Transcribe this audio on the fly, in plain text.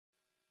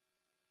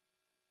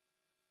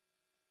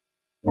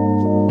Hey.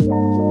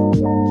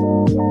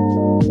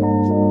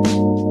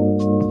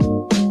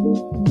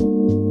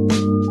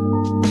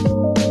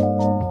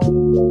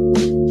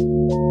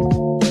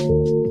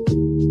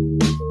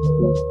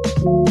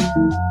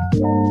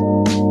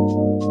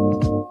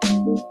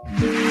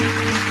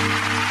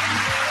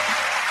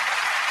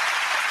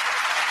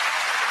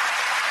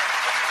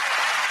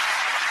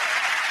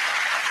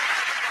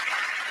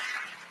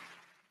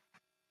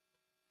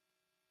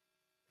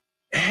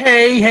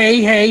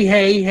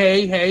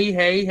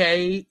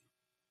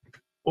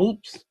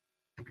 Oops.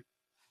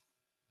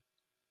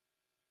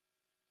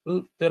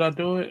 Did I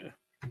do it?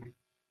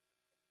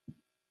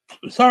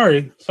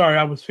 Sorry.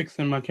 I was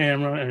fixing my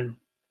camera and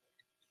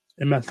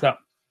it messed up.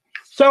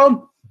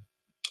 So,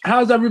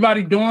 how's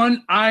everybody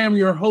doing? I am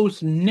your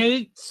host,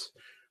 Nate.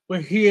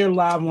 We're here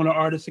live on the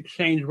Artist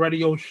Exchange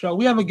radio show.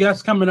 We have a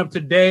guest coming up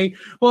today.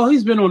 Well,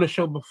 he's been on the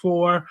show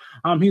before.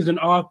 He's an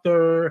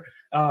author,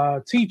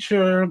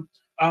 teacher,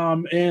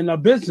 and a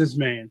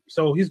businessman.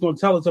 So he's going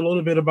to tell us a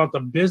little bit about the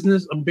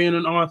business of being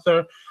an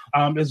author,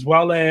 as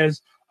well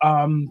as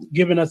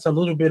giving us a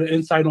little bit of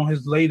insight on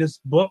his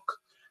latest book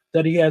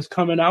that he has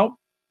coming out.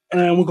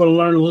 And we're going to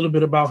learn a little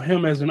bit about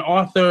him as an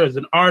author, as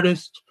an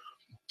artist,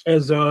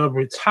 as a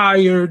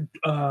retired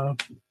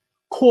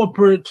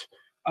corporate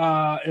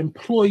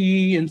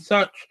employee and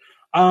such.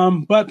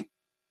 But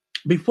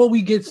before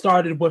we get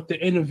started with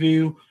the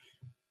interview,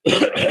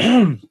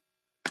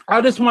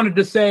 I just wanted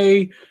to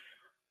say,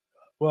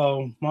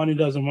 well, Monty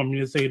doesn't want me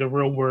to say the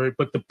real word,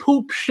 but the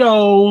poop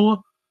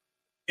show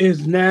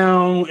is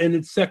now in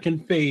its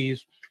second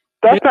phase.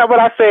 That's not what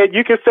I said.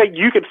 You can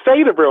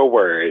say the real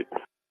word.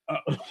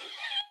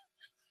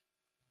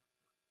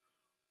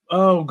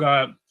 Oh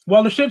God.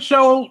 Well, the shit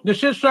show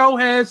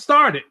has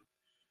started.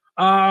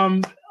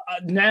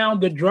 Now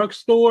the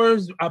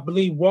drugstores, I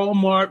believe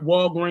Walmart,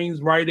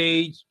 Walgreens, Rite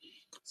Aid,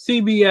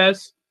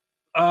 CVS,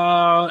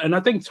 and I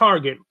think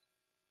Target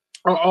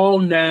are all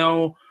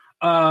now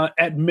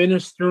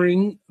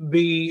administering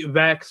the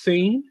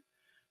vaccine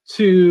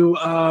to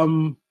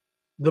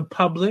the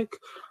public.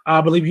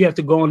 I believe you have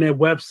to go on their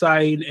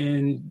website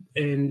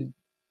and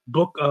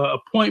book an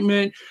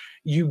appointment.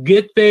 You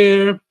get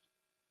there,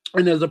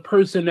 and there's a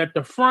person at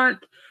the front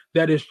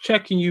that is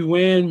checking you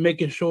in,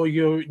 making sure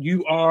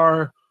you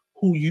are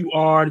who you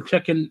are,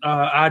 checking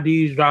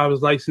IDs,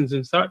 driver's license,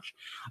 and such.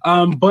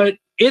 But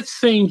it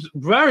seems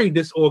very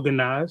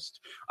disorganized.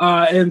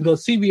 And the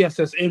CVS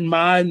that's in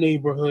my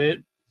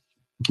neighborhood,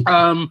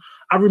 I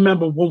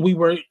remember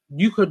when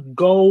you could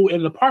go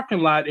in the parking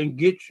lot and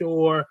get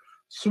your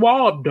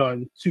swab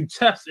done to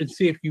test and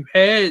see if you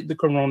had the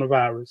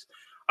coronavirus.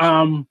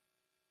 And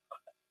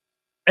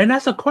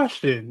that's a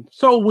question.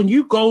 So when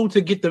you go to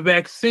get the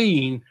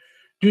vaccine,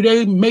 do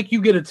they make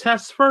you get a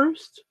test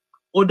first?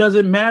 Or does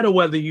it matter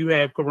whether you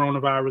have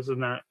coronavirus or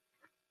not?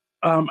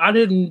 I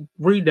didn't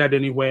read that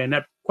anywhere, and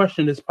that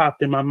question has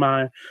popped in my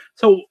mind.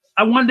 So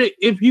I wonder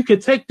if you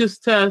could take this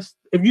test,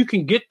 if you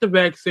can get the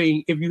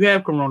vaccine, if you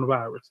have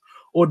coronavirus,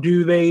 or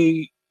do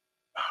they?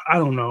 I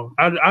don't know.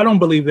 I don't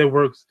believe that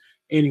works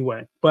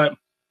anyway. But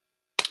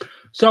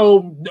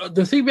so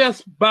the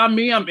CVS by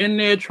me, I'm in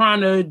there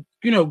trying to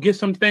get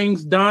some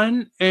things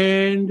done,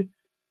 and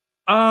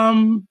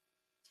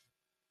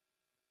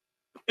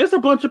it's a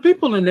bunch of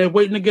people in there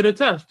waiting to get a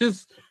test.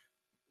 Just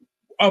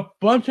a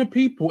bunch of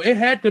people. It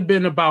had to have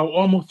been about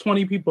almost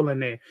 20 people in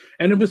there.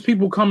 And it was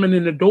people coming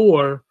in the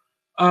door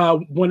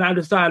when I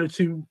decided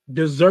to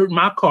desert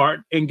my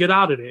cart and get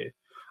out of there.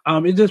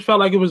 It just felt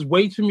like it was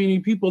way too many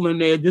people in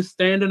there just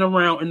standing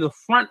around in the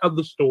front of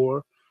the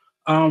store,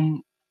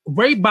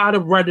 right by the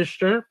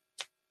register.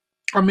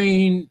 I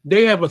mean,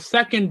 they have a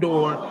second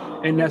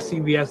door in that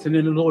CVS, and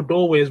then the little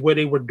doorway is where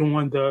they were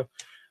doing the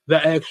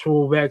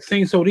actual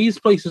vaccine. So these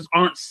places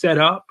aren't set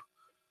up.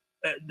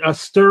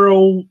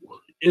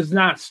 It's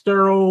not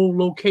sterile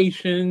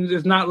locations.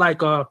 It's not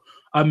like a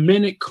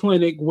minute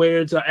clinic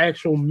where it's an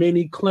actual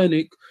mini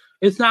clinic.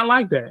 It's not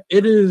like that.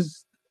 It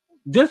is.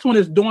 This one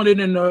is doing it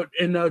in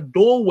a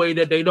doorway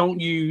that they don't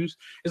use.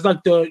 It's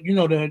like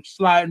the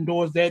sliding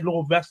doors, that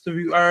little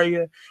vestibule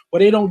area,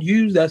 where they don't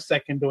use that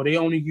second door. They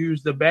only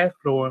use the back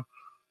door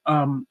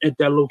at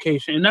that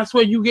location, and that's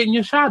where you're getting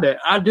your shot at.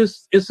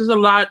 It's just a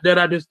lot that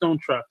I just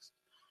don't trust.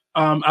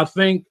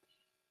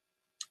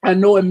 I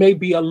know it may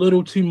be a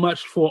little too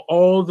much for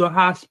all the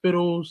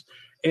hospitals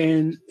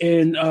and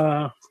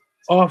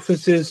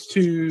offices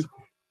to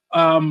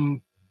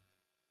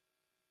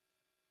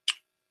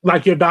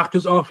like your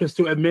doctor's office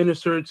to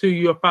administer it to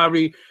you. You're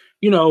probably,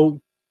 a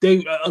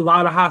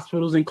lot of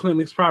hospitals and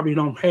clinics probably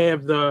don't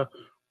have the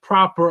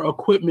proper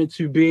equipment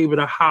to be able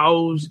to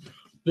house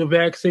the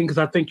vaccine, because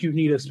I think you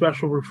need a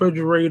special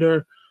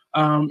refrigerator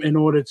in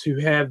order to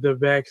have the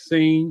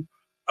vaccine.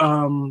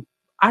 I'm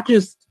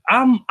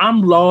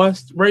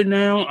lost right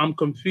now. I'm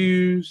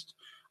confused.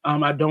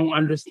 I don't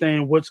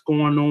understand what's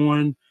going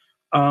on.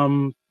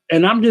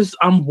 And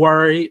I'm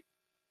worried.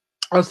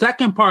 A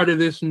second part of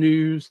this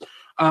news,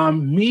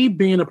 me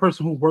being a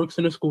person who works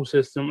in the school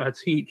system, I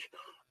teach.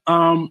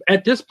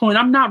 At this point,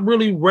 I'm not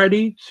really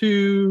ready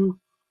to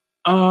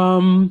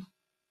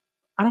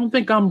I don't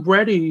think I'm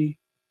ready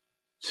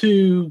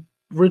to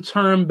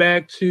return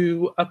back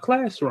to a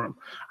classroom.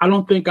 I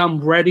don't think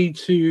I'm ready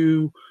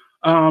to.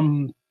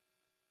 I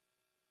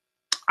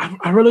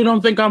really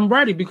don't think I'm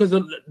ready because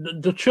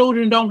the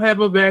children don't have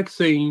a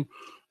vaccine.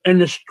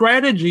 And the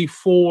strategy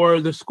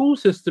for the school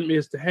system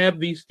is to have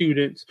these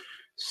students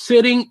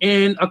sitting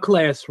in a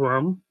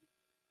classroom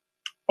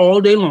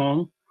all day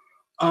long.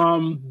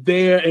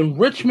 Their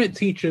enrichment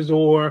teachers,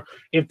 or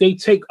if they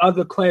take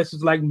other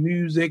classes like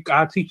music,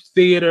 I teach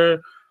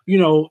theater,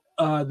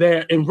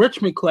 their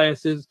enrichment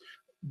classes,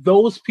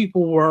 those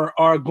people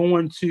are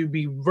going to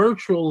be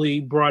virtually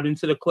brought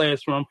into the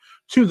classroom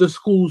to the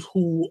schools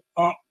who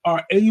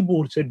are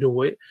able to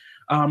do it.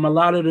 A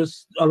lot of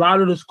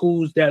the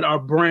schools that are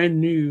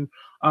brand new,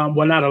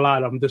 well, not a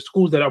lot of them, the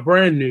schools that are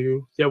brand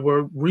new that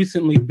were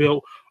recently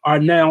built are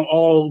now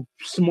all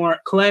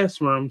smart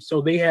classrooms.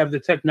 So they have the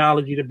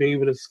technology to be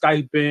able to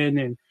Skype in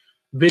and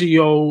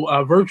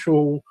video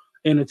virtual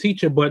in a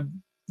teacher. But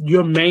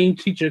your main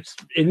teachers,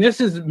 and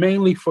this is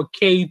mainly for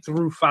K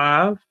through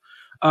 5,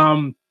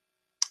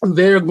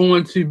 they're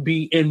going to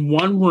be in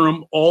one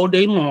room all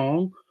day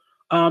long.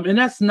 And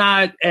that's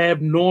not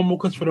abnormal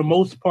because for the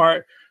most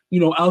part,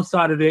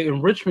 outside of their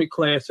enrichment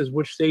classes,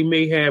 which they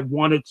may have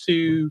 1 or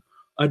 2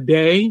 a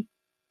day,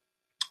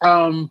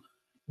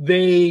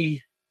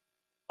 they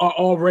are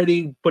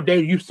already, but they're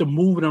used to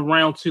moving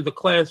around to the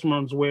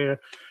classrooms where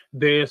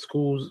their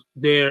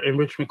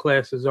enrichment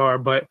classes are.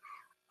 But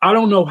I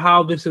don't know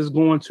how this is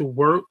going to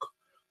work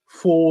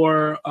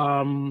for,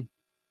 I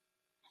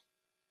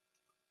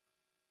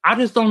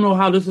just don't know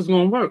how this is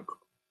going to work.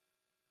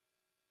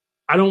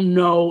 I don't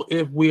know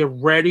if we're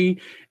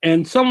ready.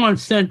 And someone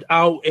sent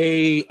out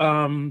a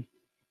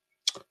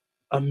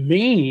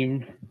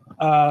meme.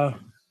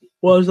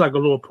 Well, it's like a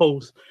little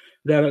post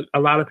that a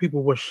lot of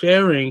people were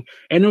sharing,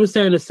 and it was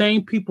saying the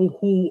same people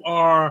who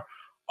are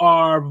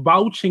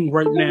vouching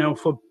right now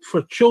for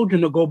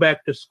children to go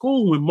back to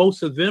school when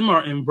most of them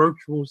are in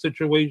virtual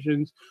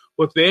situations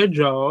with their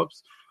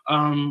jobs,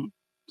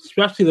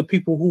 especially the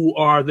people who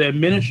are the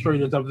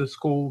administrators of the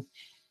school,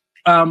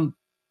 are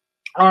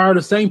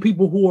the same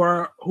people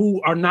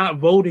who are not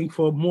voting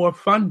for more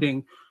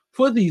funding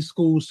for these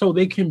schools so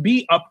they can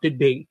be up to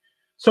date,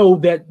 so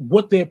that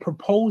what they're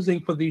proposing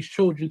for these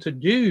children to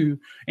do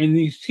and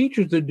these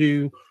teachers to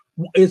do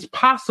is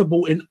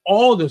possible in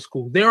all the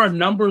schools. There are a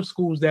number of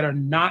schools that are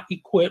not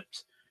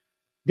equipped.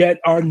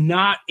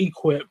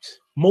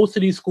 Most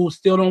of these schools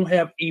still don't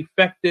have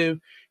effective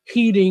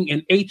heating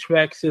and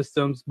HVAC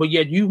systems, but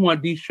yet you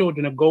want these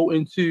children to go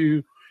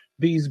into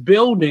these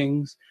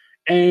buildings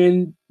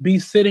and be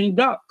sitting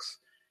ducks,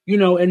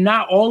 and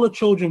not all the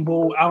children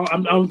will. I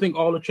don't think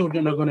all the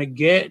children are going to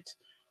get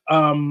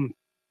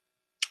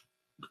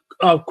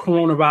of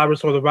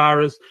coronavirus or the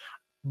virus,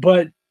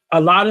 but a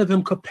lot of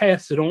them could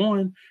pass it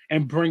on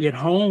and bring it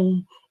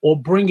home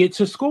or bring it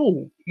to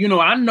school.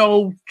 I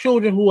know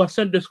children who are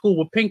sent to school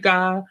with pink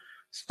eye,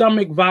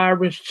 stomach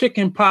virus,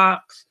 chicken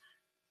pox,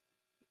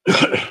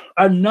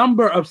 a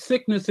number of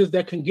sicknesses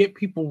that can get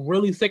people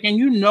really sick.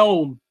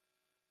 And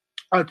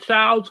a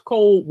child's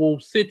cold will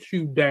sit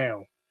you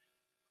down.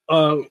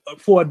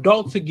 For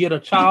adults to get a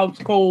child's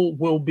cold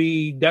will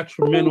be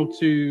detrimental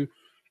to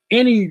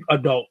any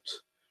adult.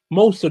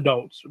 Most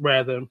adults,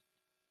 rather.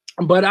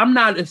 But I'm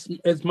not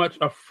as much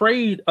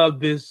afraid of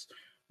this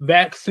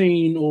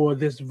vaccine or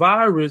this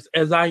virus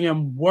as I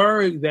am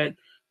worried that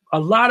a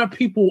lot of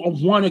people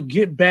want to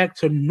get back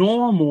to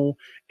normal.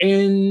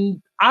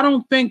 And I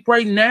don't think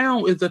right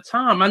now is the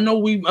time. I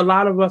know a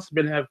lot of us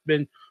have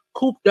been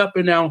cooped up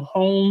in our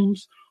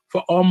homes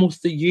for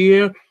almost a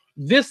year.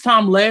 This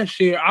time last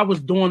year, I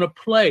was doing a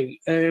play.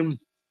 And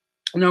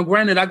now,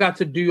 granted, I got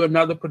to do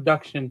another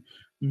production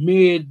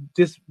in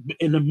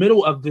the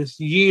middle of this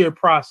year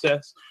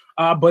process,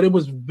 but it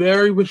was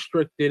very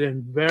restricted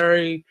and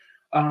very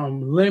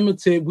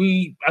limited.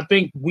 I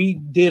think we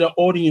did an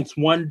audience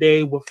one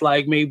day with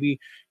like maybe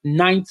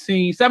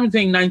 19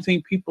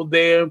 people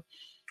there,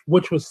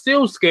 which was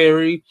still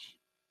scary.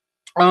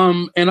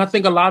 And I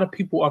think a lot of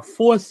people are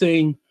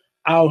forcing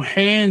our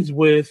hands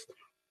with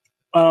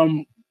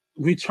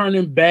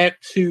returning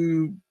back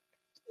to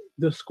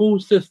the school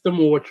system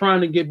or trying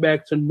to get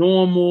back to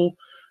normal.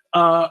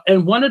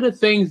 And one of the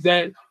things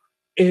that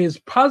is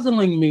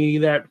puzzling me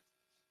that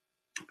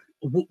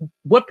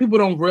what people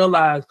don't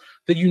realize,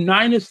 the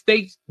United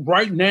States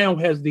right now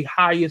has the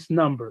highest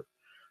number.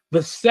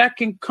 The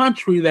second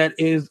country that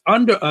is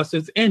under us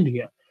is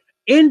India.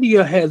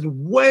 India has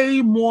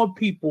way more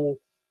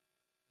people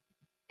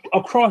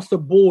across the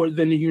board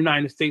than the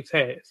United States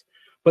has,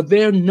 but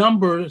their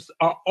numbers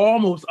are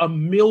almost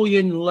 1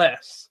 million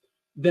less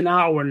than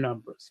our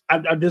numbers.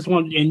 I just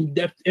want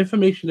in-depth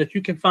information that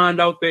you can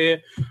find out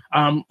there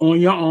on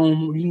your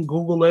own. You can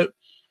Google it.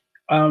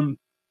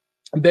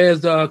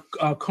 There's a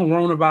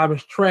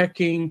coronavirus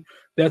tracking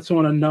that's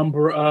on a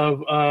number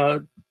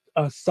of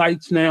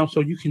sites now, so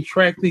you can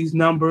track these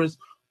numbers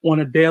on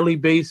a daily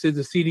basis.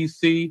 The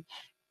CDC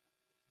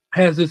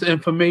has this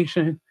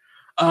information,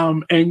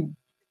 and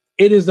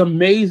it is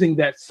amazing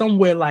that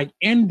somewhere like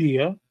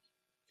India,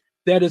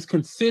 that is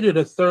considered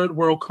a third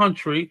world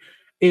country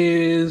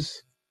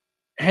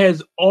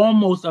has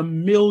almost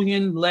 1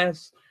 million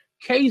less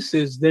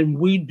cases than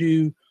we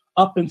do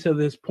up until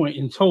this point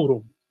in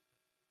total.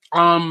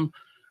 And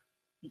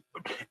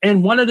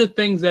one of the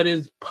things that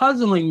is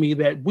puzzling me,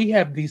 that we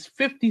have these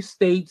 50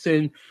 states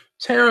and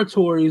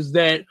territories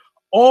that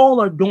all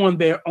are doing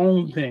their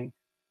own thing.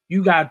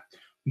 You got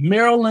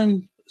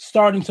Maryland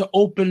starting to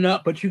open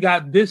up, but you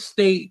got this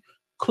state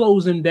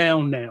closing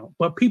down now.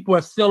 But people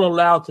are still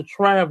allowed to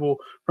travel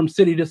from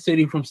city to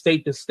city, from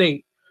state to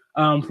state,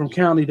 from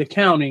county to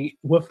county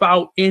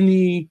without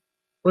any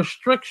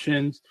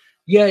restrictions.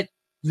 Yet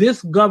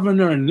this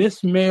governor and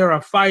this mayor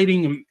are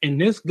fighting, and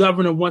this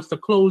governor wants to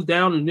close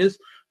down, and this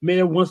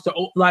mayor wants to,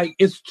 like,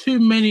 it's too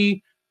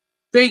many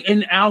things,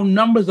 and our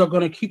numbers are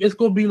going to keep, it's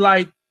going to be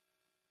like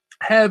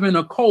having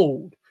a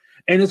cold,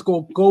 and it's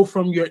going to go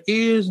from your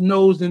ears,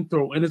 nose, and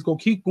throat, and it's going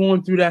to keep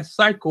going through that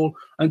cycle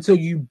until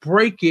you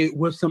break it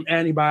with some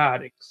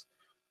antibiotics.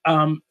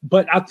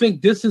 But I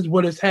think this is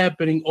what is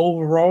happening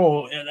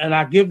overall, and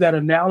I give that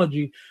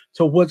analogy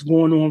to what's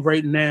going on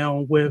right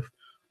now with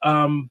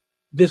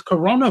this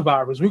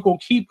coronavirus. We're going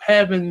to keep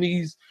having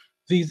these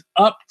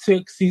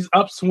upticks, these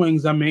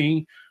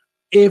upswings,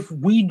 if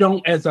we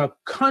don't, as a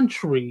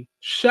country,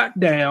 shut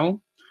down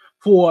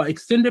for an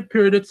extended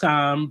period of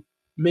time,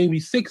 maybe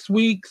 6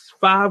 weeks,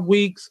 5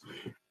 weeks,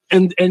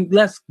 and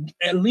let's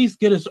at least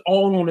get us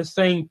all on the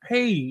same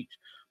page.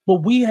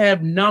 But we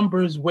have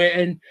numbers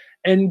where,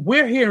 and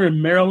we're here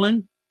in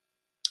Maryland,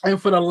 and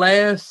for the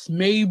last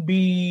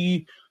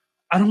maybe,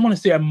 I don't want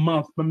to say a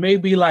month, but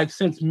maybe like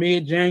since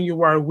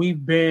mid-January,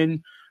 we've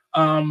been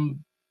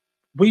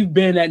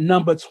at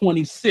number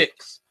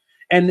 26.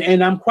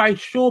 And I'm quite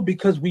sure,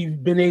 because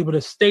we've been able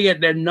to stay at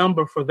that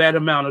number for that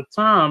amount of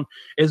time,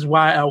 is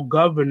why our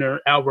governor,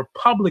 our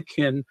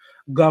Republican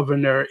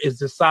governor, is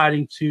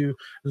deciding to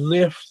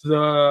lift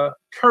the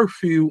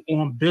curfew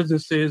on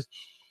businesses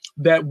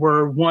that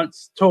were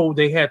once told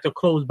they had to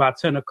close by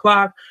 10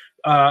 o'clock.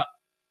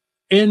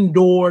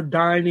 Indoor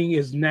dining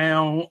is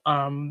now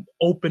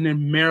open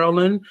in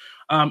Maryland.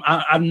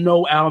 I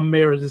know our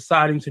mayor is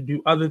deciding to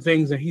do other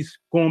things, and he's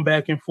going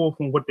back and forth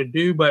on what to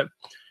do. But,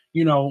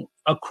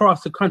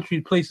 across the country,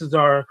 places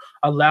are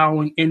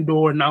allowing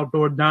indoor and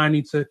outdoor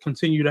dining to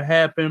continue to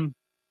happen,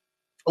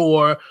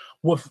 or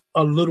with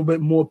a little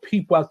bit more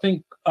people, I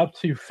think up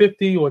to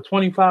 50 or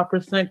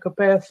 25%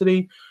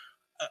 capacity.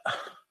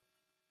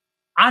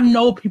 I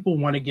know people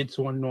want to get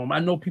to a norm. I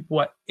know people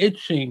are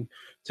itching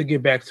to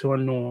get back to a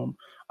norm.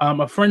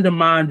 A friend of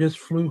mine just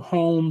flew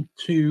home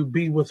to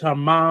be with her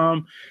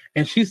mom,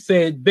 and she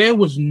said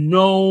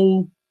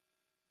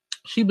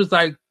she was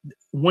like,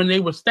 when they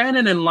were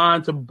standing in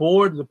line to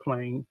board the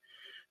plane,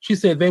 she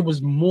said there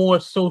was more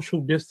social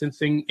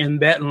distancing in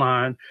that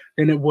line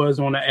than it was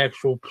on the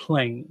actual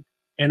plane.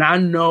 And I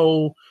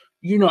know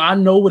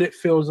what it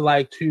feels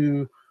like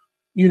to,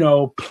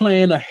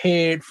 plan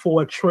ahead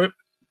for a trip.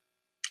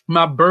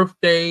 My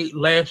birthday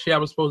last year, I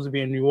was supposed to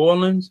be in New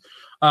Orleans.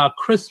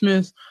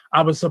 Christmas,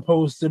 I was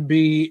supposed to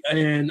be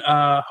in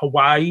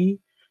Hawaii.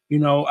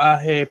 I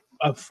had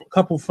a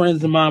couple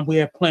friends of mine, we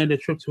had planned a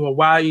trip to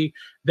Hawaii.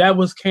 That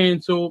was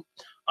canceled.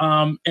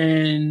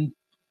 And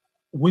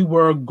we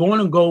were going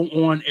to go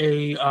on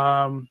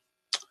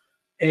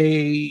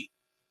a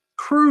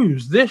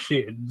cruise this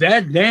year.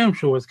 That damn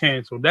sure is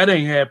canceled. That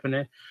ain't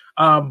happening.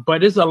 But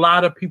there's a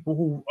lot of people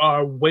who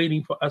are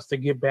waiting for us to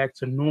get back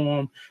to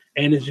norm,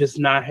 and it's just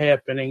not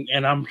happening.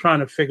 And I'm trying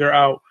to figure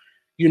out,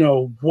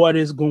 what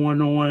is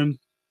going on,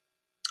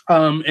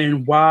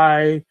 and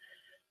why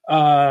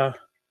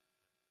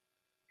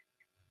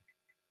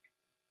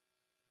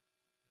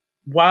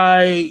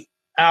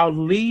our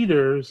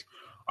leaders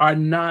are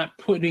not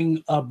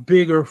putting a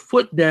bigger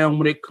foot down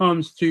when it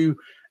comes to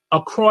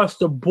across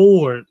the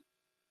board.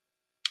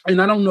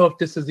 And I don't know if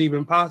this is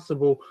even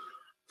possible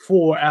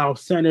for our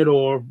Senate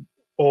or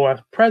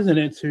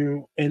president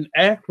to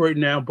enact right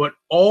now, but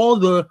all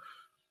the,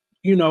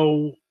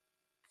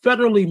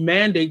 federally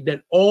mandate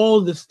that all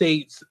the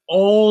states,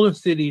 all the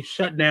cities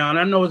shut down.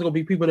 I know it's going to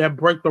be people that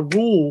break the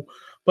rule,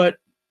 but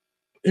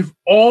if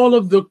all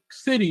of the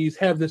cities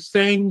have the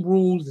same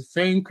rules, the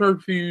same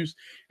curfews,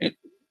 and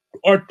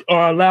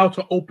are allowed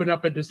to open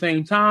up at the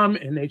same time,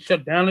 and they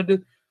shut down at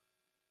the,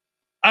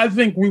 I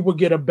think we will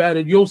get a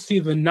better. You'll see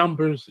the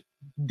numbers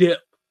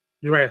dip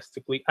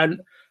drastically.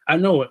 I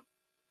know it.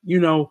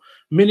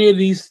 Many of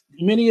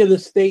the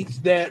states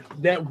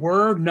that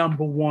were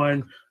number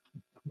one,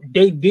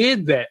 they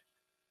did that,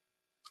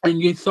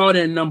 and you saw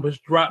their numbers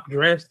drop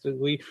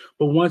drastically.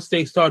 But once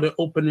they started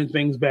opening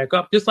things back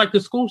up, just like the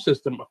school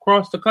system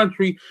across the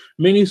country,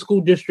 many school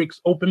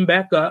districts opened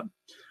back up,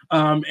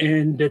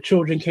 and the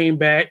children came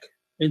back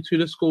into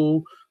the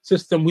school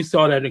system. We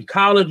saw that in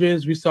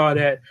colleges. We saw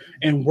that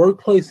in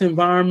workplace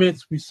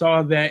environments. We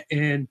saw that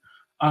in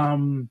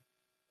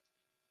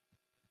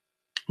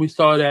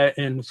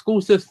the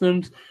school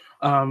systems,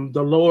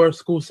 the lower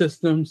school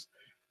systems,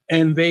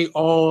 and they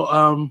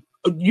all.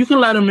 You can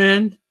let them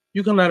in.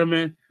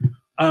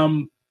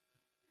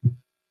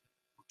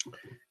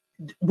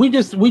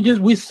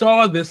 we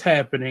saw this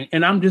happening,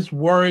 and I'm just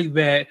worried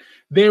that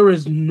there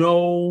is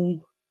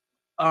no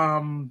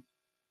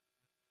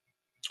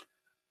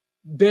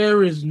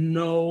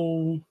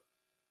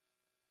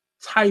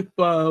type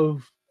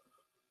of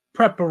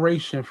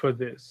preparation for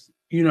this.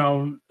 You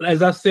know,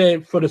 as I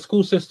said, for the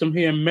school system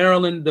here in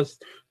Maryland,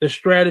 the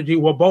strategy,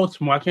 well,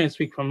 Baltimore, I can't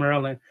speak for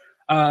Maryland,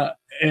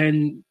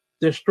 and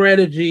the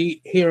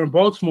strategy here in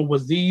Baltimore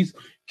was these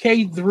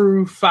pre-K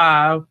through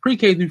 5,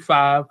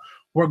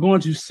 were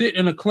going to sit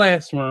in a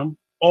classroom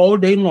all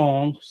day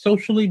long,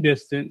 socially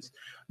distanced.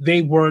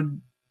 They were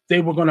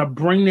going to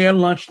bring their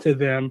lunch to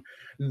them.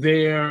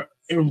 Their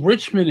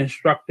enrichment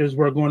instructors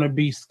were going to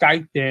be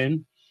Skyped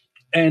in.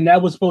 And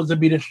that was supposed to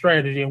be the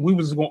strategy. And we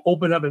was going to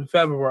open up in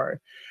February.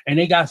 And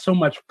they got so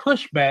much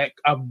pushback,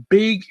 a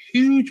big,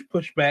 huge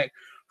pushback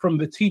from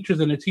the teachers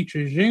and the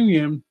teachers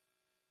union,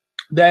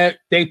 that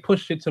they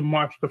pushed it to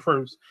March the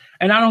 1st.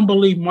 And I don't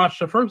believe March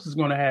the 1st is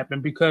going to happen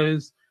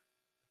because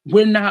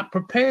we're not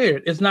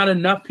prepared. It's not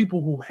enough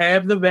people who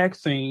have the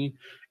vaccine.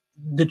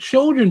 The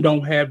children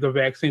don't have the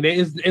vaccine.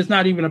 It's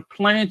not even a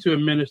plan to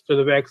administer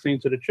the vaccine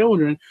to the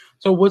children.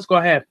 So what's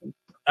going to happen?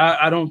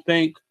 I don't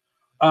think...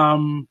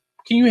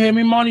 Can you hear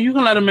me, Marty? You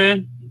can let him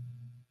in.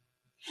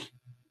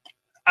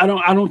 I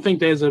don't think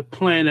there's a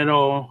plan at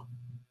all.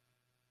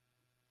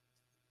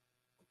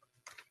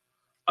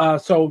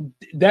 So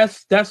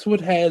that's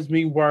what has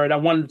me worried. I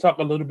wanted to talk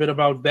a little bit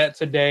about that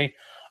today.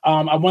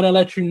 I want to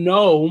let you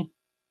know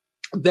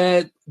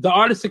that the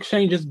Artist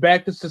Exchange is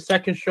back. It's the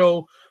second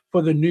show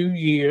for the new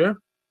year.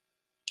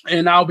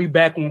 And I'll be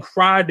back on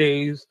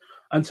Fridays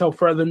until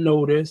further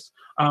notice.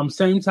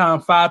 Same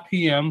time, 5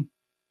 p.m.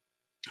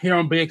 here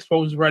on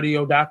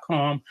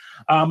BigExposedRadio.com.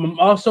 I'm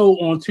also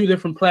on 2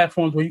 different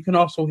platforms where you can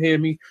also hear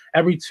me.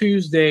 Every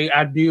Tuesday,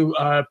 I do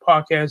a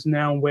podcast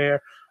now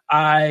where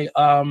I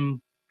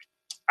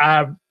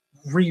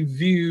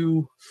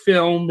review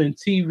film and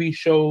TV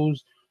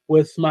shows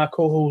with my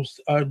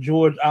co-host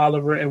George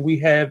Oliver, and we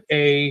have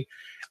a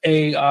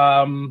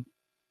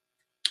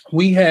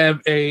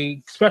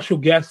special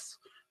guest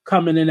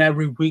coming in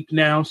every week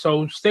now.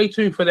 So stay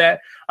tuned for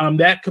that.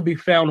 That could be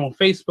found on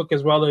Facebook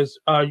as well as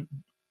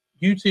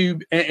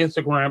YouTube and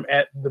Instagram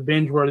at the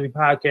Binge-Worthy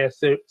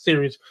Podcast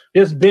Series.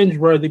 Just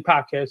Binge-Worthy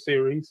Podcast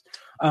Series.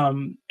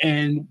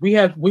 And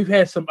we've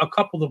had a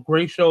couple of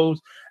great shows.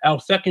 Our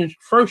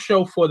first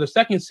show for the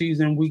second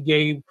season, we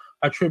gave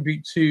a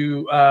tribute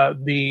to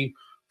the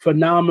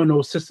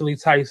phenomenal Cicely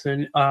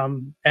Tyson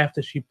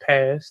after she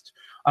passed.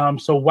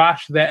 So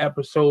watch that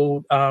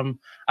episode. I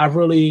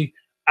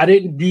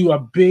didn't do a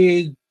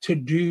big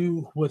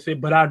to-do with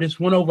it, but I just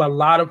went over a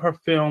lot of her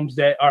films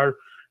that are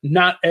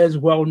not as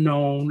well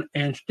known,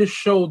 and just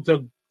showed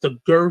the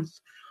girth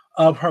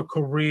of her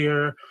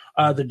career,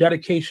 the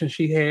dedication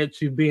she had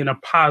to being a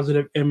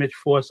positive image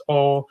for us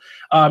all.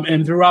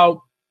 And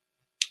throughout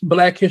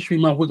Black History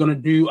Month, we're going to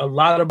do a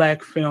lot of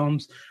Black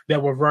films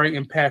that were very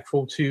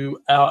impactful to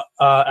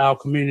our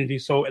community.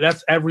 So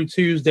that's every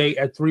Tuesday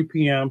at 3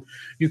 p.m.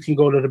 You can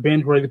go to the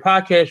Binge-Worthy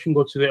Podcast. You can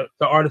go to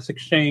the Artist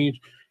Exchange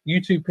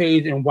YouTube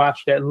page and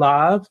watch that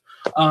live.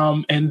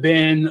 And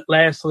then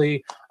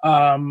lastly,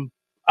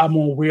 I'm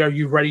on Where Are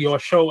You Radio,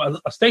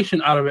 a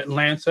station out of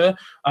Atlanta.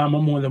 I'm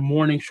on the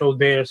morning show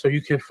there. So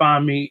you can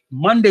find me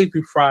Monday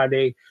through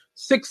Friday,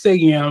 6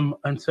 a.m.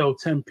 until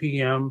 10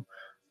 p.m.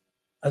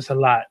 That's a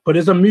lot, but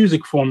it's a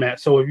music format.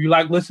 So if you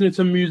like listening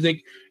to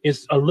music,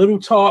 it's a little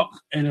talk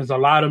and there's a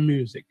lot of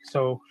music.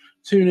 So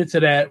tune into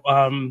that.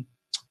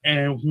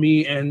 And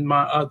me and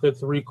my other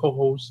 3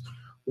 co-hosts,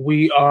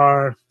 they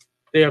are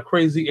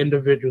crazy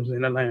individuals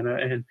in Atlanta,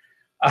 and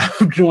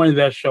I've joined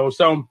that show.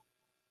 So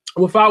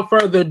without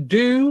further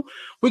ado,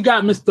 we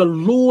got Mr.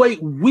 Lloyd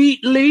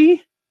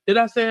Wheatley. Did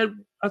I say it?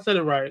 I said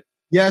it right.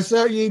 Yes,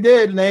 sir. You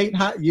did, Nate.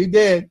 You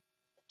did.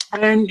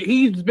 And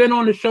he's been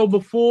on the show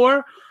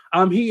before.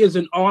 He is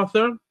an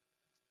author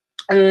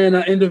and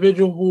an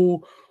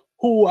individual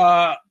who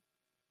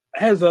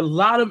has a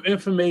lot of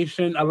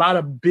information, a lot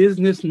of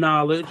business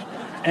knowledge.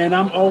 And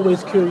I'm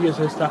always curious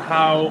as to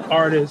how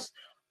artists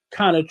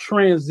kind of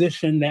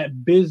transition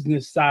that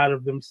business side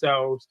of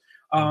themselves,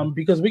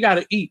 because we got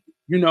to eat.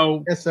 You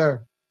know, yes,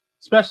 sir.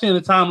 Especially in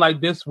a time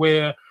like this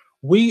where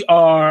we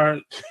are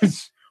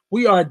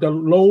at the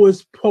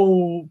lowest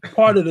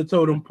part of the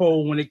totem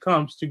pole when it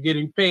comes to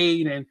getting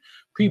paid, and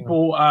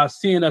people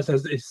seeing us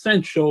as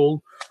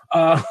essential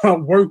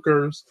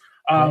workers.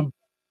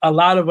 A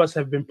lot of us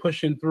have been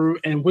pushing through,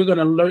 and we're going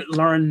to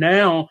learn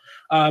now.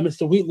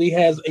 Mr. Wheatley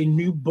has a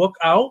new book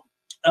out.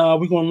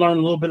 We're going to learn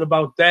a little bit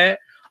about that.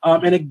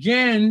 And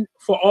again,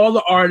 for all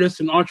the artists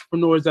and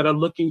entrepreneurs that are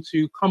looking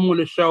to come on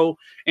the show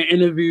and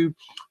interview,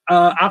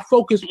 I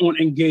focus on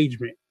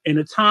engagement. In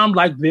a time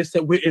like this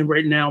that we're in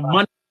right now,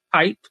 money is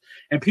tight,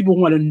 and people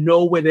want to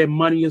know where their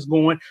money is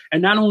going.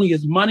 And not only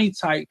is money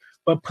tight,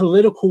 but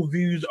political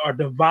views are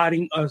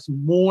dividing us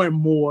more and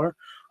more.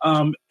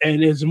 And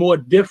there's more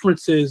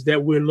differences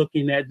that we're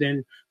looking at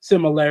than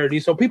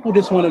similarities. So people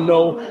just want to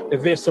know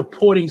that they're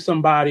supporting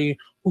somebody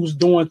who's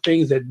doing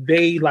things that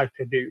they like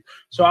to do.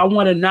 So I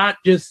want to not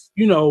just,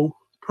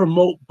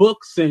 promote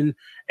books and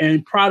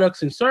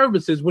products and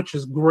services, which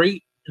is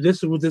great.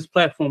 This is what this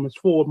platform is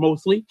for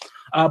mostly.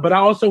 But I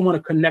also want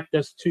to connect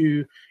us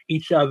to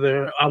each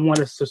other. I want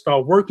us to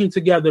start working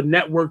together,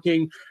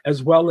 networking,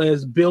 as well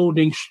as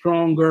building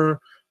stronger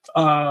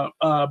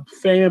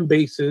fan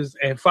bases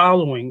and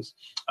followings.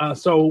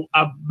 So,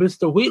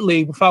 Mr.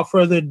 Wheatley, without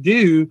further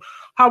ado,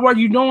 how are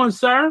you doing,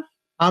 sir?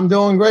 I'm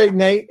doing great,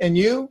 Nate. And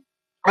you?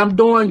 I'm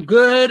doing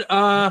good.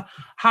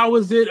 How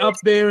is it up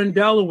there in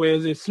Delaware?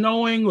 Is it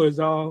snowing or is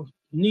it all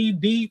knee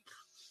deep?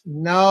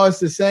 No, it's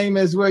the same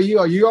as where you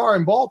are. You are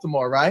in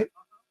Baltimore, right?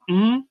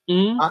 Mm-hmm.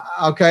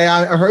 Mm-hmm. Okay,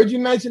 I heard you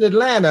mention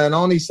Atlanta, and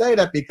only say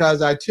that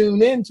because I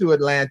tune into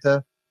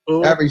Atlanta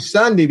every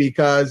Sunday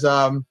because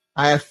I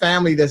have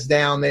family that's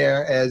down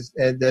there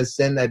that's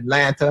in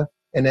Atlanta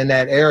and in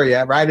that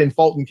area, right in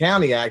Fulton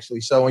County, actually.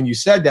 So when you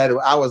said that,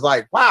 I was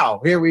like, wow,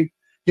 here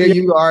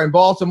you are in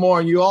Baltimore,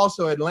 and you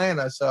also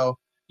Atlanta. So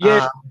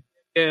yeah.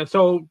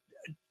 So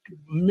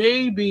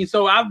maybe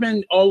I've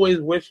been always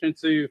wishing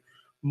to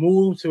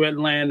move to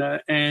Atlanta,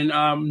 and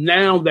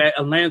now that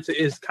Atlanta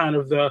is kind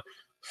of the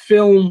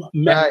film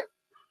mecca,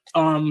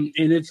 and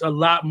it's a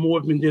lot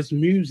more than just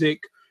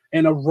music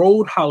and a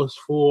roadhouse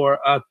for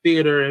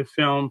theater and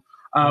film,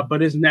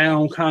 but it's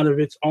now kind of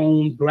its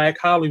own Black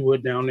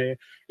Hollywood down there.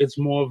 It's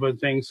more of a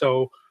thing.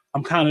 So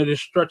I'm kind of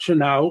just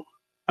stretching out.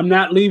 I'm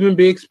not leaving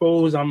Be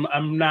Exposed.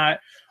 I'm not,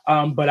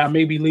 but I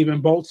may be leaving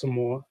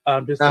Baltimore.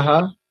 Just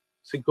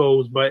it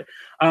goes, but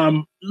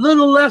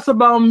little less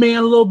about me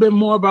and a little bit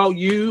more about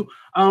you.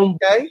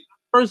 Okay.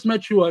 First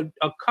met you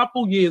a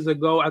couple years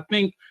ago. I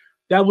think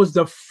that was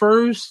the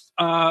first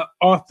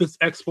Authors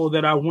Expo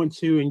that I went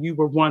to, and you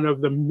were one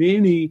of the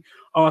many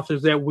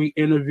authors that we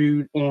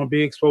interviewed on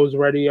Be Exposed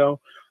Radio.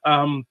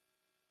 Do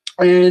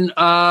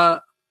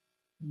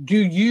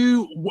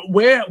you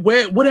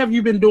what have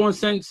you been doing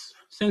since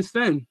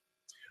then?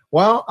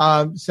 Well,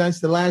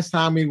 since the last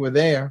time we were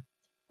there,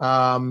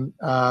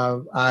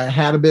 I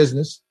had a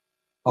business.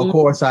 Of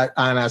course,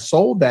 I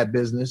sold that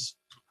business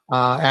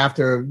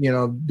after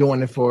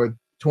doing it for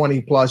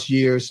 20 plus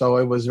years. So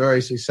it was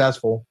very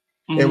successful.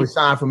 It was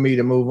time for me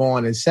to move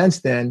on, and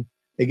since then,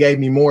 it gave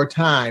me more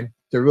time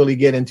to really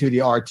get into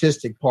the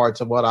artistic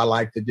parts of what I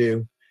like to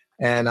do,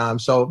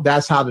 and so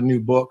that's how the new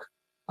book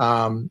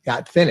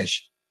got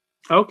finished.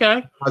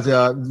 Okay. As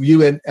you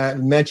had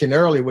mentioned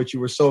earlier, which you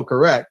were so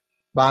correct,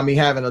 by me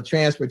having a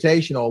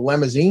transportation or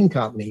limousine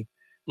company,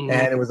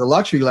 and it was a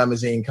luxury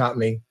limousine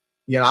company.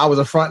 I was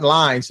a front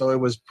line, so it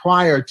was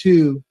prior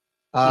to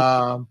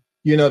the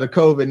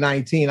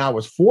COVID-19. I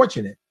was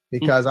fortunate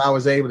because I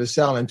was able to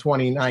sell in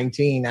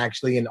 2019,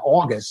 actually in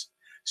August.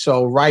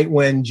 So right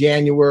when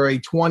January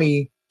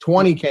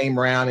 2020 came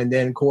around, and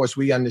then of course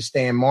we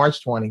understand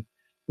March 20,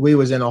 we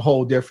was in a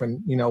whole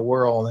different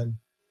world, and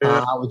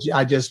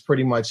I just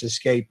pretty much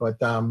escaped. But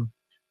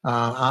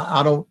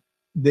I don't.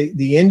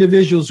 The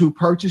individuals who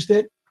purchased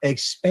it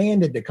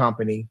expanded the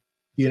company,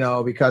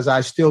 because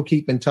I still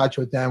keep in touch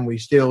with them. We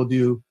still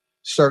do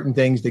certain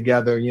things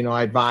together.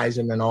 I advise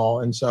them and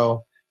all. And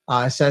so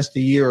since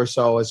the year or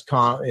so, it's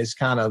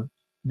kind of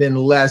been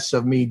less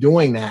of me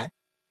doing that,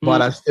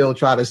 but I still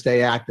try to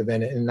stay active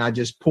in it, and I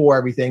just pour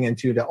everything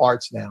into the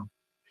arts now.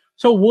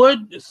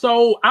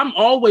 So I'm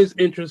always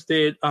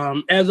interested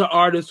as an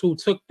artist who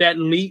took that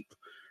leap,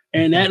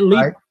 and that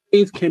leap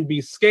can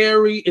be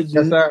scary.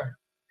 Yes, sir.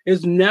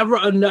 It's never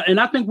enough, and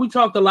I think we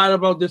talked a lot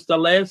about this the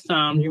last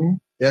time.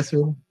 Yes,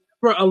 sir.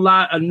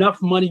 Never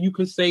enough money you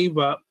can save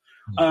up,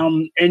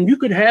 and you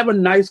could have a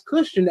nice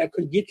cushion that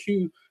could get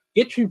you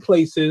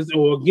places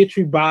or get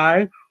you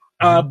by.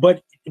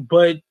 But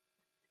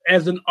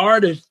as an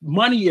artist,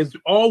 money is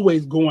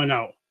always going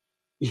out.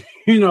 And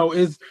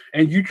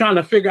you trying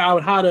to figure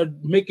out how to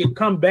make it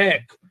come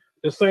back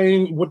with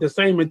the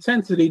same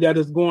intensity that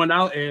is going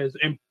out as,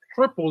 and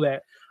triple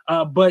that.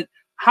 But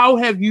how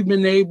have you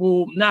been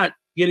able, not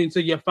getting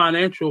to your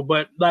financial,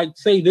 but like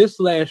say this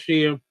last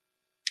year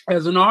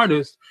as an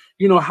artist,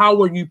 how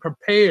were you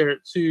prepared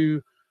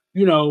to,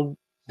 the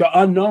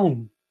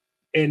unknown?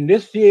 And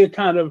this year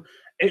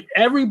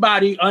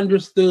everybody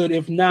understood,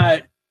 if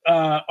not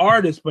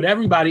artists, but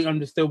everybody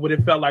understood what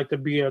it felt like to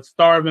be a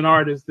starving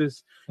artist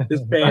this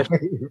past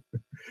year.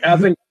 I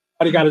think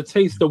everybody got a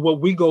taste of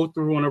what we go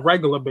through on a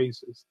regular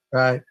basis.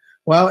 Right.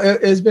 Well,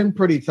 it's been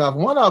pretty tough.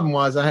 One of them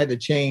was I had to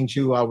change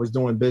who I was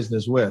doing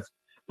business with.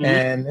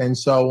 And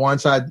so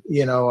once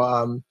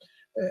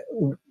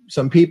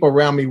some people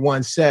around me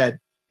once said,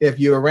 if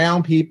you're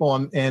around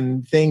people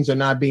and things are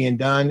not being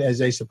done as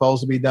they're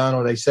supposed to be done,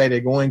 or they say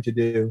they're going to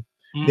do,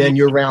 then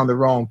you're around the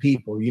wrong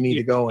people. You need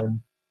to go and,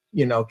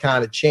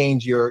 kind of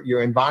change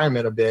your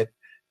environment a bit.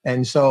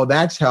 And so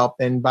that's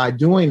helped. And by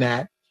doing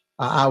that,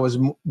 I was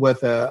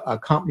with a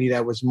company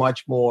that was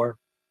much more,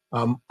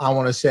 I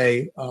want to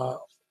say,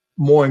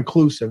 more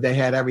inclusive. They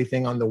had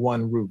everything under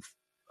one roof.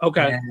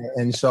 Okay.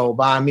 And so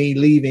by me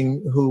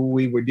leaving who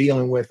we were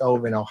dealing with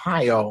over in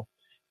Ohio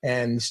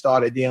and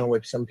started dealing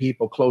with some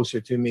people closer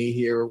to me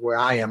here where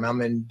I am.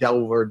 I'm in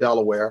Delaware.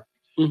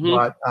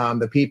 But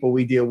the people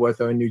we deal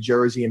with are in New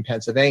Jersey and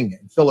Pennsylvania,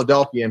 and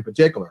Philadelphia in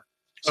particular.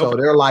 So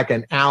Okay. they're like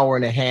an hour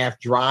and a half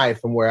drive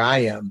from where I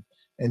am.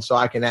 And so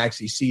I can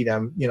actually see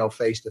them,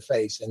 face to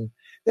face. And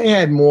they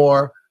had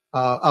more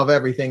of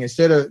everything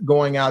instead of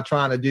going out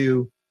trying to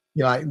do,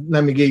 like,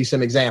 let me give you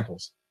some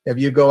examples. If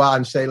you go out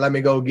and say, let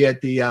me go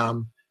get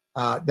the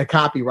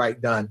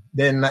copyright done,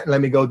 then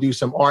let me go do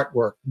some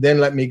artwork, then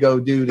let me go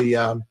do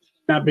the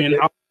Not being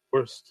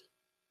outsourced.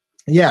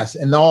 yes,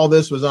 and all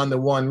this was under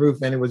one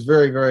roof, and it was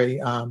very, very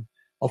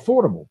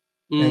affordable.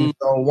 And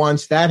so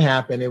once that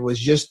happened, it was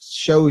just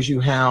shows you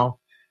how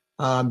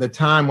the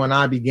time when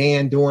I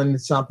began doing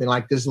something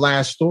like this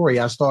last story,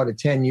 I started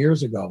 10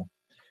 years ago,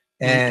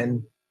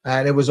 and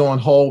it was on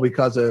hold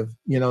because of,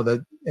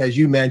 as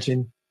you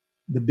mentioned,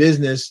 the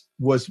business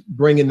was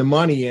bringing the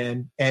money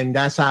in, and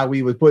that's how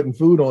we were putting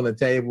food on the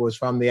table, was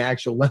from the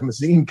actual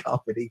limousine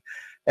company.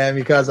 And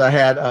because I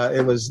had,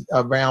 it was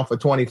around for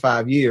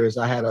 25 years,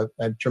 I had a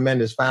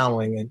tremendous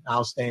following and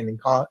outstanding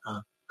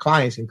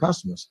clients and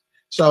customers.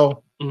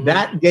 So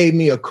that gave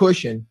me a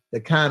cushion to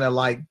kind of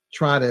like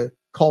try to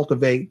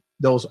cultivate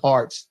those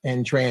arts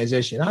and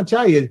transition. I'll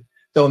tell you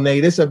though,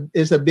 Nate, it's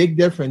a big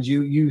difference.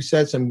 You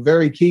said some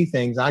very key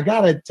things. I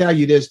got to tell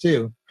you this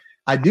too.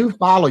 I do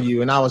follow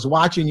you, and I was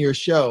watching your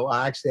show.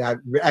 I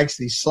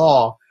actually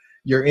saw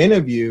your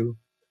interview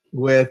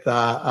with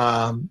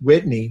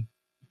Whitney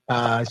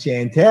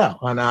Chantel,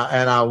 and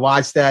I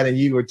watched that, and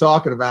you were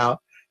talking about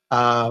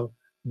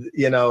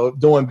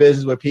doing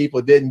business with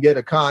people, didn't get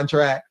a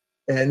contract,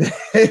 and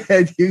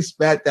you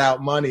spent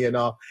out money and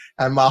all.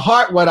 And my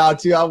heart went out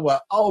to you. I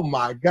went, oh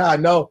my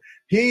God, no,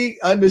 he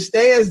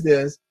understands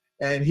this,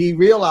 and he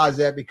realized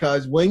that,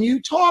 because when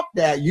you talk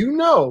that,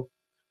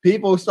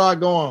 people start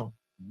going,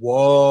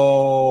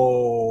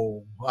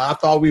 whoa, I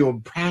thought we were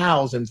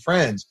pals and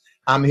friends.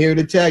 I'm here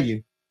to tell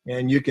you,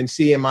 and you can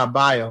see in my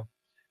bio,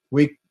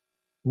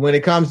 when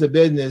it comes to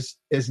business,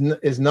 is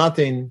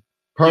nothing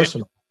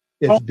personal.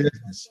 It's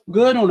business.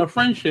 Good on a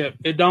friendship.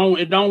 It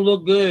don't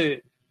look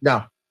good.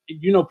 No.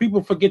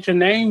 People forget your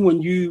name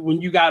when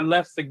you got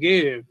less to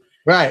give.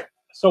 Right.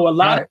 So a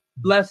lot of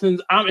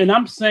lessons.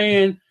 I'm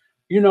saying,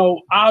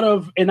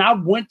 I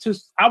went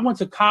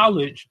to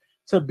college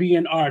to be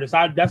an artist.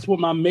 That's what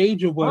my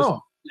major was.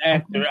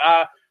 Actor.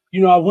 I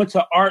went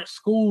to art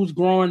schools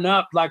growing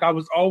up. Like, I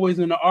was always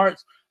in the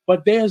arts,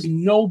 but there's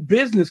no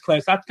business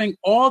class. I think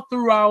all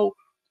throughout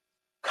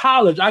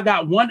college, I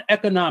got one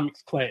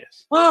economics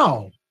class.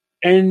 Wow.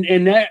 And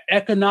that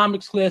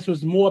economics class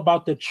was more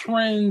about the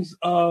trends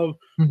of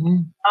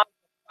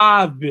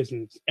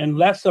business and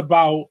less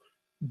about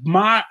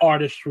my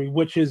artistry,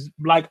 which is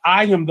like,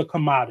 I am the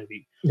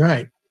commodity.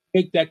 Right.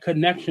 Make that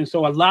connection.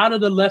 So a lot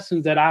of the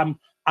lessons that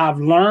I've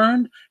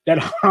learned,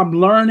 that I'm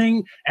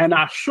learning, and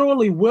I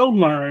surely will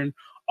learn,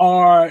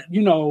 are,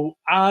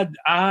 I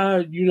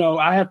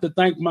have to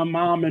thank my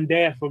mom and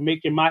dad for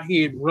making my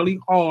head really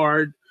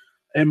hard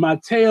and my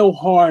tail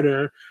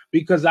harder,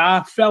 because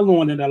I fell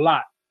on it a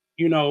lot,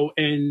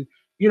 and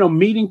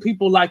meeting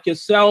people like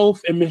yourself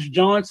and Miss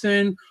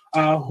Johnson,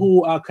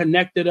 who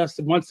connected us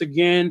once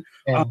again,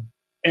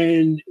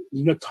 and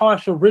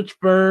Natasha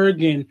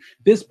Richburg and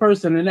this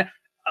person and that.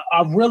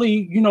 I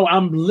really,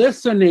 I'm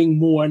listening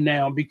more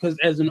now, because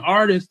as an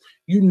artist,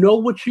 you know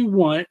what you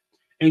want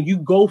and you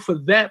go for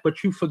that,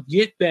 but you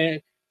forget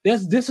that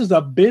this is a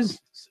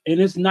business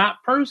and it's not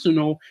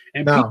personal,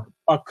 and people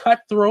are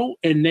cutthroat,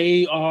 and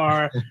they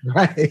are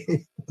right.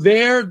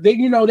 They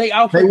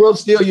out. They will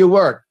steal your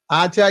work.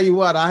 I tell you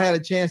what, I had a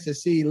chance to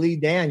see Lee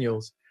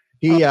Daniels.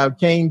 He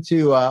came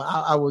to.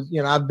 I was,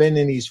 I've been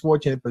in these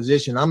fortunate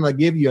positions. I'm going to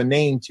give you a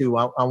name too.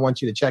 I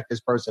want you to check this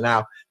person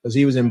out, because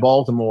he was in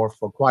Baltimore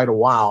for quite a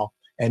while,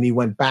 and he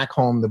went back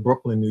home to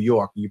Brooklyn, New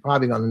York. You're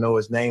probably going to know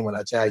his name when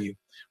I tell you.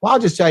 Well, I'll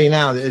just tell you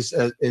now. Is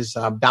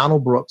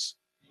Donald Brooks.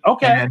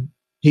 Okay. And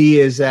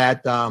he is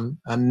at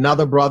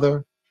Another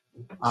Brother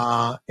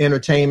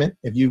Entertainment.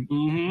 If you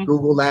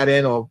Google that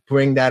in or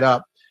bring that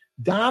up,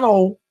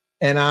 Donald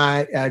and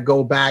I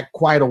go back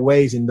quite a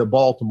ways into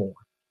Baltimore.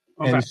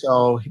 Okay. And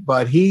so,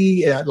 but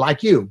he,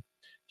 like you,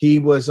 he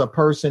was a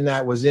person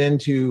that was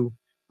into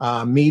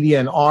media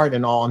and art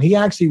and all. And he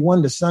actually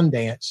won the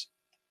Sundance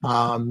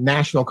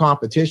national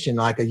competition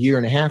like a year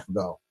and a half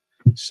ago.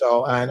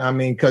 So, and I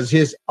mean, because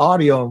his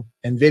audio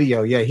and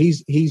video,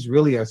 he's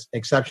really an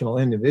exceptional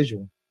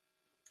individual.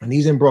 And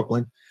he's in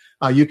Brooklyn.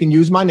 You can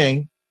use my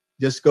name.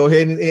 Just go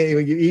ahead and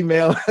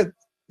email.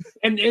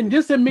 and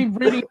just in me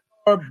reading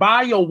her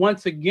bio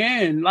once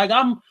again, like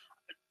I'm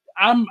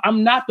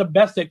not the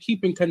best at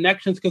keeping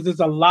connections, because there's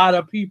a lot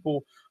of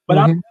people, but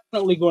I'm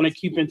definitely going to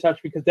keep in touch,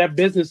 because that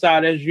business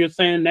side, as you're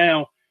saying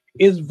now,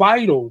 is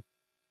vital.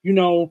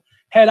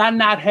 Had I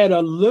not had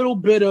a little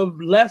bit of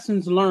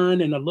lessons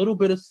learned and a little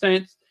bit of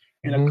sense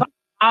and a couple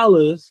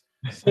dollars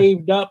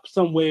saved up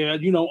somewhere,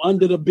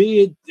 under the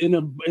bed in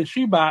a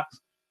shoebox,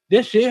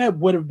 this year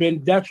would have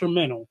been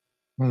detrimental.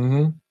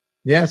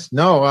 Yes,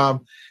 no.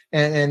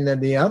 And then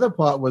the other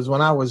part was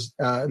when I was,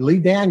 Lee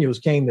Daniels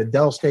came to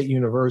Dell State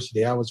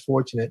University. I was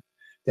fortunate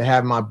to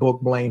have my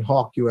book, Blaine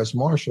Hawk, U.S.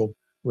 Marshal,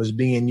 was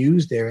being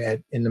used there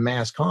in the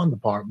mass comm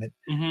department.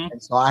 Mm-hmm.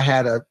 And so I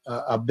had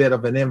a bit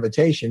of an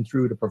invitation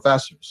through the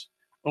professors.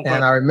 Okay.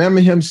 And I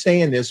remember him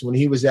saying this when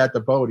he was at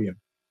the podium.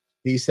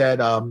 He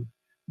said,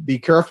 be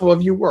careful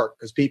of your work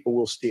because people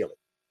will steal it.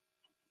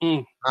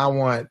 Mm. I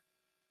went,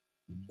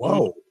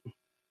 whoa.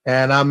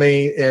 And I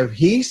mean, if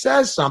he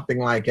says something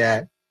like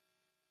that,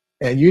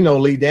 and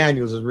Lee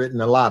Daniels has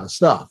written a lot of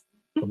stuff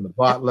from The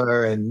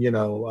Butler and,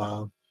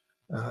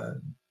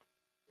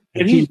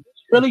 and he's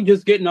really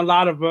just getting a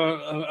lot of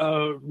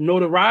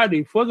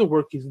notoriety for the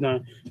work he's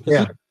done.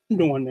 Yeah. He's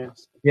doing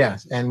this.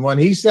 Yes. And when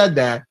he said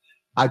that,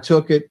 I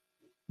took it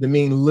to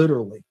mean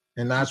literally.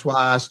 And that's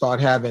why I start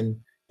having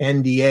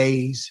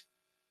NDAs,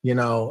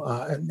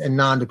 and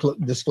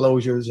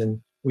non-disclosures.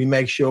 And we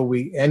make sure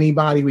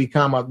anybody we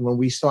come up, when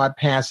we start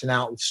passing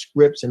out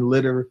scripts and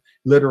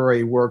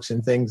literary works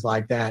and things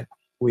like that,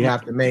 we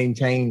have to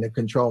maintain the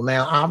control.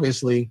 Now,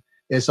 obviously,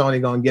 it's only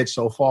going to get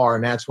so far.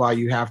 And that's why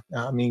you have,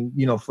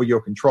 for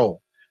your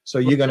control. So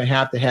you're going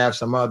to have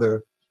some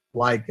other,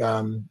 like,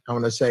 I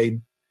want to say,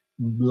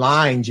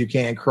 lines you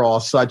can't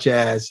cross, such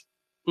as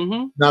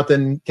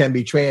nothing can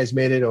be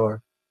transmitted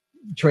or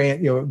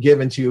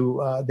given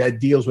to that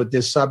deals with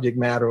this subject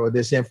matter or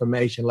this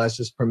information unless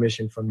it's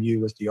permission from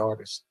you as the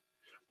artist.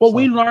 Well, so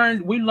we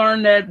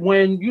learned that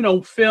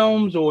when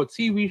films or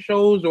TV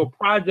shows or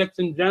projects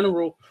in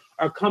general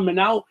are coming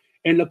out,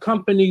 and the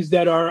companies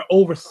that are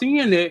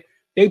overseeing it,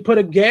 they put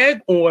a gag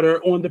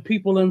order on the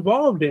people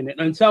involved in it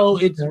until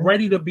it's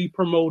ready to be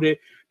promoted,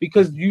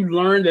 because you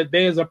learn that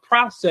there's a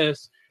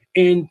process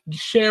in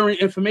sharing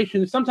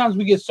information. Sometimes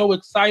we get so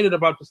excited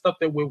about the stuff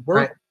that we're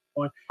working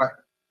on,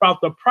 about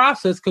the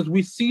process, because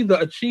we see the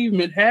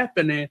achievement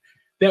happening,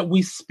 that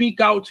we speak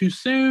out too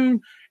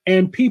soon,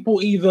 and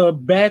people either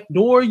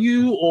backdoor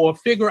you or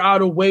figure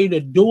out a way to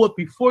do it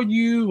before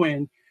you.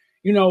 And,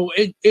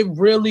 it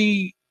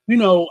really,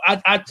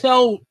 I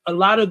tell a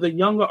lot of the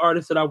younger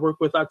artists that I work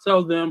with, I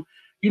tell them,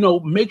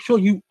 make sure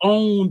you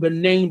own the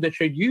name that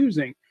you're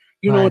using.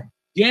 At the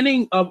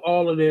beginning of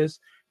all of this,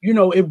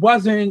 it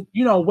wasn't,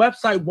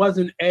 website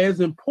wasn't as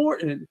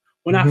important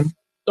when I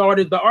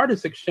started the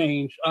Artist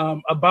Exchange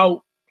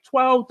about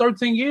 12,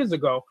 13 years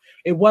ago.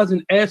 It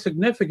wasn't as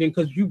significant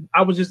because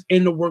I was just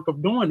in the work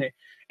of doing it.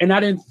 And I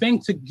didn't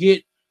think to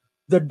get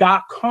the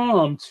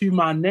 .com to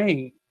my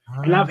name.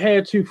 And I've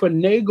had to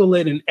finagle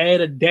it and add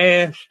a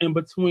dash in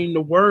between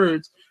the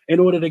words in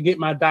order to get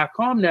my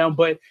 .com now.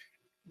 But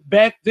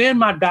back then,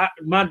 my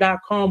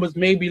 .com was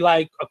maybe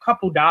like a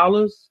couple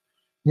dollars.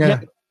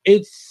 Yeah.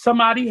 It's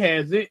somebody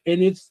has it,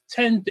 and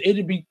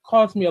it'd be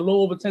cost me a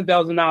little over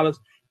 $10,000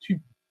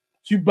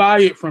 to buy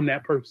it from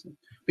that person,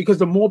 because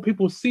the more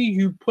people see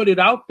you put it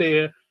out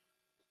there,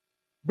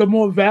 the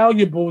more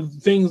valuable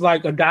things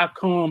like a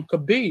 .com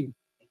could be.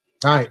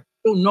 Right.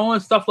 So knowing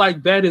stuff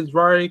like that is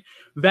very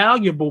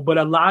valuable, but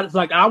a lot, it's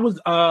like I was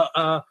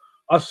a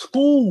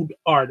schooled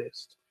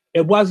artist.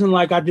 It wasn't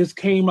like I just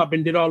came up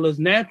and did all this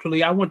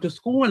naturally. I went to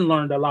school and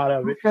learned a lot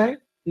of it. Okay.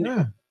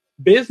 Yeah.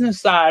 Business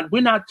side,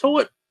 we're not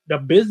taught the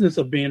business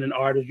of being an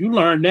artist. You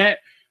learn that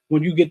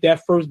when you get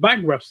that first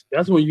bankruptcy.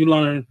 That's when you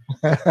learn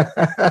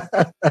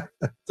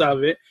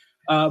of it.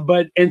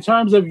 But in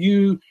terms of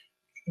you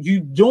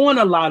doing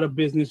a lot of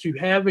business, you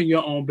having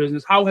your own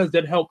business, how has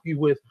that helped you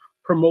with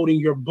promoting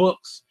your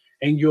books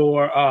and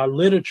your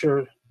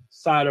literature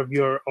side of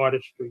your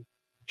artistry?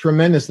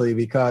 Tremendously,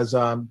 because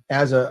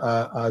as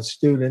a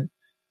student,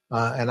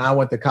 and I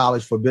went to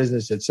college for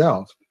business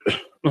itself,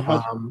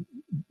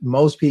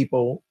 most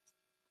people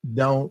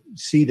don't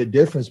see the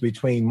difference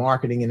between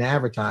marketing and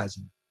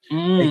advertising.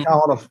 They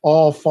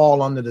all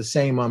fall under the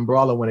same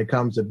umbrella when it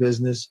comes to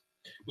business.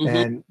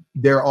 And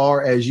there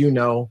are, as you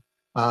know,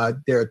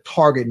 there are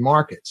target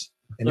markets.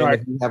 And then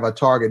if you have a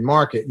target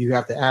market, you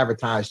have to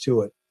advertise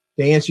to it.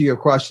 To answer your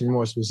question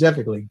more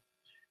specifically,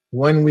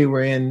 when we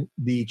were in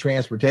the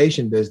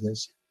transportation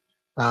business,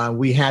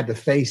 we had to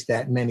face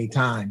that many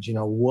times.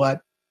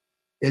 What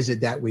is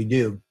it that we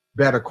do?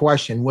 Better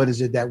question, what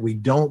is it that we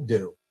don't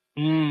do?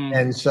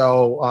 And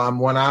so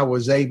when I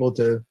was able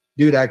to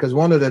do that, because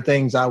one of the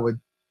things I would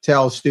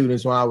tell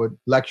students when I would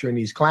lecture in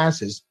these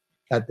classes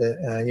at the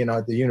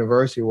at the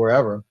university or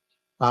wherever,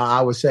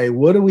 I would say,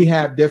 what do we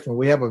have different?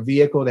 We have a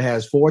vehicle that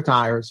has 4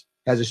 tires,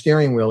 has a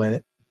steering wheel in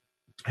it,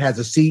 has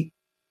a seat.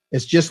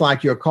 It's just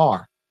like your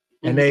car.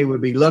 And they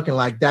would be looking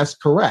like, that's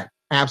correct.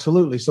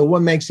 Absolutely. So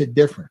what makes it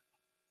different?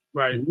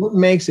 Right. What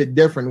makes it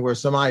different where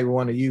somebody would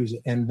want to use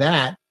it? And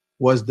that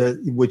was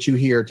what you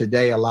hear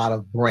today, a lot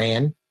of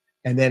brand.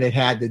 And then it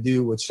had to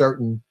do with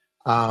certain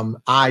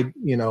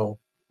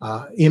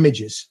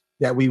images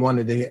that we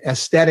wanted to.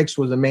 Aesthetics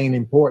was the main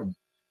important.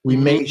 We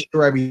made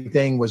sure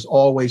everything was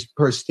always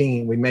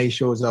pristine. We made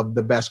sure it was of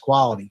the best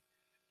quality.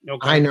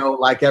 Okay. I know,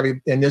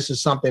 and this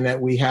is something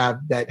that we have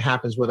that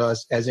happens with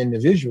us as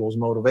individuals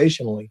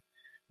motivationally.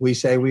 We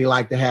say we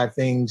like to have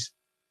things,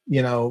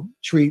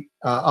 treat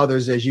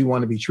others as you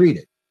want to be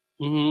treated.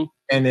 And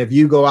if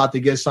you go out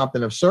to get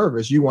something of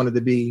service, you want it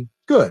to be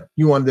good.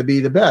 You want it to be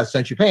the best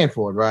since you're paying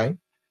for it, right?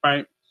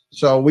 Right.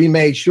 So we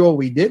made sure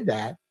we did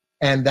that.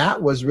 And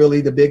that was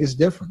really the biggest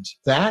difference.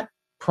 That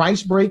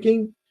price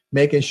breaking,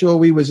 making sure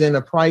we was in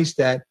a price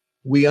that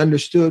we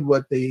understood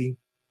what the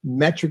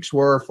metrics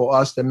were for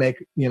us to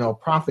make,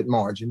 profit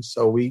margins.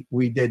 So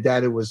we did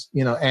that. It was,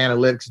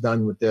 analytics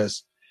done with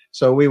this.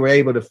 So we were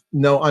able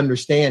to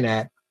understand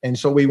that. And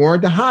so we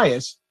weren't the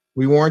highest,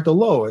 we weren't the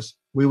lowest.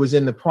 We was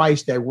in the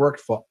price that worked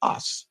for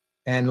us.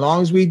 And as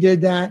long as we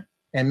did that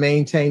and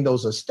maintained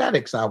those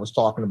aesthetics I was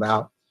talking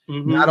about,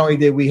 not only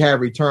did we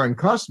have return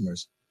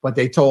customers, but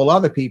they told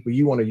other people,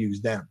 you want to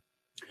use them.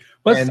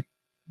 And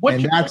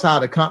that's how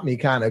the company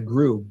kind of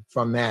grew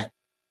from that.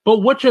 But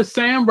what you're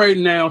saying right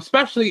now,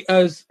 especially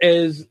as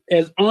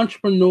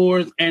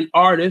entrepreneurs and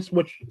artists,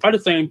 which are the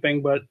same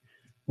thing, but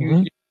you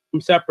use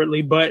them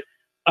separately, but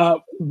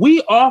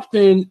we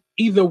often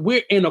either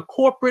we're in a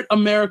corporate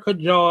America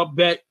job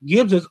that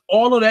gives us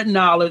all of that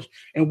knowledge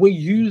and we're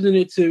using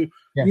it to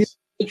make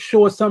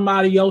sure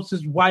somebody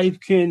else's wife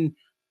can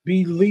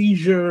be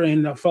leisure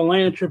and a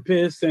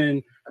philanthropist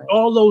and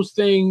all those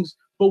things.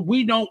 But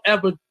we don't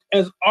ever,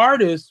 as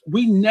artists,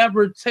 we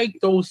never take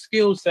those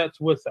skill sets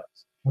with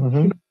us.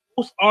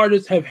 Most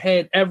artists have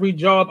had every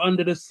job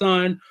under the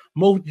sun.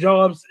 Most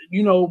jobs,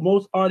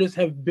 most artists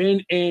have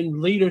been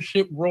in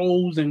leadership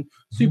roles and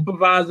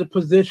supervisor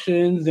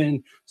positions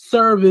and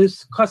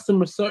service,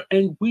 customer service,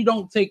 and we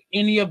don't take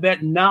any of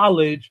that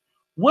knowledge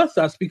with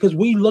us because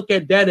we look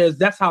at that as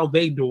that's how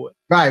they do it.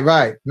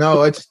 Right.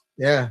 No,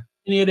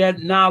 any of that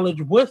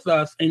knowledge with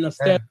us in a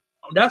step.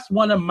 That's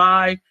one of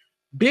my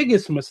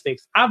biggest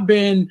mistakes. I've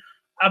been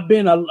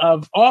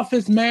a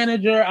office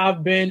manager.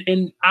 I've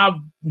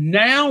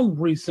now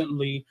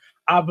recently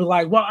I've been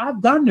like, well,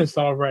 I've done this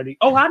already.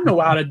 Oh, I know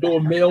how to do a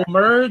mail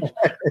merge,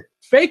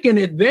 faking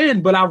it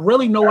then, but I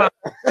really know how.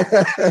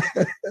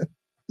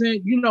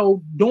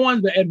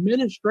 Doing the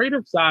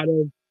administrative side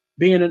of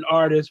being an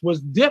artist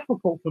was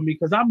difficult for me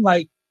because I'm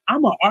like,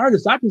 I'm an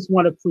artist. I just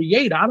want to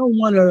create. I don't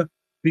want to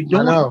be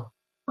doing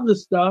other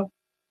stuff.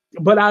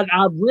 But I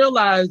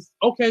realized,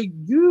 okay,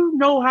 you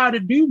know how to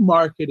do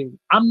marketing.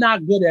 I'm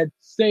not good at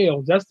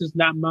sales. That's just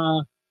not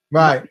my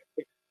right.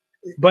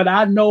 But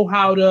I know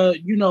how to,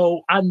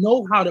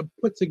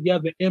 put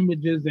together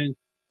images and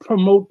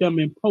promote them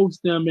and post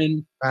them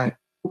and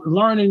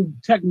learning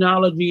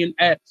technology and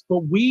apps.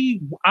 But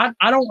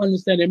I don't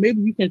understand it.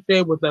 Maybe you can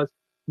share with us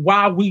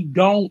why we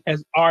don't,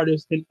 as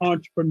artists and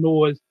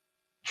entrepreneurs,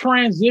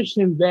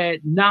 transition that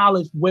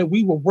knowledge where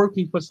we were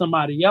working for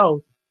somebody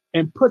else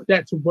and put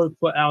that to work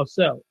for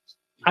ourselves.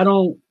 I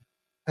don't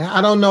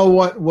know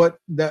what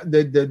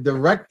the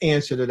direct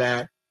answer to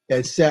that,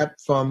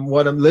 except from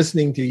what I'm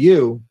listening to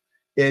you.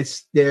 There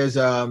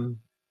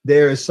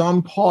is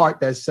some part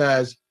that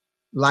says,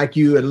 like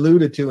you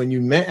alluded to, and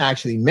you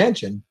actually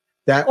mentioned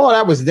that,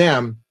 that was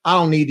them. I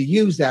don't need to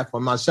use that for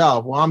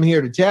myself. Well, I'm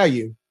here to tell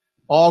you,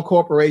 all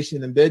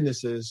corporations and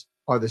businesses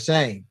are the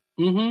same.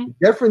 The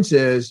difference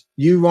is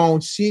you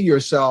won't see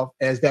yourself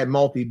as that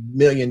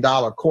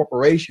multi-million-dollar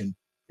corporation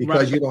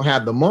because you don't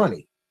have the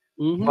money.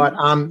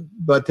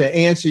 But to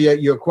answer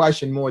your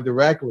question more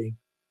directly,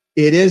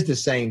 it is the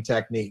same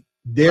technique.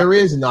 There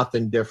is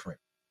nothing different.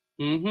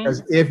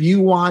 Because if you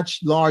watch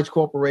large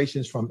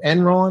corporations from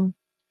Enron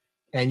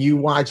and you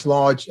watch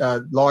large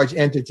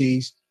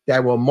entities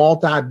that were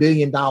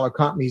multi-billion-dollar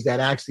companies that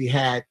actually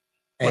had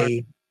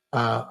a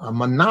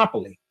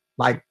monopoly,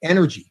 like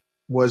energy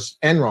was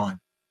Enron,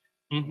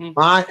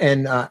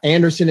 and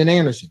Anderson and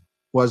Anderson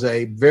was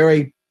a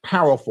very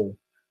powerful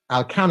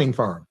accounting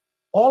firm.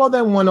 All of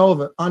them went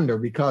under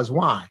because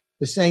why?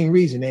 The same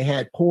reason. They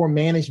had poor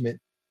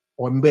management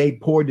or made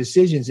poor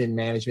decisions in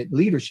management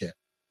leadership.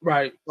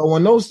 Right. So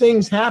when those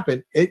things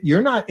happen,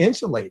 you're not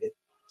insulated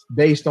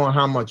based on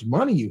how much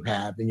money you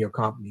have in your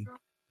company.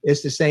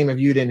 It's the same if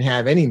you didn't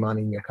have any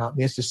money in your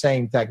company. It's the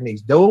same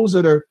techniques. Those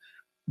are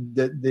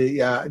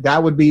that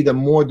would be the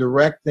more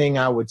direct thing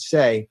I would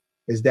say,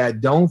 is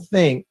that don't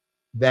think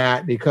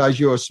that because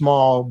you're a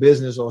small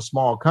business or a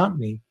small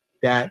company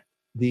that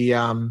the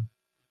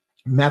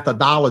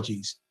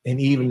methodologies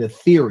and even the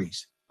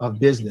theories of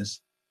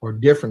business are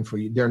different for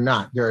you. They're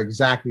not. They're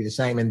exactly the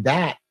same. And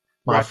that,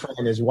 my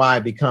friend, is why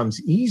it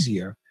becomes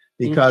easier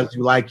because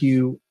like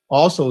you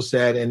also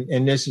said,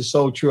 and this is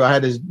so true. I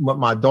had this with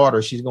my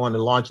daughter. She's going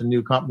to launch a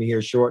new company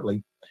here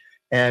shortly.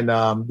 And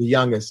the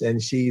youngest, and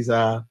she's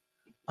the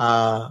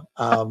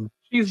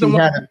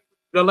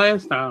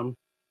last time.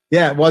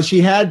 Yeah, well, she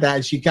had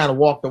that. She kind of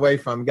walked away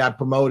from, got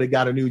promoted,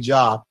 got a new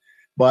job.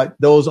 But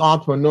those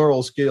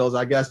entrepreneurial skills,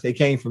 I guess they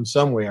came from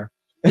somewhere.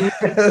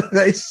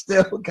 They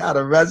still kind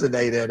of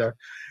resonated her.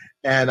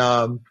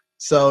 And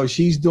so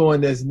she's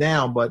doing this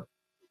now. But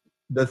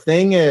the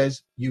thing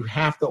is, you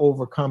have to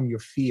overcome your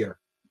fear.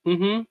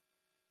 And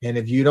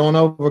if you don't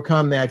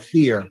overcome that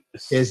fear,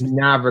 it's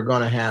never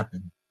going to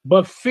happen.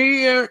 But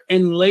fear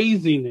and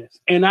laziness.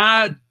 And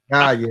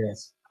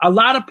yes. A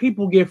lot of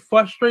people get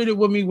frustrated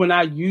with me when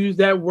I use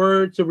that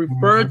word to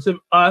refer to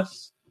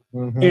us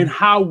and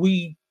how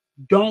we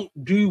don't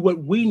do what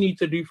we need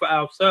to do for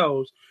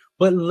ourselves.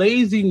 But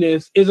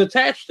laziness is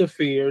attached to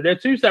fear. They're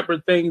two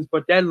separate things,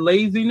 but that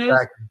laziness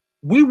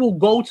we will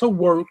go to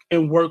work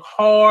and work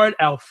hard.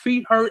 Our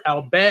feet hurt,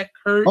 our back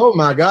hurt. Oh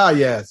my God,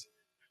 yes.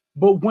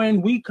 But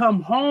when we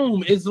come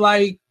home, it's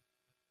like,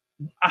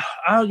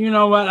 you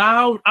know what?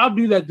 I'll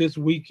do that this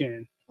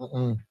weekend.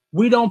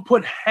 We don't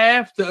put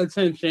half the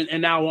attention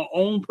in our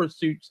own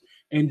pursuits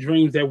and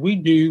dreams that we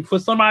do for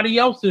somebody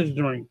else's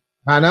dream.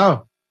 I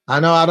know. I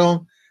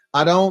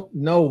don't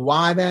know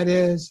why that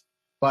is,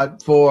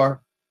 but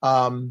for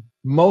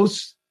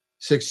most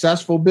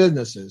successful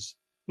businesses,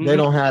 they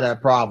don't have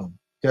that problem.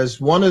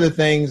 Because one of the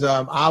things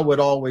I would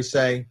always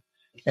say,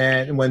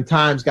 and when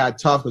times got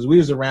tough, because we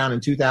was around in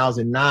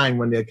 2009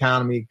 when the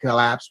economy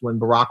collapsed, when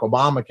Barack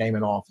Obama came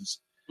in office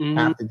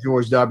after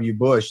George W.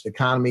 Bush, the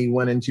economy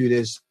went into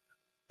this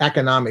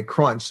economic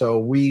crunch. So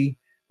we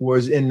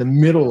was in the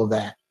middle of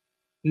that.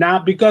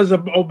 Not because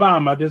of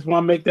Obama. I just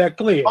want to make that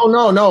clear. Oh,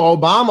 no.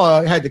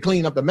 Obama had to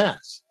clean up the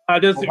mess.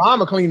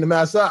 Obama cleaned the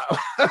mess up.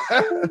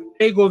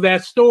 Angle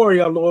that story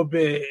a little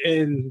bit,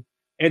 and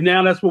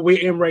now that's what we're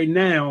in right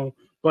now.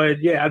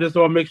 But yeah, I just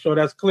want to make sure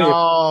that's clear.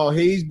 Oh,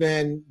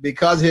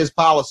 because of his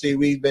policy,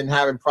 we've been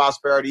having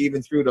prosperity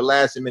even through the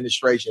last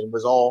administration. It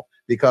was all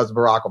because of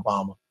Barack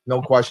Obama.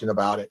 No question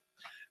about it.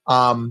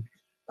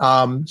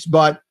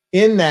 But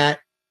in that,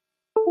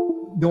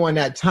 during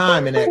that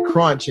time and that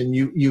crunch, and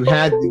we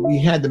had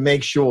to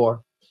make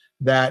sure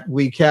that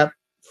we kept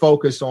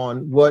focused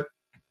on what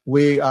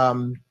we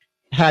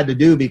had to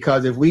do,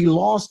 because if we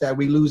lost that,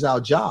 we lose our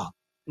job.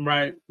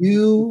 Right.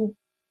 You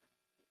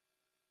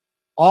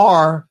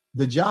are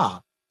the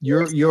job.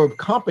 Your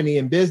company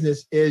and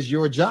business is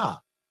your job.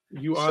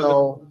 You are.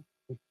 So,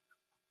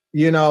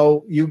 they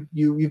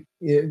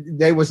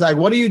was like,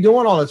 what are you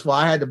doing all this for?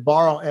 I had to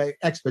borrow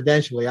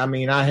exponentially. I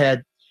mean,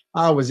 I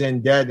was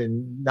in debt,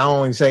 and not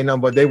only say no,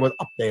 but they were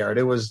up there.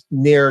 It was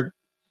near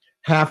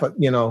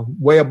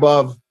way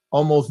above,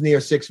 almost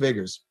near six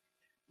figures.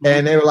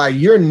 And they were like,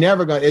 you're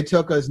never going to, it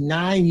took us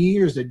 9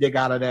 years to dig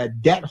out of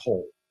that debt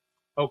hole.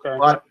 Okay.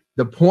 But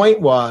the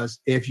point was,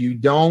 if you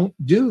don't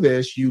do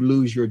this, you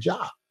lose your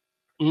job.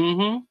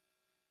 And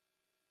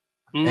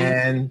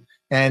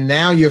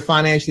now you're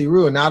financially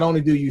ruined. Not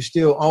only do you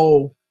still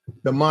owe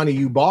the money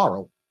you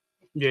borrowed,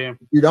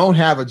 you don't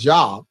have a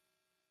job.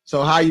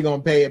 So how are you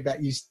going to pay it back?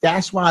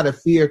 That's why the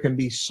fear can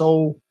be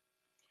so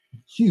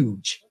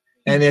huge.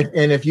 And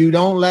if you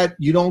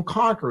don't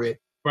conquer it,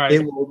 right,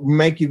 it will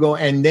make you go.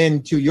 And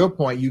then to your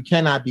point, you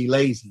cannot be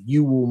lazy.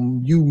 You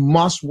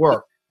must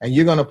work, and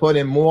you're going to put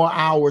in more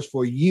hours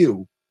for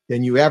you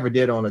than you ever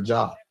did on a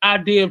job.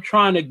 Idea of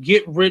trying to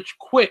get rich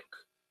quick.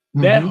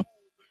 That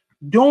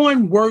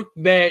doing work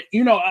that,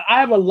 I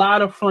have a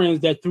lot of friends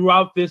that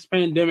throughout this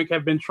pandemic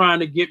have been trying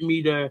to get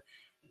me to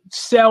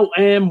sell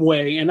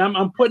Amway, and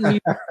I'm putting these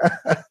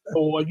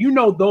or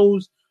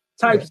those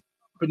types of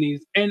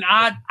companies. And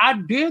I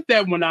did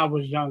that when I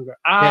was younger.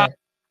 I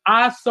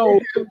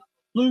sold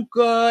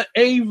Luca,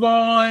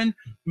 Avon,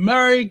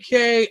 Mary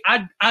Kay.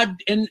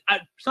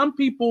 Some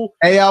people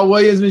A.L.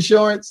 Williams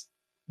Insurance,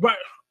 right?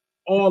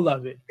 All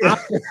of it.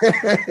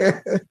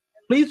 At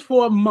least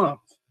for a month.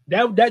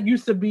 That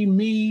used to be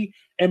me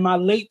in my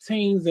late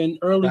teens and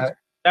early.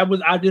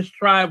 I just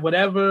tried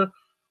whatever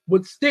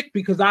would stick,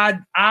 because I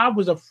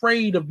was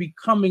afraid of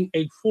becoming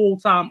a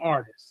full-time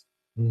artist.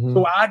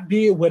 So I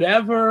did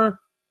whatever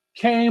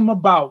came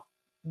about,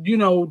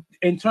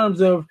 in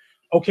terms of,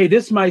 okay,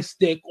 this might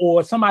stick,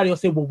 or somebody will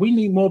say, well, we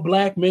need more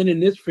black men in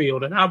this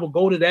field. And I will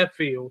go to that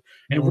field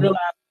and realize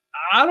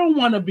I don't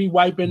want to be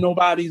wiping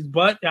nobody's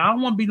butt. I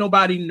don't want to be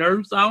nobody's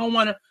nurse. I don't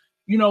want to,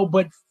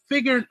 but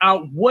figuring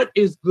out what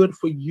is good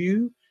for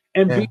you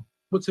and being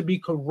able to be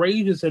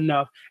courageous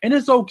enough. And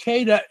it's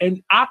okay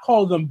and I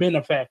call them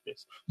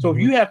benefactors. So if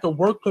you have to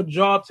work a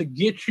job to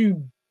get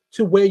you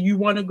to where you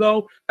want to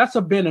go, that's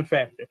a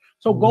benefactor.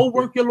 So go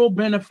work your little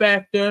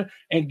benefactor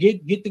and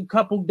get the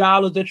couple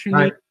dollars that you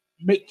need,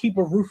 keep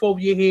a roof over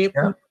your head,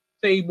 food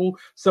table,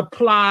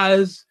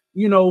 supplies,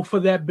 for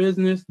that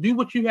business. Do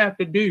what you have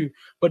to do,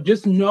 but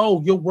just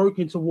know you're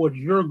working towards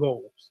your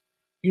goals.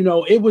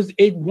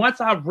 Once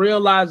I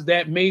realized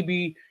that,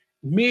 maybe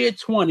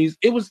mid-20s,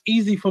 it was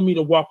easy for me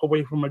to walk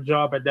away from a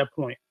job at that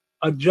point.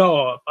 A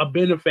job, a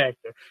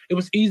benefactor. It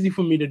was easy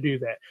for me to do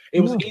that.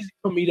 It was easy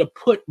for me to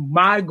put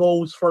my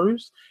goals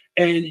first,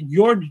 and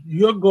your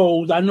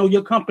goals. I know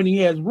your company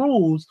has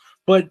rules,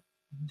 but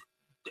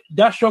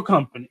that's your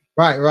company.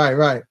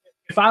 Right.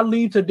 If I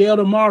leave today or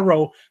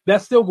tomorrow,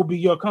 that still will be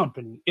your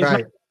company. It's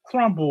not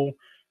crumble.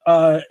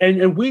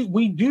 And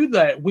we do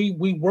that.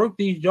 We work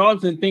these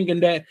jobs and thinking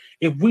that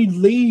if we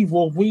leave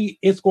or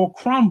it's gonna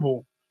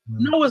crumble.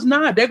 No, it's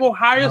not. They're gonna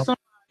hire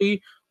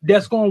somebody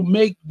that's gonna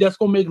make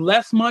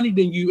less money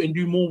than you and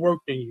do more work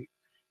than you.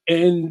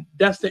 And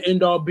that's the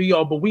end all be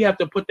all. But we have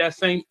to put that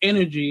same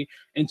energy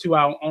into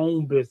our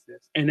own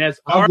business. And as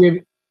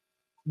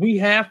we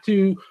have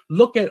to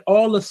look at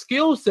all the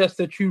skill sets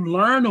that you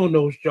learn on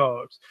those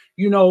jobs.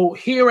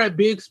 Here at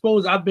Big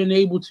Expose, I've been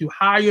able to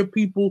hire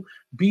people,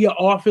 be an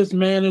office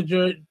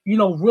manager,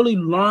 really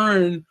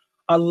learn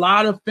a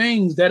lot of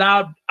things that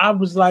I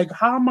was like,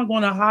 how am I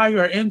going to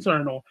hire an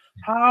internal?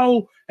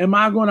 How am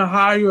I going to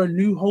hire a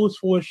new host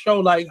for a show?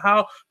 Like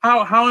how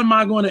am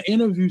I going to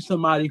interview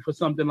somebody for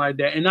something like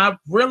that? And I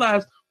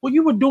realized, well,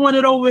 you were doing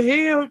it over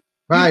here.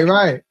 Right.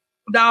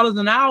 $2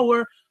 an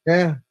hour.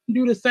 Yeah.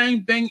 Do the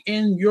same thing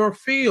in your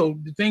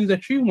field, the things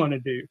that you want to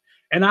do.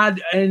 And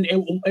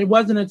it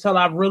wasn't until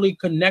I really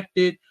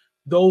connected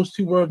those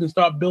two words and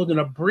start building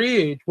a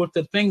bridge with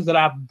the things that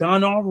I've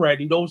done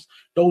already, those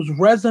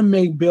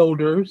resume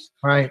builders,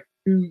 right,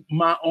 to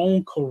my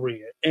own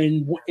career.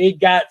 And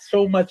it got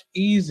so much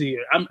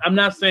easier. I'm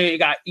not saying it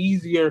got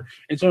easier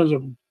in terms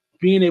of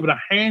being able to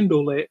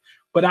handle it,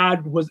 but I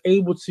was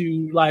able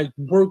to like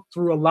work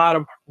through a lot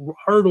of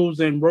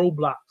hurdles and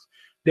roadblocks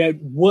that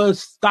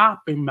was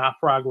stopping my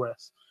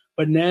progress.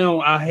 But now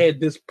I had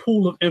this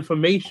pool of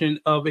information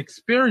of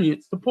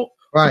experience to pull.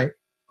 Right.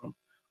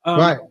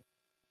 Right.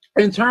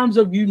 In terms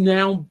of you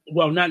now,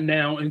 well, not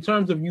now, in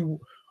terms of you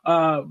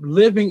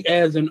living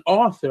as an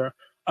author,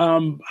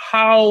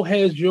 how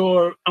has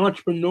your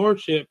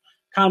entrepreneurship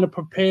kind of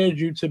prepared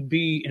you to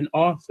be an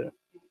author?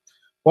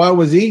 Well, it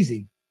was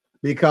easy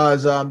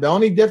because the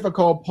only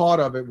difficult part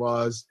of it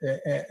was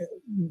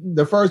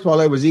the first part.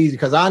 It was easy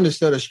because I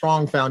understood a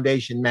strong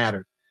foundation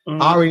mattered.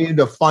 Mm-hmm. I already knew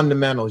the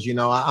fundamentals. You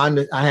know, I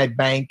had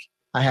bank.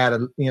 I had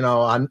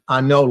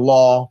I know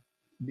law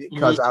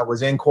because I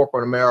was in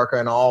corporate America,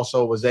 and I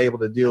also was able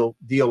to deal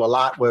a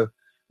lot with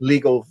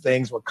legal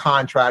things with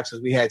contracts,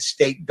 as we had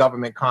state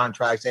government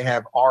contracts. They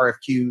have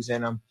RFQs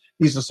in them.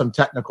 These are some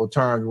technical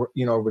terms,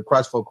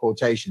 request for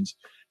quotations.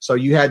 So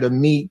you had to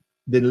meet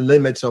the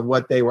limits of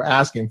what they were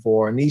asking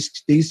for. And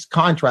these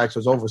contracts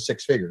was over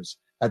six figures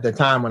at the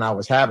time when I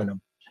was having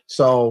them.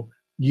 So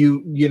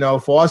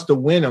for us to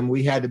win them,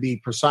 we had to be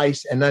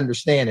precise and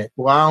understand it.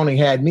 Well, I only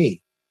had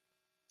me.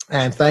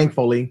 And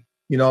thankfully,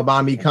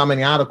 by me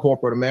coming out of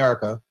corporate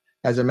America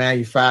as a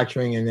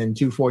manufacturing and then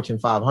 2 Fortune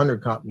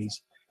 500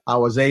 companies, I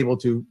was able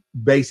to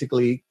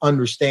basically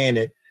understand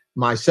it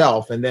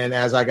myself. And then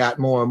as I got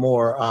more and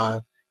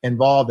more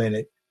involved in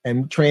it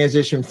and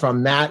transitioned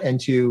from that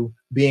into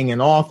being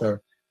an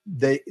author,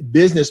 the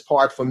business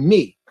part for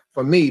me,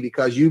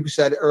 because you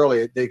said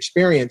earlier, the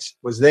experience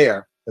was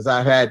there because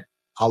I've had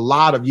a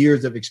lot of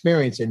years of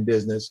experience in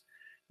business.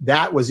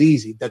 That was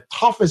easy. The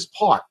toughest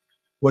part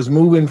was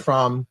moving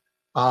from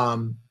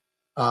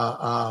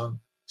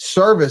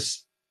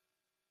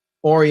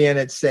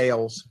service-oriented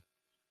sales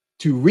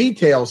to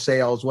retail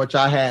sales, which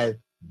I had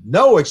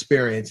no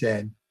experience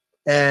in.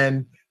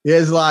 And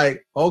it's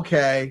like,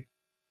 okay,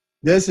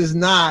 this is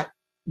not,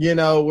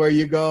 where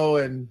you go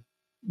and,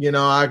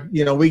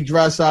 we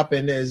dress up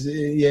in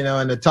in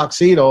a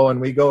tuxedo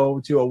and we go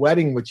to a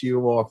wedding with you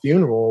or a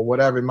funeral or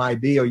whatever it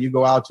might be, or you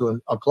go out to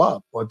a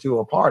club or to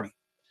a party.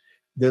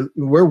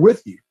 We're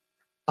with you.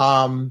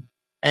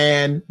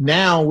 And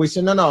now we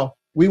say, no,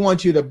 we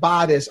want you to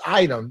buy this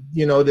item,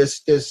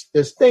 this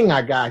thing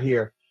I got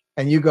here.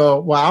 And you go,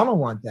 well, I don't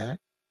want that.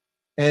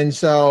 And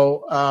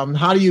so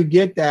how do you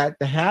get that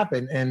to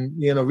happen? And,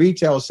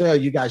 retail sale,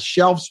 you got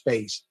shelf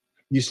space.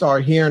 You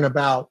start hearing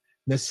about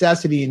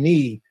necessity and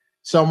need.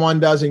 Someone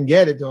doesn't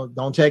get it,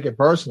 don't take it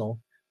personal.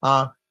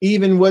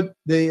 Even with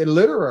the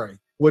literary,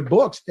 with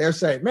books, they're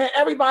saying, man,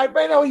 everybody,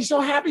 he's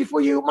so happy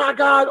for you. My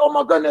God, oh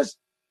my goodness.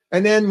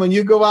 And then when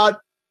you go out,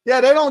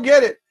 they don't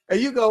get it. And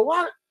you go,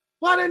 why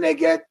didn't they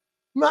get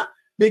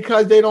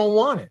because they don't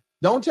want it.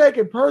 Don't take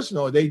it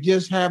personal. They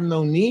just have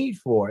no need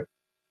for it.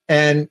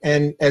 And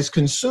as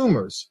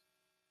consumers,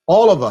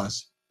 all of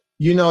us,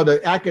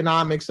 the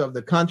economics of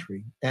the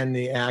country and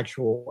the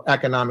actual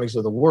economics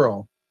of the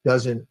world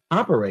doesn't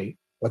operate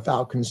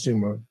without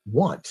consumer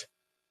want,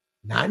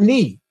 not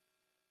need.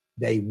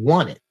 They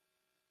want it.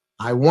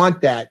 I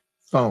want that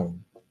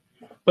phone.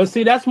 But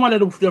see, that's one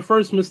of the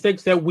first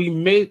mistakes that we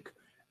make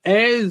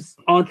as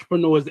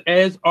entrepreneurs,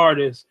 as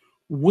artists.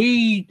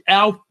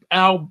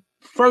 Our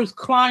first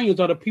clients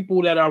are the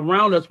people that are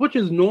around us, which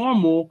is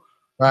normal.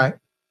 Right.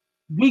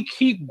 We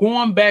keep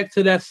going back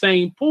to that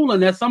same pool,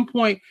 and at some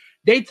point,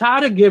 they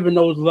tired of giving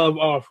those love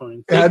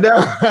offerings. I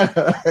know.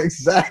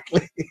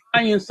 Exactly.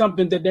 Buying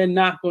something that they're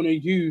not going to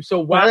use. So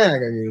why they're not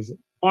going to use it?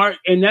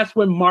 And that's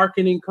when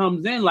marketing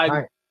comes in, like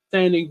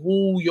understanding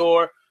who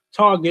your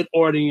target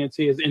audience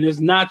is. And it's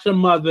not your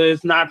mother,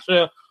 it's not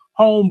your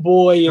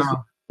homeboy, it's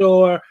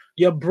your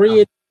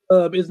bread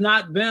club. It's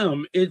not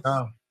them. It's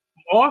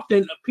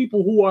often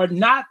people who are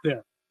not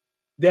them.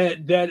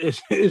 That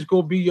is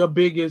going to be your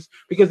biggest,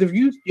 because if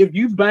you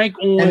bank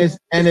on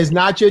and it's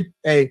not your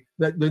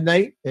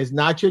Nate, it's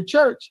not your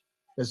church.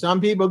 There's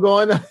some people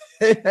going to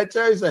that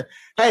church say,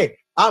 hey,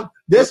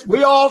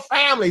 we all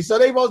family, so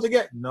they supposed to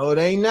get. No,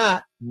 they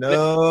not.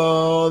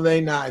 No,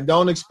 they not. And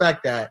don't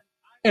expect that.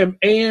 And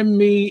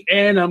me,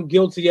 and I'm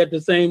guilty at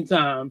the same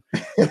time.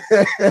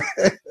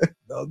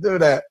 Don't do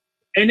that.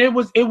 And it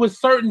was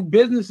certain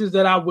businesses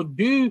that I would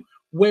do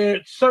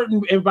where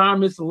certain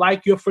environments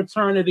like your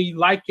fraternity,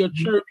 like your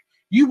church,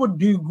 you would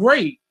do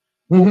great.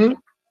 Mm-hmm.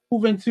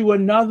 Move into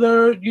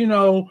another,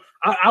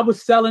 I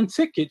was selling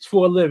tickets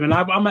for a living.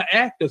 I'm an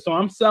actor, so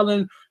I'm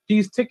selling,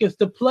 these tickets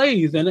to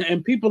plays,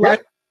 and people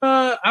like,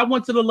 I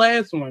went to the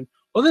last one.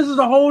 Well, this is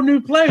a whole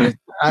new place.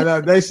 I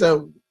know they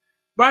said,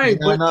 right?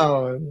 I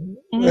know.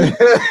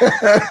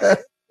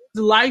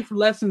 Life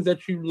lessons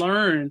that you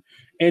learn,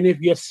 and if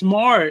you're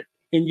smart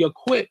and you're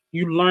quick,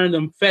 you learn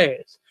them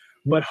fast.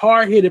 But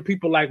hard-headed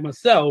people like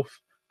myself,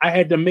 I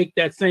had to make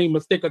that same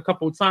mistake a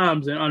couple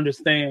times and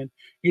understand,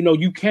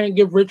 you can't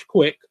get rich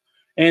quick,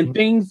 and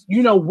things,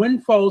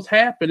 windfalls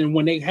happen, and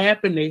when they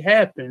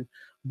happen.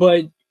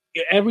 But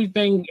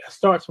everything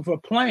starts with a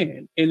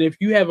plan, and if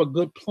you have a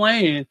good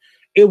plan,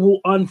 it will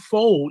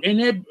unfold,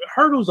 and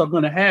hurdles are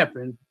going to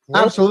happen.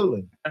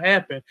 Absolutely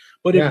happen.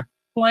 But if you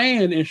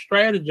plan and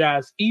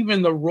strategize,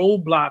 even the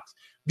roadblocks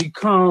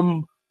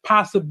become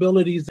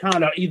possibilities.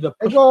 Kind of either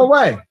they go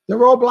away. The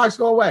roadblocks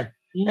go away.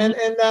 And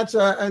that's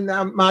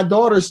my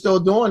daughter's still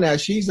doing that.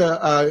 She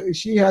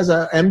has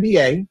a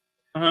MBA,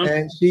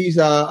 and she's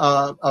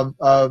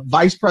a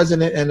vice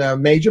president in a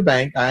major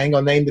bank. I ain't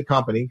gonna name the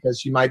company because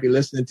she might be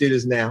listening to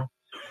this now.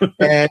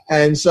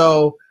 and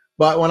so,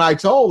 but when I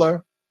told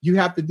her you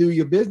have to do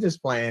your business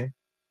plan,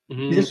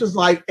 this was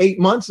like 8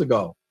 months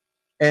ago,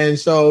 and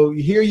so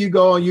here you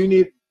go, and you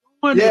need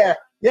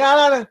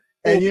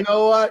and you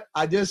know what?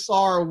 I just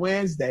saw her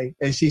Wednesday,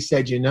 and she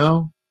said,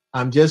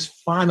 I'm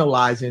just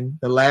finalizing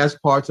the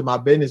last parts of my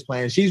business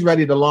plan. She's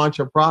ready to launch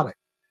her product.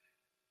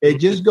 It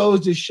just goes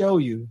to show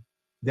you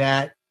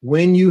that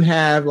when you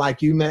have,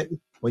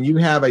 when you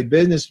have a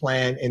business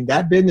plan, and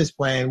that business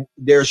plan,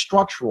 they're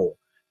structural,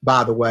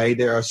 by the way.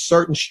 There are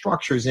certain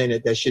structures in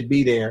it that should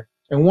be there.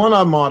 And one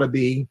of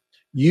them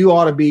you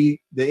ought to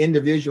be the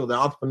individual, the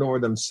entrepreneur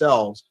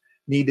themselves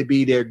need to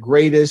be their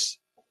greatest,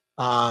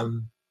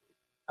 I'm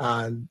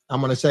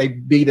going to say,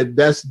 be the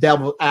best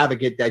devil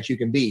advocate that you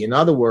can be. In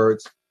other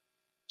words,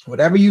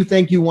 whatever you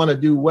think you want to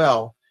do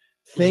well,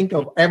 think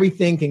of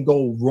everything can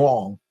go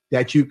wrong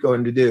that you're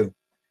going to do.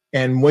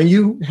 And when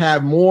you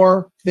have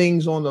more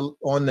things on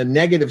the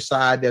negative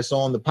side that's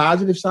on the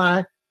positive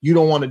side, you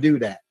don't want to do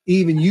that.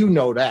 Even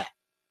that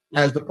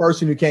as the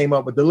person who came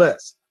up with the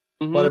list.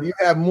 But if you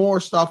have more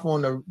stuff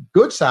on the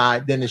good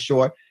side than the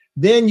short,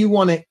 then you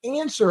want to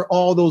answer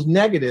all those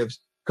negatives,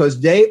 because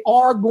they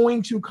are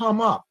going to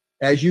come up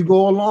as you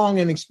go along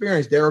and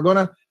experience.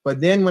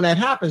 But then when that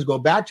happens, go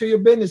back to your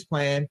business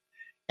plan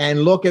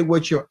and look at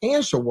what your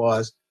answer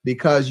was,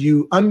 because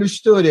you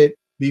understood it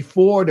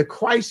before the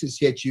crisis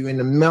hit you in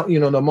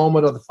the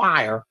moment of the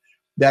fire,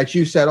 that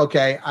you said,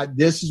 okay,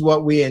 this is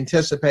what we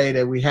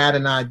anticipated. We had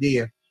an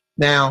idea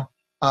now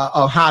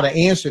of how to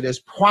answer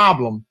this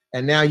problem,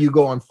 and now you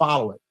go and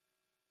follow it.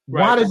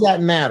 Right. Why does that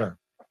matter?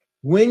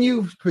 When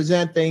you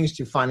present things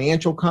to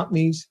financial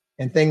companies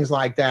and things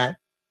like that,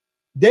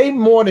 they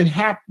more than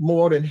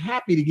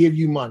happy to give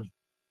you money.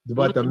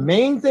 But the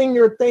main thing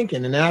you're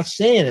thinking, and they're not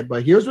saying it,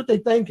 but here's what they're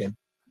thinking.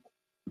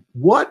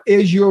 What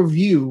is your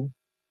view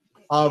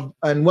of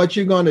and what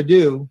you're going to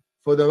do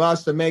for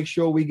us to make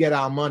sure we get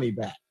our money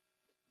back?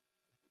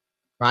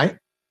 Right?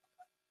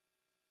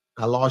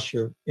 I lost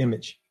your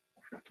image.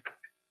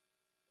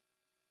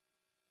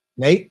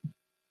 Nate?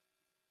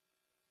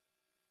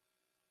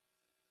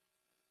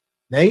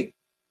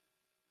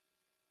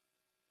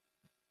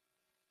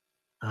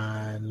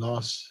 I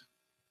lost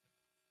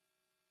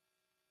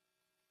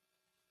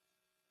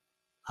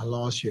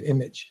your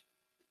image.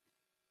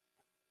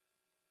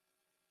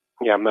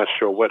 Yeah, I'm not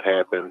sure what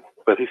happened,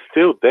 but he's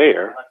still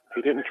there.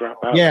 He didn't drop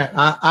out.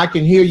 Yeah, I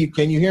can hear you.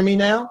 Can you hear me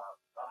now?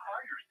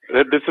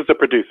 This is the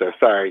producer.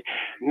 Sorry.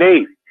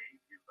 Nate.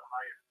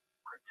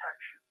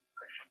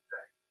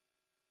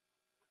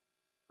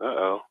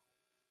 Uh-oh.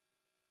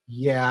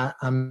 Yeah,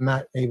 I'm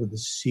not able to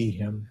see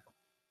him.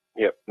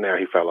 Yep, now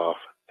he fell off.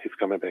 He's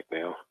coming back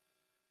now.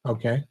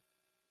 Okay.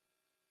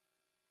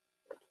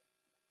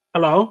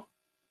 Hello?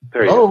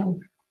 There you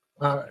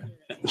go.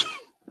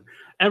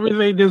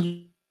 Everything just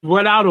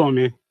went out on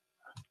me.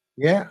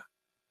 Yeah.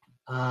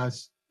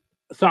 So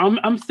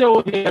I'm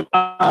still here.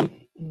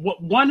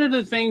 One of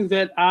the things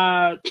that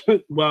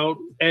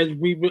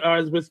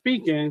as we're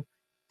speaking,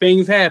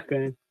 things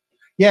happen.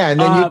 Yeah, and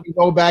then you can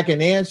go back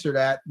and answer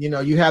that.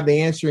 You have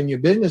the answer in your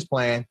business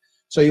plan,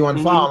 so you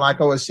unfollow. Like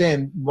I was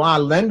saying, why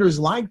lenders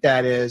like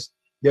that is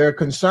their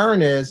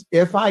concern is,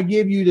 if I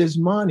give you this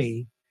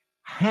money,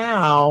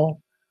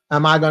 how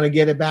am I going to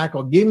get it back?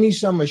 Or give me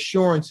some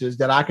assurances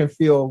that I can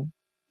feel,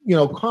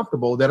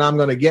 comfortable that I'm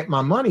going to get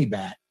my money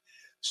back.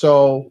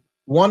 So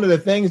one of the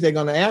things they're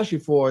going to ask you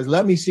for is,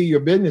 let me see your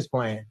business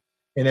plan.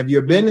 And if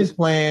your business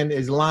plan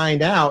is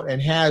lined out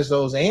and has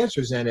those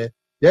answers in it,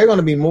 they're going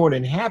to be more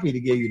than happy to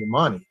give you the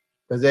money,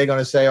 because they're going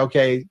to say,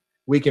 okay,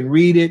 we can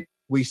read it.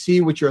 We see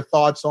what your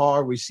thoughts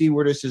are. We see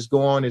where this is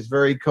going. It's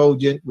very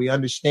cogent. We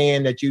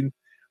understand that you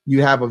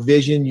have a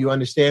vision. You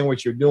understand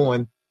what you're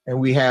doing. And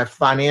we have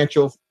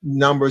financial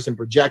numbers and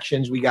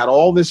projections. We got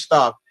all this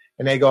stuff.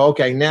 And they go,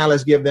 okay, now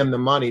let's give them the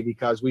money,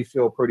 because we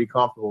feel pretty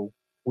comfortable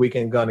we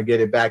can gonna get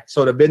it back.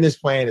 So the business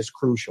plan is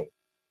crucial.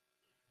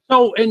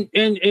 So and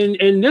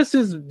this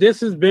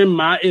has been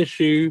my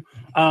issue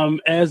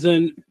as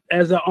an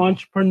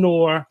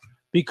entrepreneur,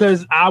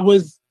 because I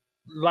was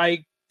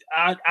like,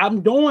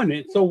 I'm doing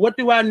it. So what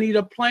do I need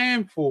a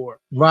plan for?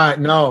 Right.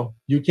 No,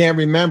 you can't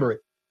remember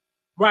it.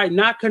 Right.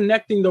 Not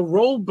connecting the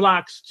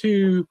roadblocks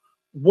to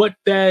what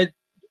that.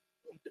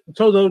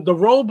 So the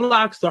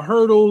roadblocks, the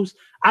hurdles,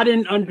 I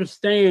didn't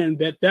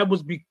understand that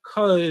was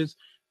because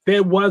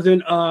there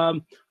wasn't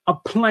a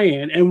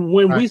plan. And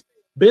when we say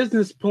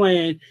business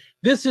plan,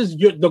 this is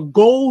the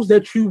goals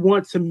that you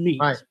want to meet.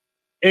 Right.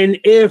 And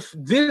if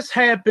this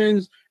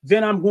happens,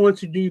 then I'm going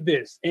to do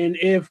this. And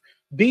if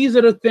these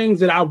are the things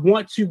that I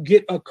want to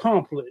get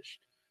accomplished.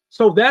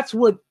 So that's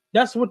what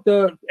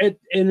in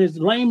its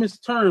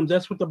lamest terms,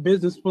 that's what the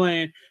business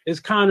plan is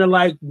kind of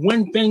like.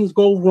 When things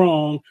go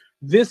wrong,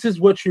 this is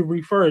what you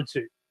refer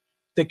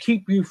to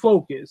keep you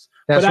focused.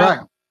 That's right.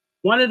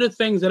 One of the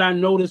things that I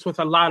noticed with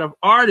a lot of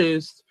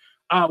artists,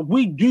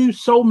 we do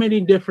so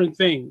many different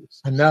things.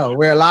 I know,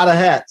 wear a lot of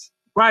hats.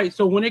 Right.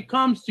 So when it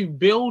comes to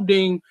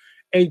building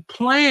a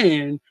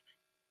plan,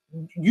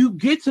 you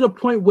get to the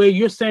point where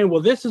you're saying,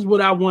 well, this is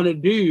what I want to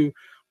do,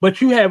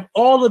 but you have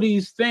all of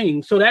these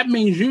things. So that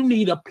means you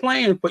need a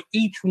plan for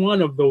each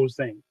one of those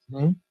things.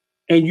 Mm-hmm.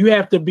 And you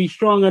have to be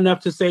strong enough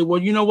to say,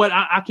 well, you know what,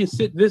 I can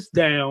sit this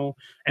down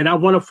and I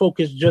want to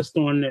focus just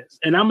on this.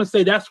 And I'm going to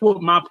say that's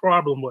what my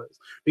problem was,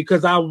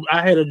 because I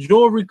had a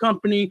jewelry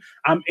company.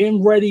 I'm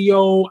in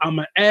radio. I'm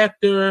an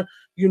actor.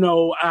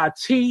 I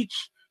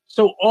teach.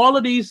 So all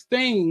of these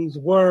things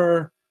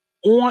were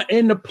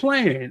in the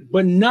plan,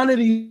 but none of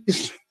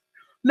these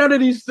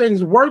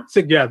things work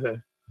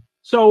together.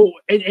 So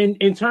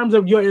in terms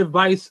of your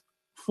advice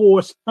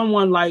for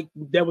someone like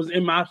that was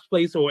in my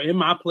place or in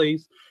my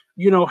place,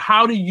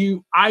 how do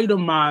you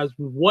itemize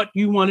what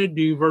you want to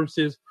do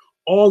versus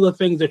all the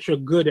things that you're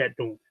good at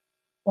doing?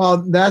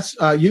 Well, that's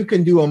you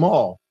can do them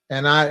all,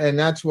 and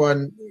that's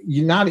when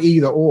you're not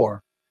either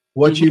or.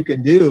 What you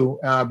can do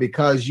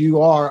because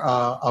you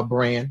are a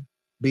brand.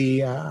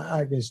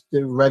 I guess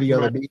the radio,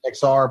 right. The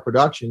BXR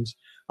Productions.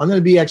 Under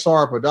the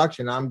BXR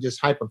production, I'm just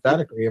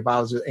hypothetically, if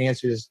I was to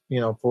answer this,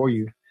 for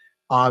you,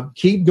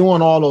 keep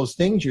doing all those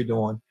things you're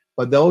doing,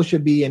 but those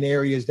should be in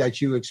areas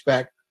that you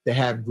expect to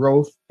have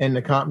growth in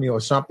the company or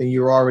something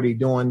you're already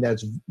doing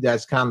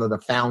that's kind of the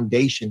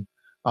foundation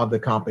of the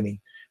company.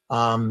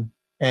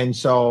 And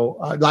so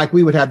like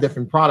we would have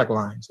different product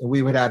lines and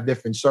we would have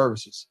different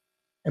services.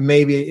 And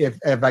maybe if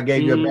I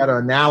gave you a better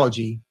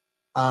analogy,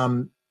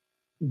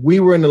 we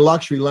were in the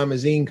luxury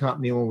limousine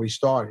company when we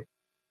started.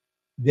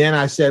 Then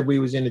I said we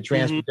was in the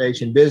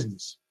transportation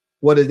business.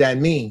 What does that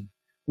mean?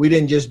 We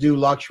didn't just do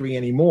luxury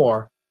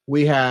anymore.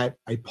 We had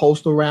a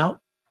postal route.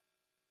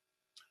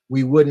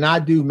 We would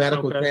not do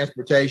medical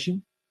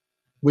transportation.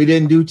 We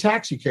didn't do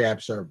taxi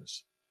cab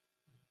service.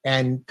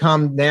 And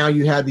now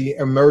you have the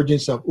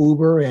emergence of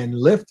Uber and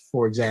Lyft,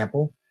 for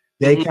example.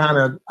 They kind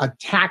of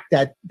attacked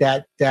that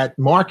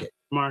market,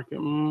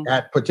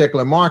 that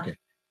particular market.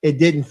 It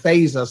didn't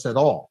faze us at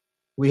all.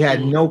 We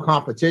had no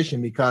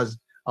competition because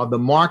of the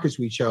markets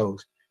we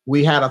chose.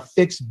 We had a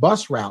fixed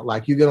bus route,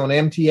 like you get on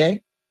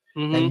MTA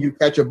and you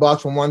catch a bus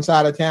from one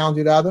side of town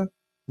to the other.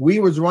 We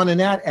was running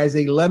that as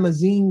a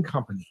limousine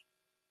company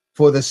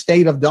for the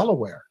state of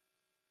Delaware.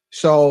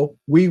 So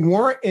we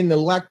weren't in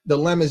the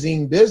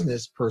limousine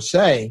business per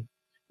se.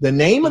 The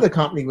name of the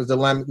company was the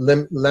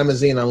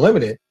Limousine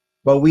Unlimited,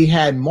 but we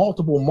had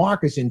multiple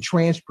markets in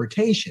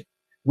transportation.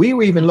 We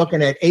were even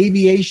looking at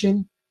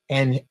aviation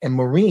and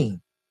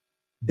marine.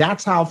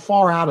 That's how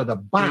far out of the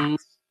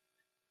box.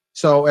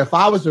 So if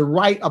I was to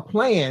write a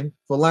plan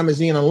for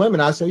Limousine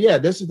Unlimited, I say, yeah,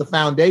 this is the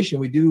foundation.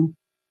 We do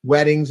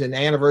weddings and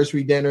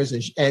anniversary dinners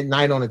and at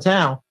night on the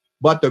town,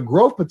 but the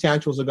growth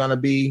potentials are going to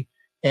be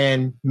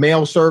in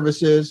mail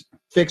services,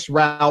 fixed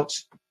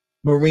routes,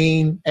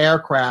 marine,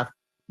 aircraft,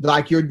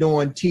 like you're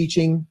doing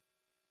teaching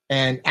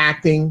and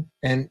acting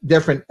and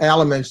different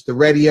elements, the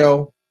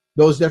radio,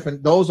 those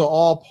are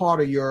all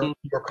part of your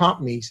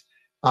companies.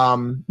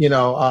 I'm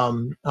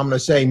going to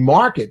say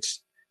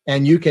markets,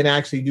 and you can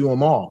actually do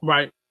them all.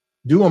 Right.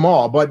 Do them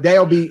all, but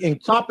they'll be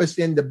encompassed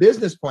in the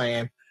business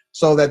plan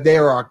so that they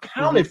are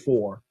accounted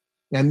for.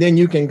 And then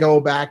you can go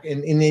back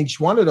and in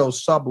each one of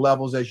those sub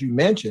levels, as you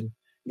mentioned,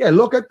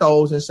 look at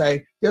those and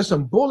say, there's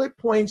some bullet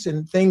points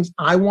and things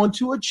I want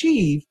to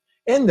achieve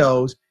in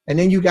those. And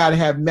then you got to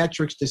have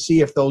metrics to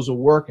see if those are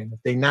working. If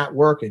they're not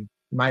working,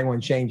 you might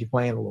want to change your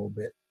plan a little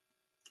bit.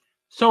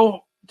 So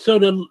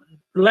the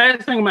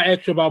last thing I'm going to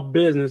ask you about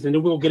business, and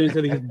then we'll get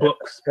into these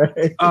books.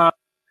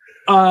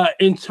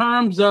 In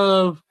terms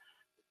of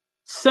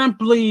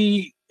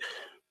simply,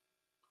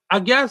 I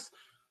guess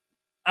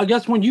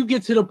when you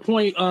get to the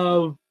point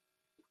of,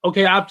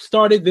 okay, I've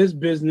started this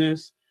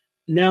business,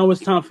 now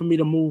it's time for me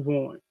to move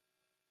on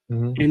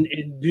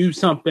and do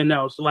something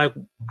else. Like,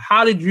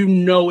 how did you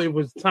know it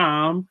was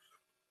time,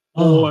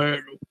 or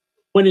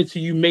when it's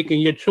you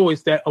making your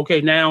choice that, okay,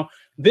 now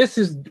this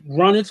is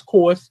run its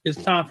course.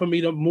 It's time for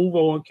me to move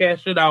on,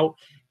 cash it out,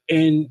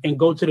 and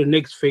go to the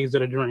next phase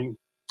of the dream.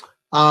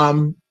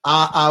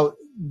 The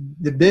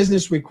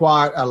business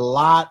required a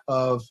lot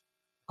of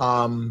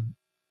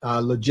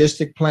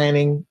logistic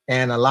planning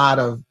and a lot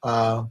of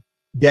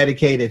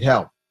dedicated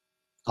help.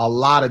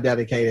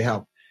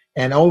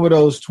 And over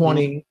those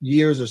 20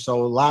 years or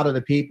so, a lot of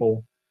the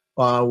people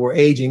were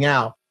aging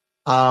out.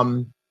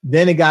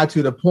 Then it got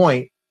to the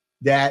point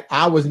that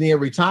I was near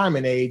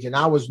retirement age and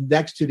I was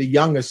next to the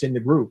youngest in the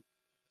group.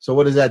 So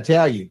what does that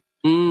tell you?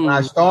 When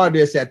I started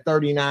this at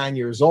 39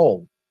 years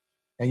old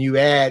and you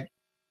add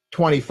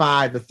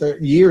 25 to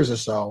 30 years or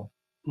so,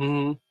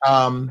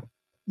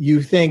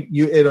 you think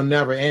it'll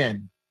never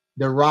end.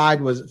 The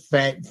ride was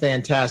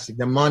fantastic.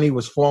 The money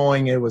was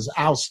flowing. It was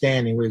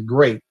outstanding. It was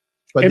great.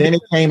 But then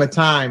it came a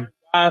time.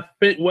 A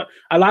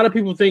lot of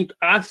people think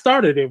I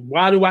started it.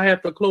 Why do I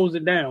have to close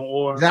it down?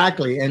 Or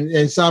exactly.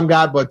 And some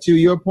got, but to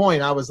your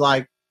point, I was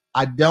like,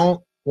 I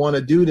don't want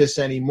to do this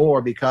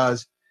anymore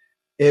because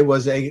it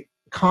was a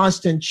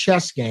constant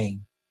chess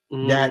game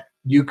that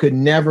you could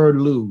never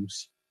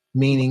lose.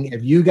 Meaning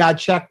if you got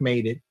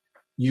checkmated,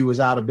 you was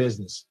out of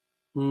business.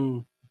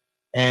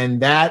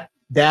 And that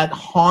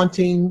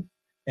haunting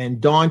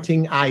and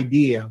daunting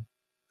idea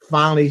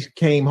finally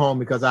came home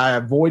because I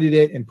avoided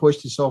it and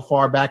pushed it so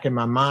far back in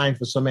my mind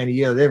for so many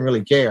years. I didn't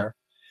really care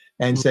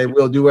and said,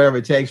 we'll do whatever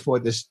it takes for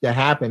it to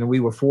happen. And we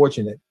were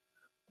fortunate.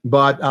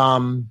 But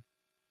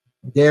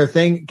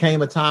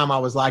came a time I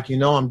was like,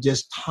 I'm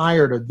just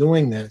tired of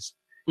doing this.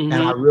 And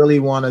I really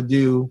want to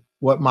do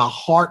what my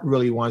heart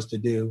really wants to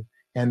do.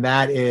 And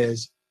that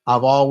is,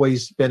 I've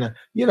always been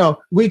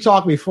we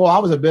talked before, I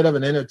was a bit of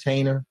an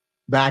entertainer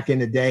back in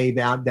the day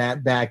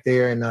back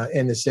there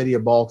in the city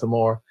of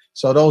Baltimore.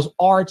 So those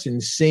arts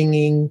and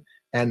singing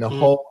and the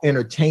whole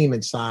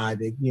entertainment side,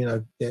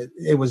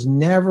 it was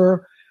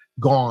never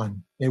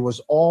gone. It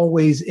was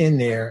always in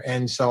there.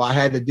 And so I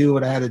had to do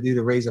what I had to do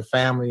to raise a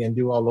family and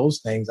do all those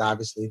things,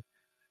 obviously.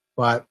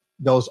 But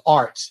those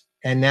arts,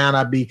 and now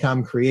I've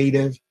become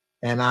creative.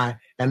 And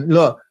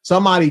look,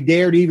 somebody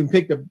dared to even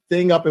pick the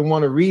thing up and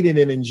want to read it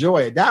and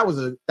enjoy it. That was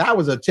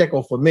a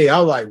tickle for me. I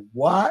was like,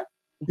 what?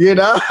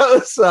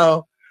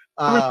 So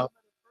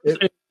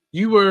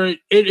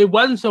it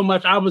wasn't so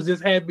much I was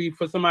just happy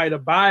for somebody to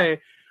buy it,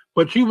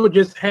 but you were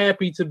just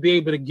happy to be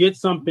able to get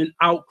something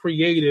out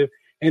creative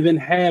and then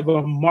have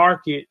a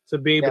market to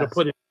be able to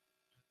put it.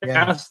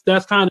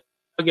 That's kind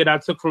of I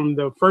took from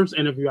the first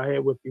interview I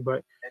had with you,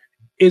 but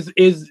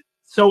is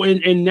so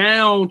and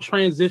now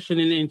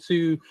transitioning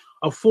into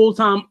a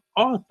full-time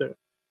author,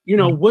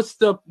 what's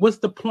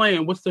the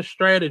plan? What's the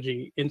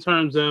strategy in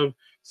terms of,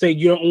 say,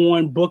 you're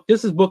on book?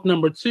 This is book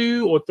number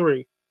 2 or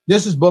 3?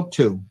 This is book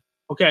 2.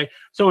 Okay.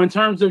 So in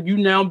terms of you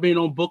now being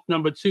on book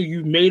number 2,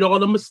 you made all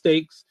the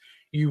mistakes.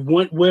 You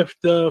went with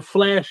the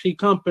flashy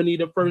company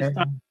the first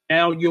time.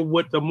 Now you're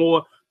with the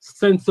more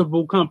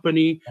sensible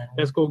company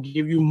that's going to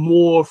give you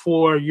more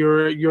for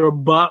your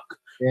buck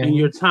and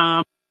your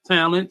time,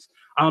 talents.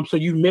 So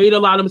you made a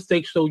lot of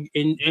mistakes. So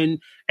and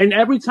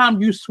every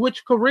time you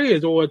switch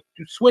careers or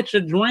switch a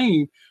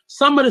dream,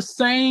 some of the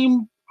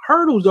same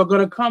hurdles are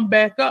going to come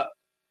back up.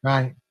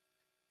 Right.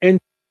 And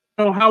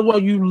how well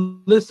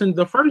you listened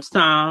the first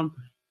time,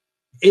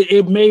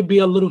 it may be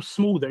a little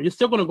smoother. You're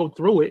still going to go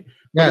through it,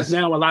 but it's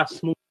now a lot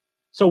smoother.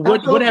 So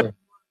what happened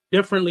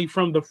differently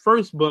from the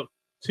first book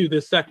to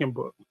the second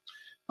book?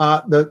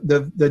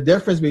 The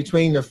difference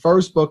between the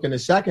first book and the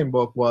second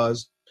book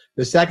was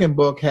the second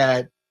book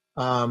had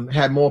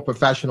more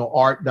professional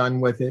art done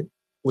with it.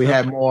 We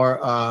had more,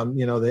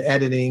 the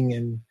editing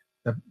and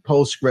the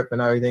postscript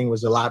and everything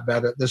was a lot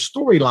better. The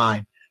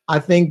storyline, I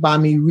think by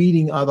me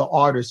reading other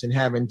artists and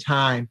having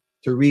time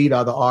to read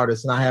other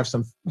artists, and I have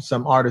some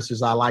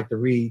artists I like to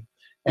read,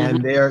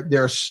 and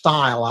their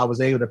style, I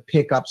was able to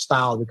pick up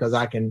style because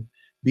I can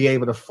be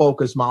able to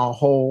focus my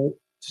whole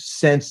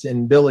sense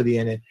and ability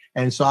in it.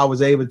 And so I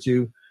was able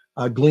to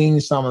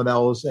glean some of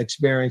those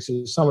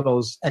experiences, some of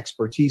those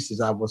expertises,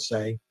 I will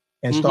say,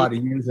 and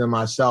started using them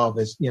myself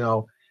as,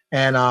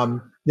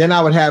 and then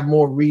I would have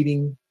more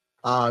reading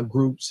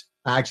groups.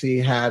 I actually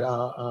had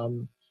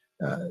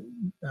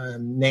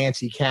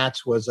Nancy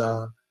Katz was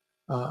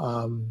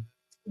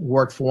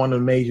worked for one of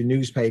the major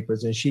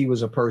newspapers, and she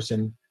was a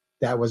person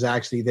that was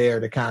actually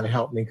there to kind of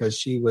help me because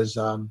she was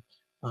an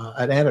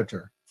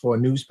editor for a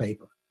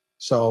newspaper.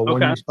 So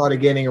when you started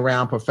getting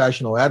around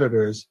professional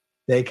editors,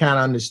 they kind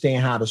of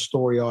understand how the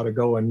story ought to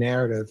go in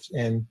narratives,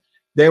 and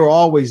they were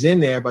always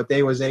in there, but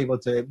they was able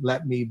to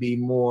let me be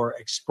more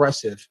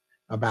expressive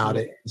about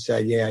it and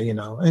say,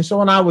 And so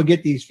when I would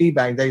get these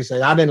feedback, they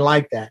say, I didn't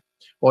like that.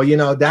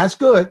 Well, that's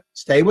good.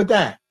 Stay with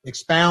that.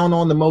 Expound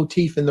on the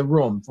motif in the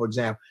room, for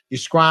example.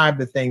 Describe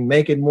the thing.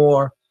 Make it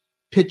more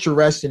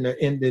picturesque in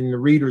the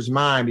reader's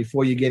mind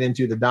before you get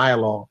into the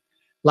dialogue.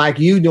 Like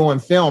you doing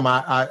film,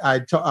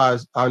 I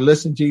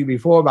listened to you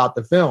before about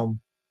the film,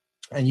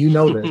 and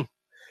this.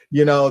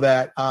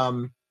 That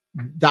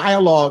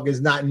dialogue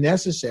is not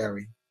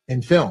necessary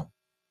in film.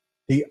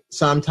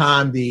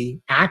 Sometimes the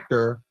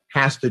actor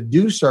has to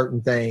do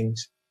certain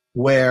things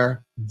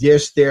where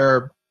just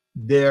their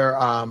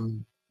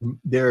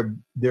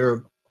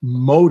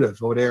motive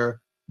or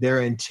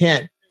their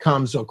intent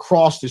comes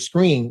across the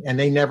screen and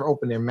they never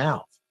open their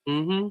mouth.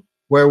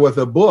 Where with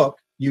a book,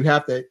 you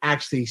have to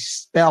actually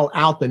spell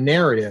out the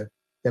narrative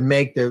to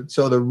make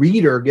so the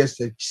reader gets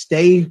to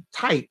stay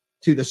tight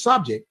to the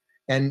subject,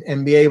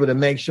 and be able to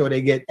make sure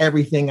they get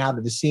everything out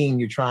of the scene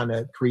you're trying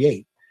to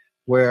create.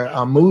 Where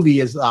a movie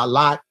is a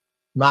lot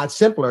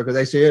simpler, because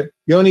they say you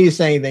don't need to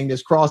say anything,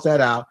 just cross that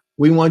out.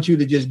 We want you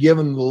to just give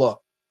them the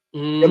look.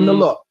 Give them the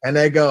look. And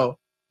they go,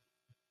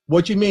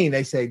 what you mean?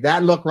 They say,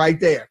 that look right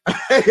there.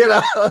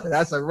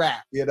 That's a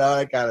wrap,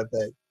 that kind of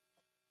thing.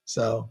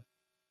 So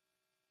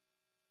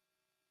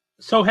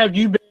have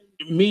you been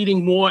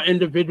meeting more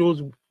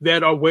individuals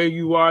that are where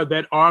you are,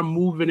 that are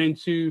moving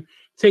into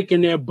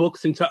taking their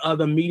books into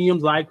other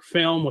mediums like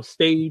film or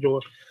stage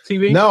or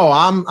TV? No,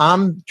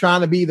 I'm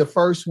trying to be the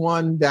first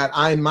one that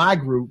in my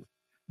group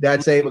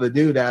that's able to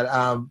do that.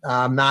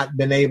 I've not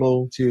been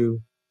able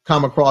to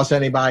come across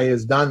anybody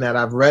who's done that.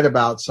 I've read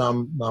about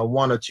some,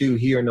 one or two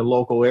here in the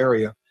local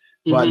area,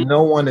 but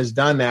no one has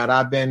done that.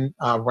 I've been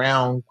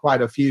around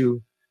quite a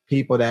few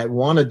people that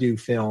want to do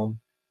film,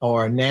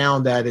 or now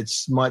that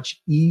it's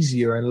much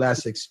easier and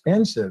less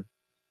expensive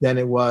than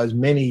it was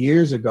many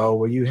years ago,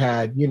 where you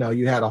had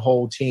a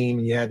whole team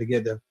and you had to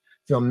get the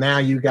film. Now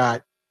you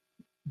got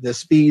the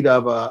speed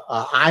of a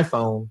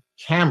iPhone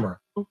camera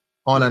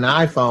on an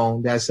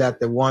iPhone that's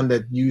at the one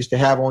that you used to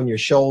have on your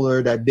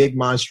shoulder, that big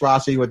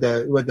monstrosity with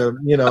the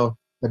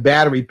the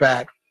battery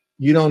pack.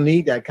 You don't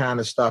need that kind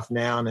of stuff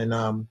now.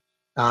 And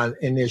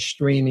their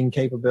streaming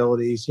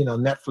capabilities,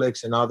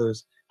 Netflix and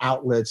others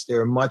outlets,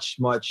 they're much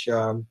more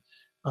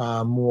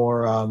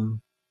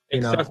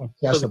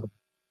accessible.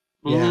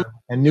 Yeah.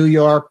 And New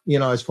York,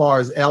 as far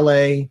as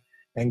LA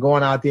and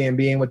going out there and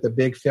being with the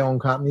big film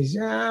companies,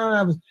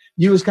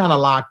 you was kind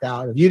of locked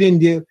out.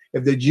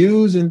 If the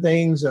Jews and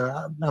things,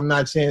 I'm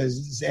not saying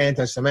it's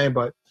anti-Semitic,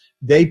 but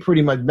they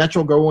pretty much,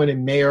 Metro-Goldwyn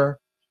and Mayer,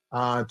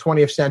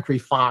 20th Century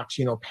Fox,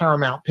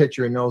 Paramount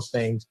Picture and those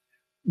things,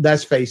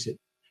 let's face it.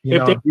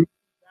 If they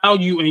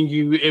value in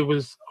you, it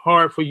was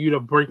hard for you to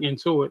break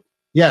into it.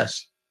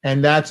 Yes.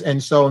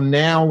 And so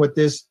now with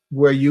this,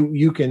 where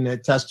you can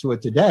attest to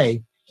it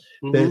today,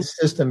 the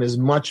system is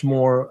much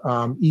more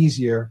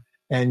easier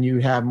and you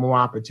have more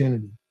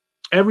opportunity.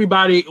 I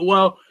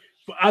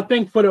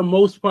think for the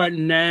most part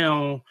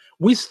now,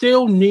 we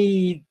still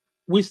need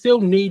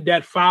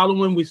that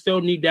following. We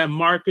still need that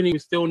marketing. We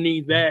still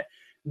need that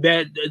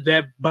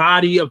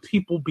body of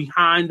people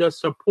behind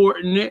us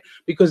supporting it,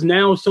 because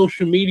now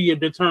social media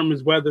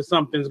determines whether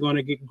something's going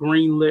to get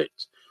greenlit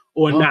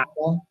or not.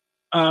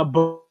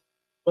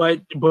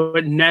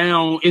 But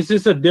now it's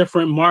just a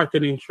different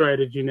marketing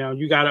strategy. Now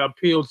you got to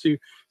appeal to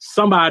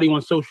somebody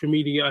on social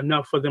media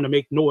enough for them to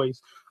make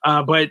noise.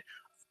 But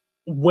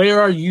where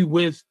are you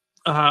with?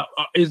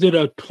 Is it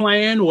a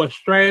plan or a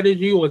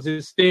strategy, or is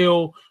it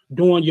still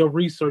doing your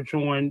research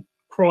on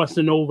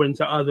crossing over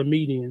into other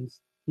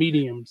mediums?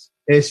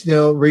 It's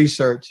still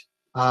research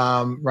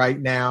right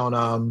now,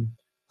 and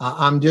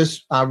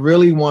I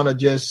really want to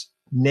just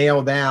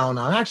nail down.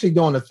 I'm actually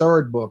doing the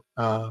third book,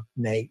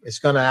 Nate. It's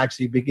going to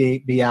actually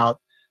be out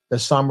the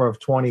summer of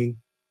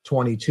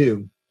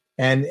 2022,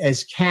 and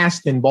it's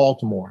cast in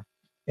Baltimore,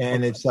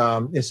 and it's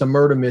a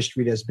murder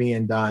mystery that's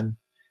being done,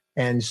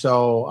 and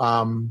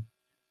so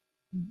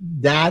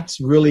that's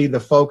really the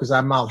focus.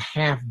 I'm about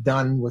half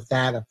done with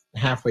that,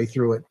 halfway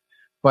through it,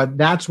 but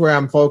that's where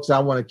I'm focused. I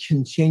want to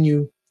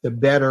continue to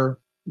better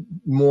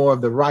more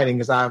of the writing,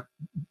 because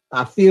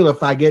I feel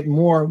if I get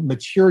more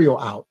material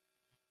out,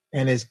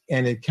 and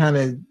it kind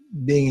of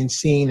being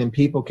seen and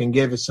people can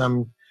give it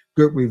some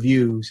good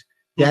reviews,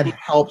 that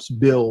helps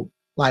build,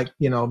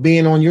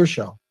 being on your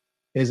show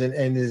is an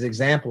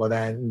example of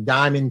that. And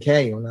Diamond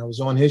K, when I was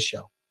on his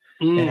show,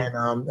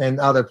 and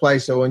other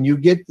places. So when you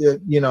get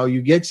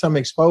you get some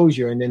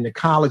exposure, and then the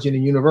college and the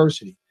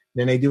university,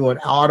 then they do an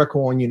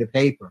article on you in the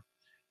paper,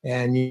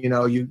 and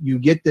you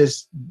get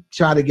this,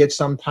 try to get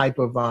some type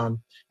of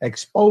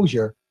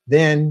exposure,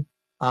 then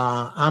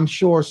I'm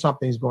sure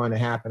something's going to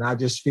happen. I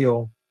just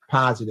feel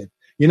positive.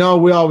 We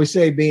always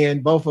say,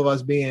 both of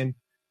us being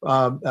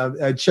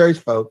church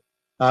folk,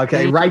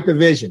 okay, write the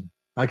vision.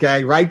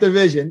 Okay, write the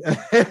vision.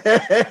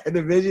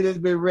 The vision has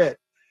been written.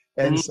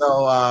 And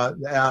so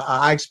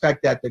I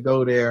expect that to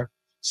go there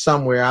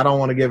somewhere. I don't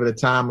want to give it a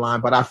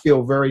timeline, but I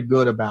feel very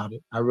good about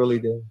it. I really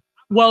do.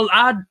 Well,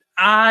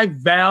 I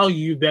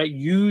value that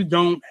you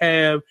don't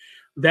have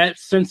that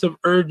sense of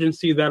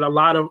urgency that a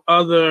lot of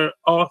other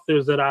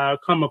authors that I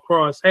come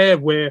across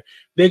have, where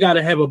they got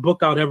to have a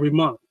book out every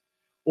month,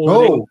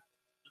 or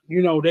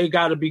they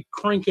got to be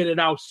cranking it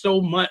out so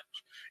much.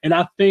 And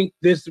I think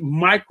this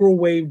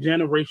microwave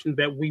generation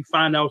that we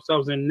find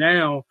ourselves in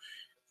now,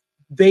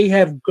 they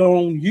have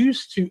grown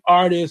used to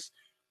artists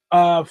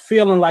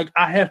feeling like,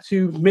 I have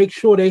to make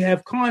sure they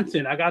have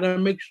content. I got to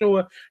make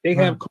sure they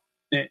have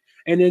content.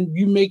 And then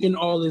you making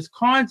all this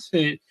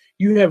content,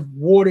 you have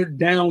watered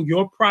down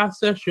your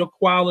process, your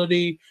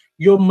quality,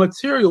 your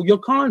material, your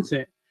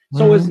content.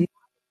 So it's not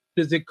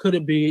as it could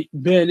have been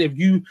if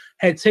you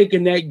had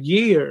taken that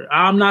year.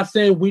 I'm not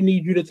saying we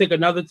need you to take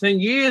another 10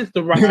 years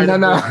to write.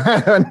 No,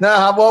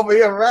 I won't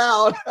be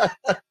around.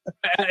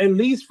 At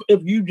least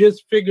if you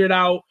just figured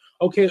out,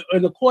 okay,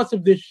 in the course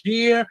of this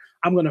year,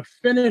 I'm going to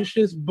finish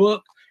this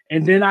book,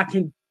 and then I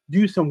can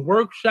do some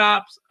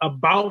workshops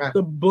about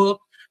the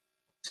book,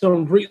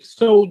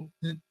 so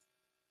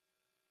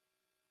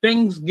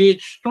things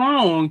get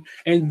strong,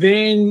 and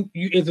then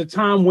it's a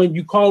time when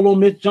you call on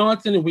Miss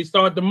Johnson and we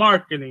start the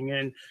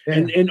marketing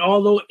and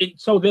although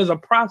so there's a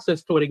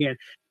process to it again.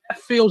 That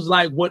feels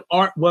like what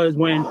art was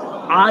when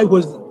I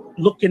was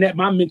looking at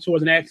my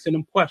mentors and asking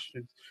them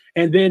questions,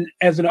 and then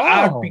as an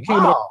art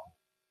became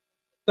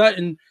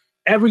sudden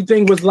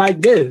everything was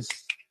like this.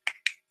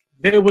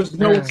 There was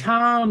no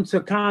time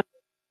to kind of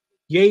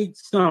create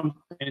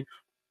something.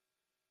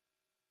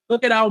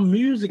 Look at our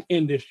music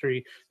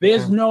industry.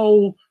 There's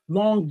no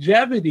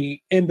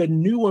longevity in the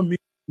newer music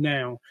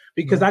now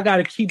because I got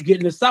to keep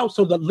getting this out.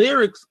 So the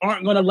lyrics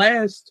aren't going to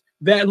last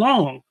that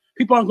long.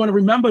 People aren't going to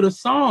remember the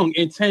song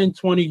in 10,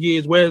 20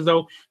 years. Whereas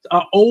though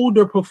an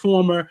older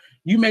performer,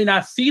 you may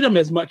not see them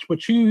as much,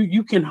 but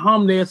you can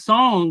hum their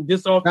song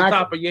just off the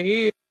top of your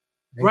head.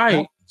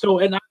 Right. So,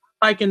 and I'm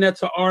liking that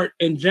to art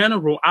in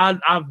general.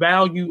 I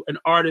value an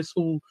artist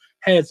who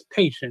has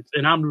patience,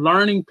 and I'm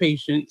learning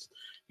patience,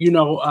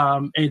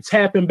 and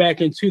tapping back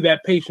into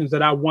that patience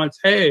that I once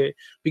had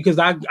because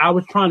I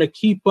was trying to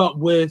keep up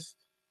with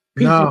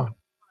people,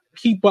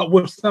 keep up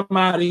with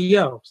somebody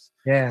else.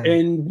 Yeah.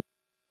 And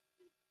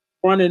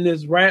running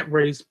this rat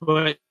race,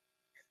 but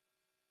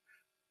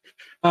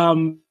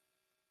tell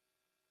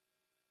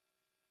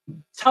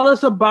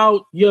us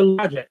about your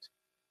project.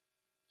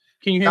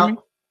 Can you hear me?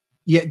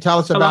 Yeah, tell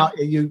us about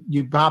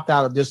you popped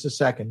out of just a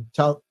second.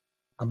 Tell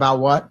about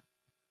what?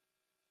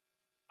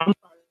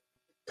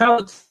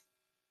 Tell us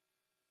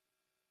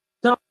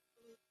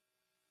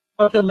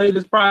about your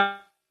latest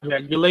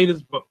project, your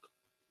latest book.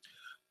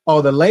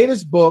 Oh, the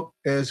latest book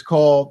is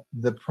called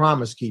The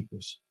Promise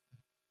Keepers.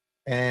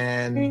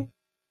 And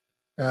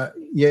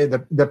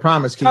the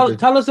Promise Keepers.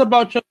 Tell us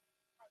about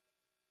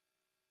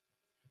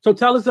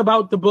tell us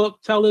about the book.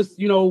 Tell us,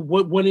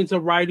 what went into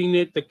writing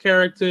it, the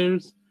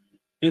characters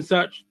and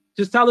such.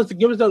 Just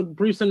give us a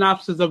brief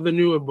synopsis of the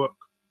newer book.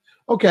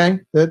 Okay.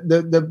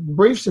 The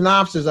brief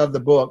synopsis of the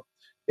book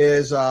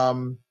is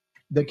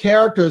the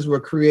characters were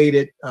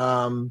created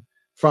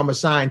from a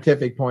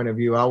scientific point of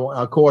view.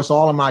 Of course,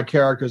 all of my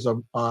characters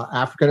are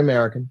African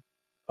American.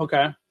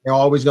 Okay. They're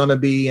always going to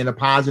be in a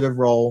positive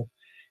role.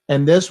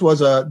 And this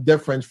was a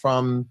difference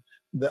from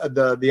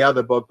the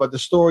other book. But the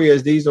story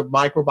is these are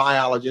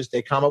microbiologists.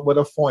 They come up with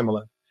a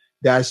formula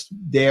that's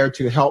there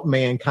to help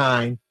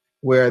mankind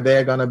where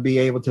they're going to be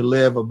able to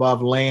live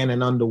above land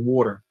and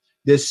underwater.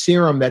 This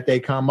serum that they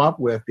come up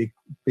with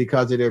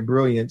because of their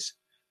brilliance,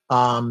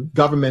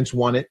 governments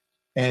want it.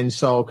 And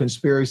so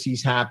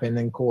conspiracies happen.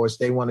 And of course,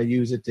 they want to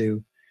use it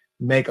to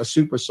make a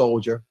super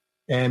soldier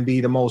and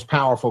be the most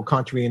powerful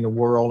country in the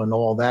world and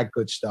all that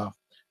good stuff.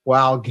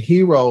 While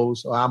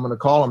heroes, or I'm going to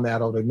call them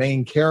that, or the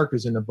main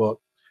characters in the book,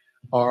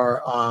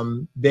 are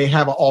they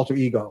have an alter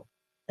ego.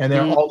 And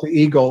their alter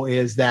ego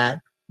is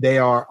that they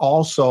are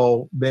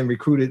also been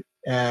recruited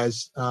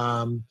as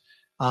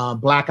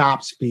black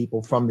ops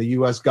people from the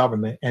U.S.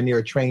 government, and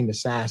they're trained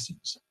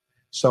assassins.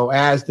 So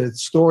as the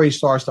story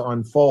starts to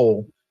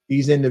unfold,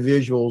 these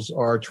individuals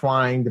are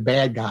trying, the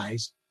bad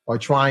guys are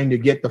trying to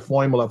get the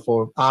formula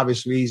for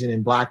obvious reason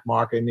in black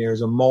market. And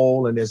there's a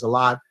mole and there's a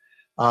lot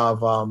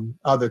of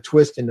other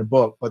twists in the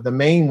book. But the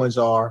main ones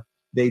are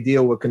they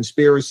deal with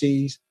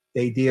conspiracies.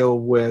 They deal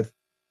with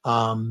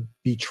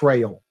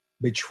betrayal.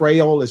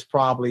 Betrayal is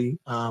probably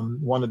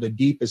one of the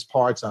deepest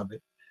parts of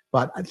it.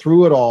 But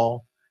through it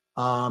all,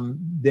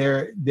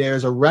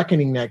 there's a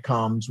reckoning that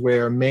comes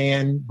where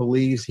man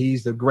believes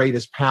he's the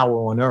greatest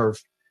power on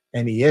earth,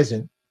 and he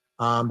isn't.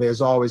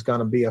 There's always going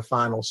to be a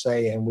final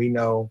say, and we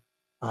know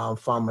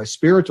from a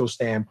spiritual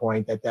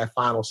standpoint that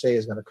final say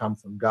is going to come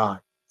from God.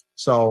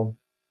 So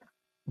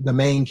the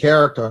main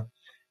character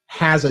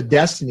has a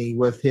destiny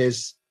with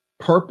his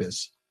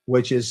purpose,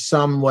 which is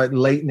somewhat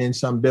latent in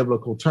some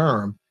biblical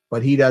term,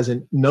 but he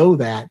doesn't know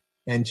that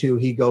until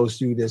he goes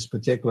through this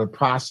particular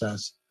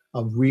process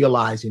of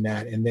realizing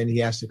that, and then he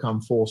has to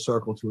come full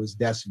circle to his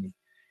destiny.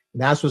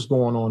 And that's what's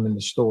going on in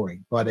the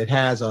story. But it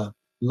has a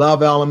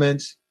love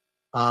element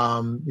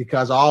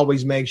because I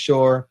always make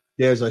sure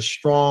there's a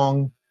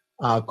strong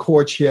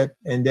courtship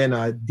and then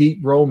a deep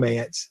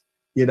romance,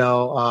 in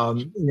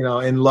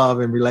love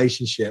and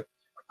relationship.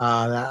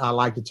 I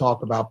like to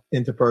talk about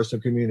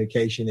interpersonal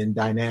communication and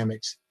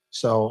dynamics.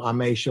 So I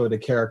made sure the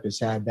characters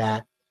had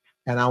that.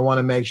 And I want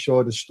to make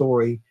sure the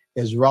story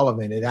is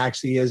relevant. It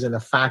actually is in a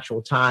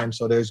factual time.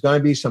 So there's going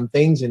to be some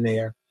things in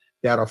there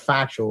that are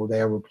factual.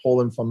 They were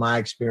pulling from my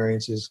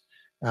experiences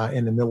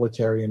in the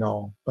military and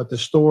all. But the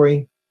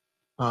story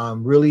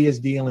really is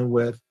dealing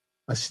with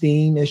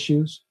esteem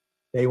issues.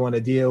 They want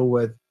to deal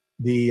with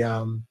the,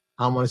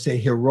 I want to say,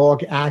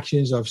 heroic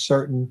actions of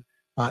certain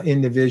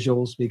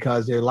individuals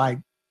because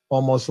they're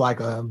almost like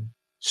a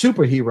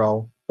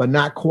superhero, but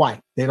not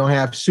quite. They don't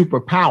have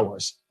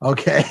superpowers,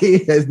 okay?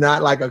 It's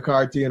not like a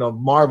cartoon or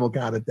Marvel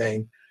kind of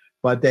thing,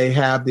 but they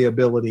have the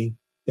ability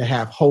to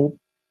have hope,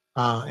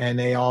 and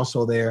they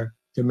also there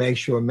to make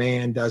sure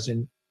man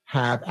doesn't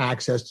have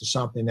access to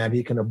something that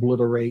he can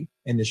obliterate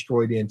and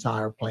destroy the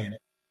entire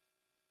planet.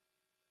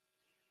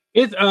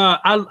 It's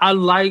I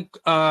like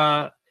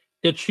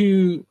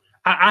that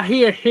I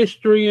hear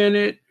history in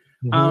it.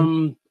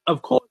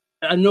 Of course,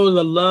 I know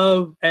the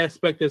love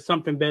aspect is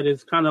something that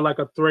is kind of like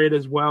a thread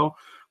as well,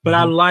 but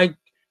I like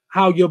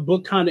how your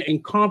book kind of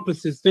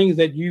encompasses things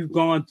that you've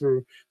gone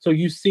through. So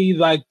you see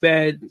like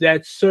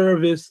that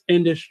service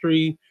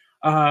industry,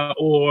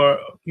 or,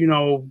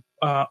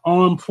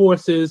 armed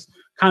forces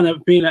kind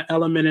of being an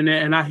element in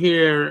it. And I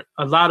hear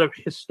a lot of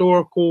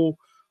historical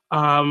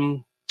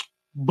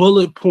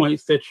bullet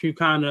points that you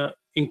kind of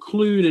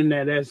include in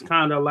that as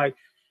kind of like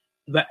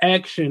the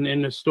action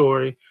in the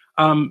story.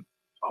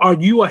 Are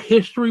you a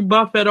history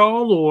buff at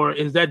all, or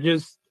is that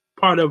just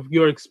part of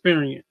your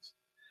experience?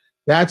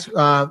 That's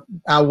I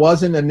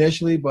wasn't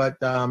initially, but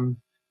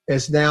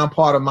it's now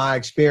part of my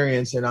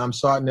experience, and I'm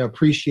starting to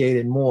appreciate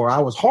it more. I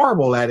was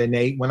horrible at it,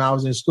 Nate. When I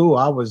was in school,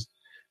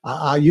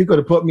 you could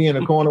have put me in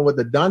a corner with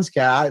the dunce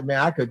guy. Man,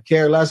 I could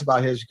care less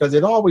about history because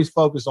it always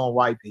focused on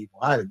white people.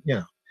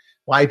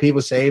 White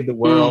people saved the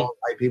world.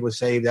 White people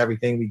saved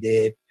everything we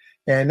did,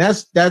 and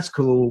that's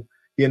cool,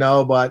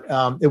 But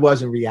it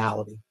wasn't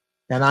reality.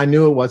 And I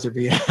knew it wasn't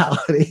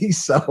reality.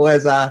 So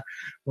as I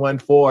went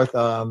forth,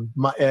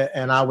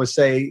 and I would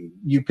say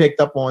you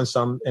picked up on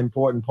some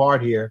important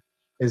part here,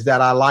 is that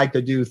I like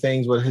to do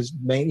things with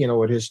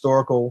with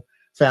historical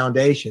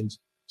foundations.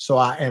 So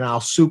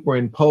I'll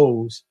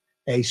superimpose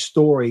a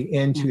story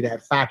into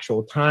that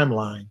factual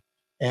timeline,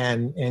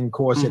 and of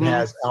course it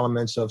has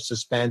elements of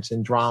suspense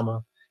and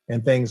drama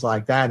and things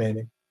like that in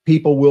it.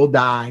 People will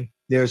die.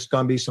 There's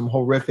going to be some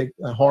horrific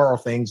horror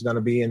things going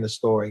to be in the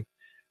story.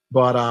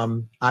 But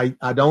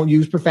I don't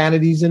use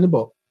profanities in the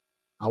book.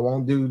 I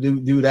won't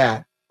do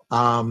that.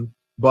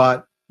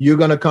 But you're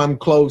going to come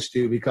close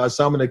to, because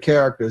some of the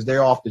characters,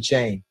 they're off the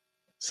chain.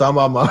 Some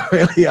of them are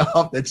really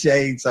off the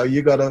chain. So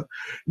you're going to,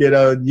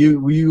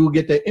 you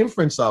get the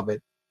inference of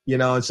it,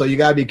 and so you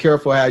got to be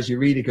careful as you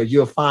read it, because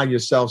you'll find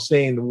yourself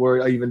saying the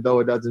word, even though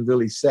it doesn't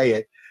really say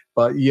it.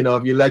 But,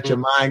 if you let your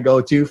mind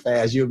go too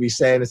fast, you'll be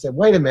saying,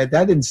 wait a minute,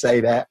 that didn't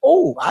say that.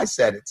 Oh, I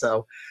said it.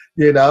 So,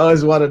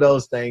 it's one of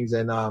those things.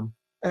 And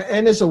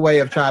it's a way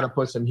of trying to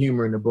put some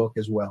humor in the book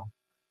as well.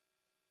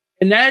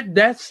 And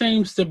that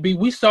seems to be,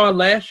 we saw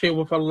last year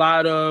with a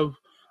lot of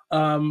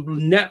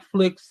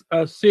Netflix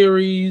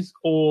series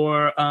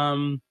or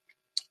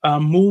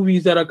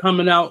movies that are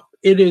coming out.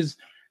 It is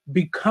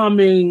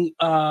becoming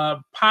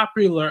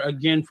popular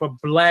again for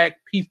Black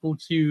people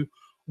to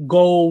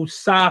go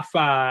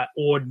sci-fi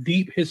or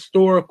deep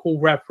historical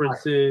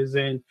references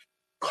and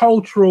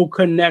cultural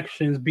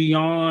connections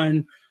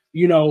beyond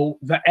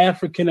the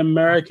African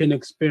American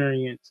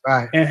experience,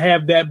 and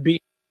have that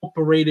be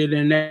incorporated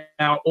in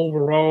our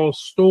overall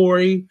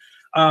story.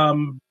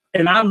 And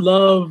I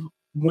love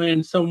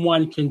when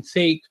someone can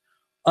take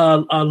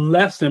a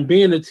lesson.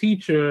 Being a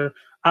teacher,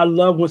 I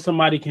love when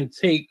somebody can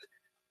take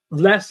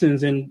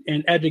lessons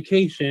in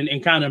education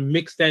and kind of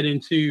mix that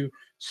into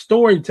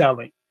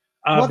storytelling,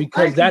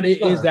 because that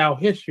is our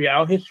history.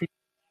 Our history,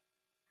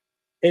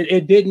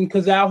 it didn't,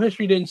 because our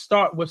history didn't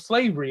start with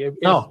slavery.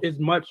 It's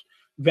much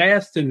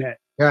vast in that,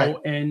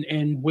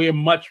 and we're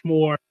much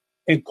more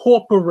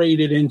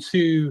incorporated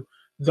into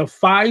the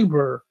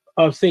fiber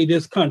of, say,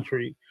 this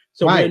country.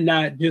 So we're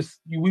not just,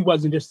 we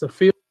wasn't just the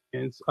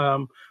Philippines.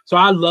 So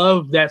I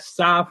love that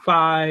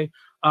sci-fi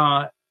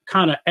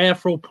kind of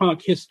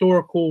Afro-punk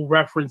historical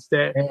reference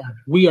that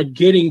we are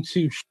getting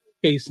to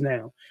showcase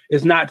now.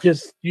 It's not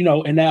just,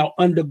 in our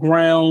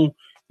underground,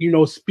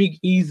 speak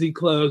easy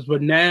clubs,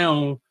 but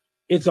now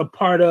it's a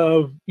part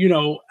of,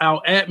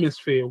 our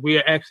atmosphere. We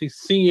are actually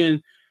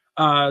seeing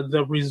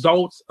the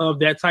results of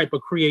that type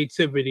of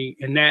creativity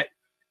and that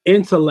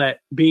intellect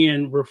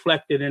being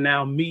reflected in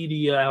our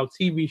media, our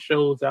TV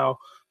shows, our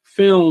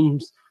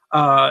films,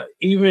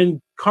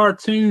 even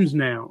cartoons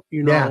now,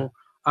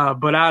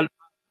 but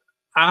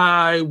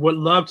I would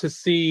love to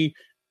see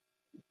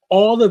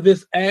all of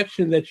this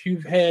action that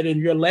you've had in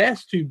your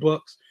last two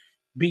books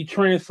be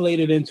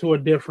translated into a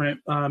different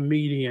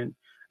medium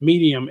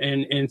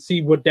and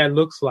see what that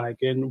looks like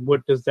and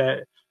what does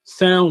that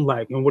sound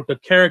like and what the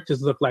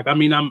characters look like. I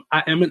mean,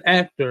 I am an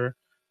actor,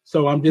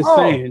 so I'm just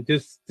saying,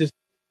 just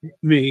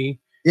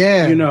me,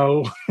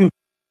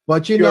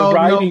 but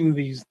writing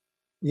these.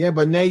 Yeah,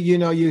 but Nate,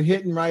 you're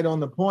hitting right on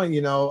the point.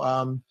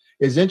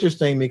 It's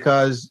interesting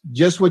because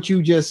just what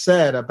you just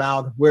said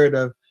about where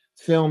the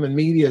film and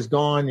media is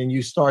gone, and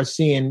you start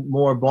seeing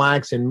more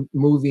Blacks in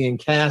movie and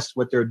cast,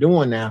 what they're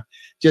doing now.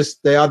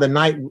 Just the other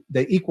night,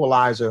 The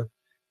Equalizer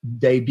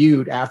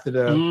debuted after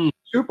the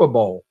Super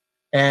Bowl,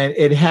 and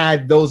it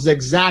had those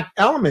exact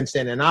elements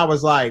in it. And I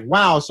was like,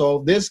 wow,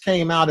 so this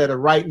came out at a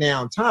right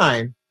now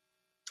time.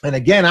 And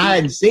again, I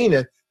hadn't seen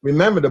it.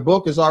 Remember, the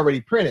book is already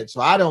printed,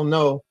 so I don't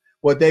know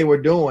what they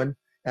were doing.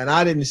 And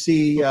I didn't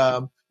see,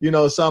 some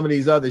of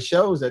these other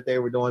shows that they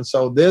were doing.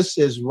 So this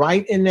is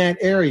right in that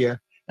area.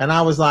 And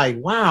I was like,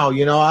 wow,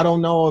 I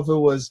don't know if it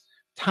was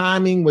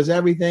timing was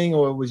everything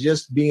or it was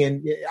just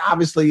being,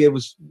 obviously it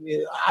was,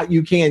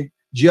 you can't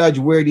judge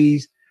where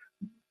these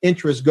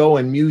interests go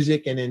in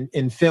music and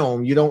in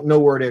film. You don't know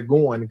where they're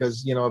going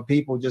because,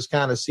 people just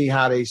kind of see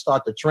how they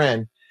start to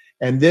trend.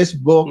 And this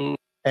book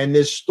and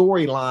this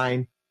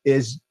storyline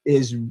is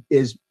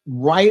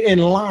right in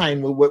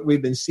line with what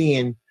we've been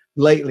seeing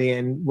lately,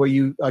 and where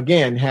you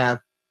again have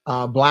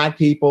Black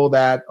people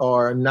that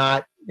are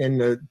not in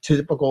the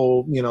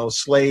typical,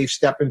 slave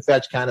step and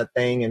fetch kind of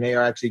thing, and they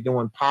are actually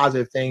doing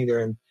positive things. They're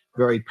in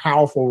very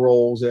powerful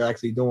roles. They're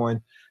actually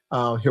doing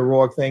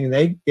heroic things.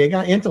 They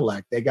got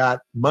intellect. They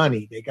got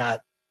money. They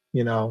got,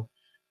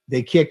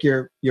 they kick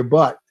your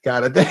butt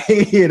kind of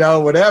thing,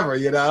 whatever,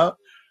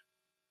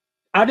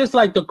 I just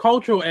like the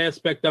cultural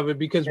aspect of it,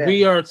 because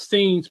we are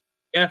seen,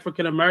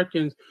 African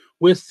Americans,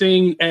 we're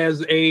seen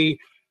as a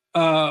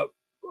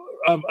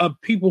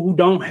people who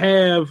don't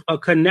have a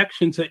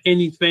connection to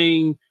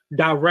anything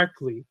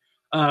directly.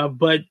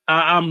 But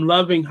I'm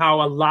loving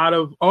how a lot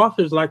of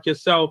authors like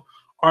yourself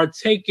are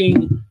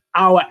taking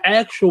our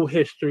actual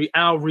history,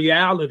 our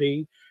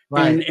reality,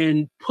 right,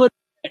 and put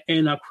it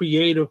in a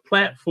creative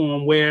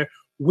platform where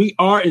we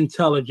are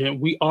intelligent,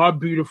 we are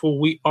beautiful,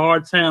 we are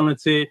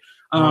talented,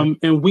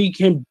 and we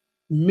can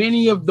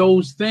many of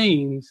those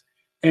things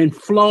and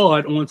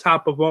flawed on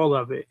top of all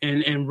of it,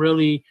 and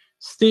really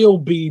still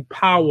be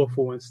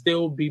powerful and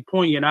still be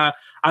poignant.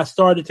 I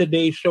started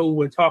today's show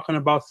with talking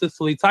about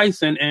Cicely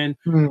Tyson, and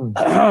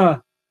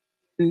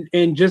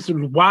and just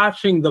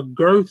watching the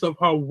girth of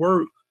her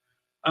work,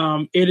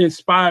 it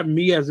inspired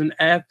me as an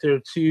actor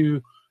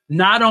to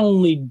not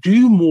only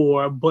do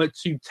more, but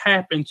to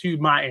tap into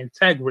my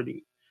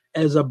integrity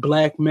as a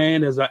Black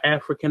man, as an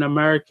African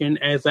American,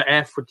 as an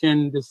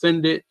African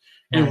descendant,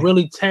 and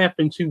really tap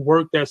into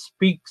work that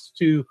speaks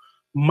to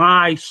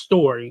my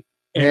story,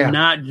 and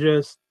not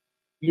just,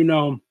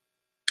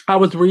 I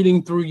was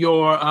reading through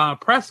your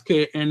press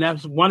kit, and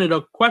that's one of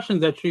the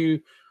questions that you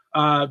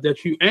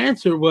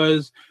answered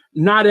was,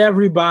 not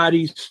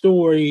everybody's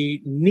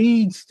story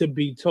needs to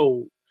be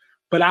told.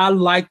 But I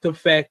like the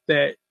fact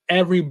that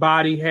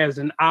everybody has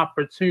an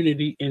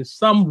opportunity in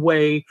some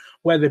way,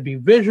 whether it be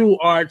visual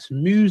arts,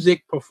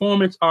 music,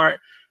 performance art,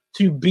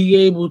 to be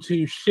able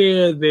to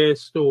share their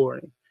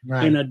story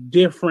in a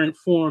different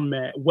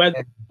format,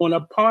 whether on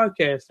a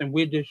podcast and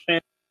we're just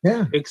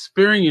sharing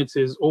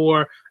experiences,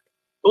 or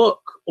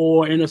book,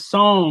 or in a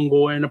song,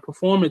 or in a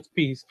performance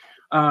piece,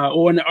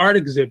 or an art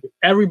exhibit.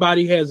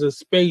 Everybody has a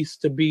space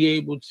to be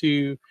able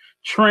to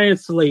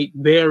translate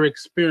their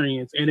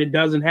experience, and it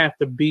doesn't have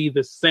to be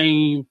the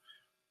same.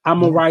 I'm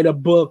gonna write a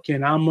book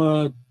and I'm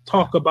gonna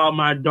talk about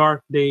my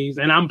dark days,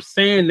 and I'm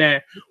saying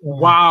that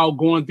while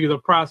going through the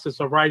process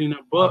of writing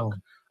a book.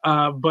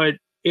 But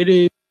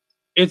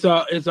it's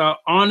a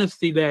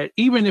honesty that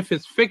even if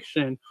it's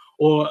fiction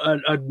or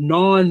a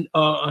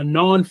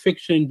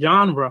non-fiction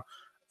genre,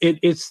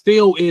 it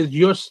still is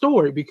your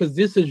story, because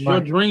this is your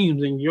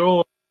dreams and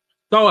your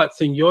thoughts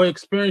and your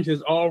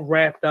experiences all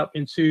wrapped up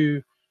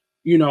into,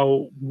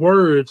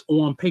 words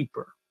on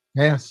paper.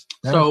 Yes.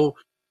 So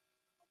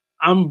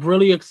I'm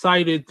really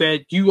excited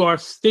that you are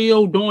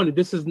still doing it.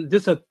 This is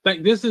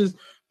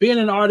being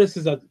an artist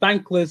is a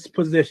thankless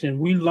position.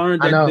 We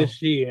learned that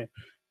this year.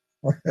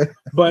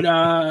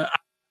 But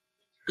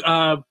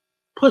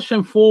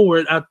pushing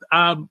forward,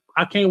 I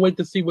can't wait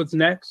to see what's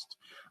next,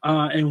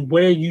 and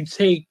where you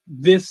take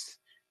this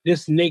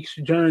next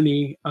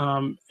journey,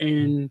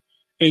 in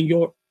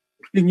your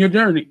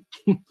journey.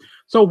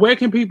 So where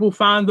can people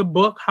find the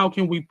book? How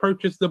can we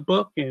purchase the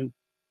book? And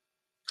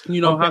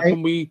how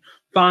can we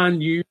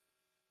find you?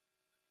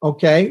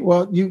 Okay,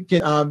 well, you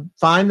can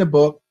find the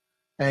book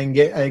and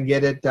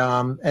get it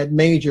at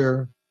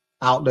major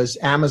outlets,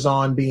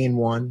 Amazon being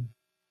one.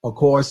 Of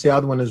course, the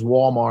other one is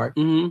Walmart.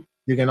 Mm-hmm.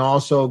 You can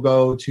also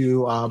go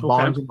to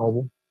Barnes and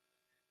Noble.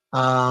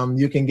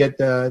 You can get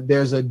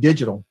there's a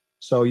digital,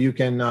 so you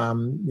can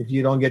if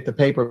you don't get the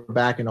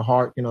paperback in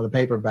the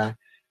paperback,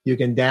 you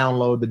can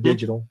download the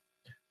digital.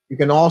 You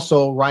can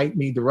also write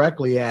me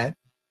directly at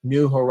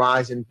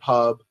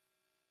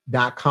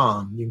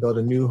newhorizonpub.com. You can go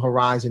to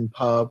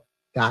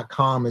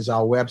newhorizonpub.com is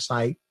our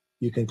website.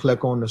 You can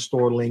click on the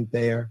store link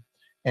there,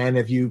 and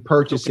if you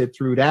purchase it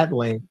through that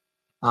link,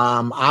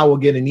 I will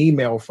get an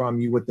email from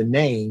you with the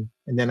name,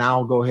 and then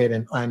I'll go ahead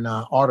and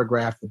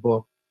autograph the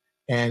book,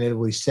 and it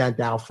will be sent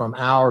out from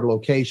our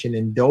location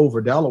in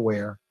Dover,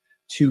 Delaware,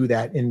 to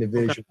that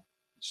individual. Okay.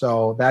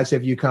 So that's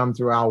if you come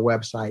through our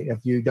website.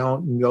 If you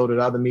don't, you can go to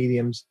the other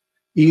mediums.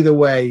 Either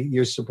way,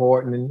 you're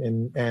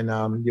supporting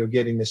and you're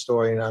getting the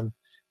story.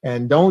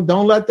 And don't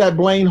let that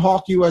Blaine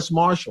Hawk U.S.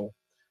 Marshal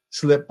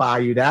slip by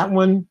you. That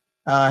one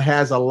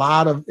has a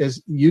lot of,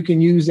 you can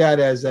use that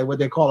as what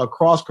they call a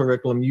cross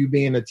curriculum. You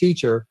being a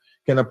teacher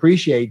can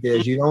appreciate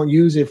this. You don't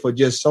use it for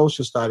just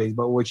social studies,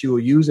 but what you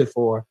will use it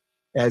for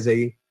as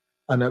an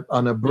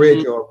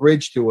abridge or a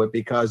bridge to it,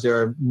 because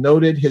there are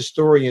noted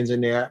historians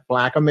in there,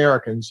 Black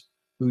Americans,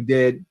 who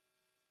did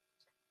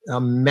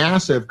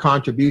massive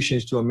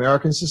contributions to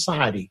American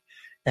society,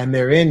 and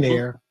they're in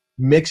there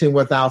mixing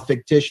with our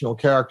fictional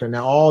character.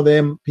 Now, all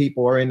them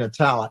people are in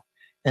italic.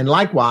 And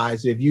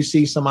likewise, if you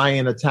see somebody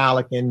in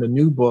italic in the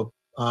new book,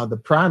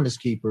 The Promise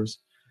Keepers,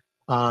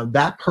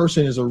 that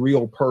person is a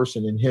real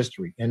person in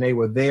history, and they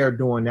were there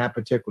during that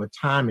particular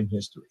time in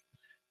history.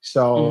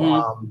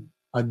 So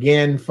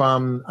Again,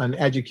 from an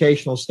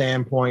educational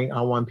standpoint,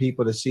 I want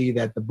people to see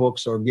that the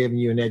books are giving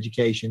you an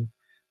education,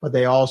 but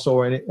they also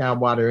are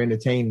while they're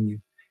entertaining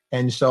you.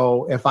 And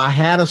so if I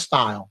had a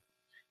style,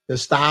 the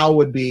style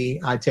would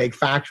be I take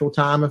factual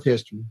time of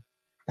history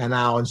and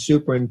I'll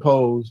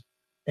superimpose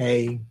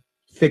a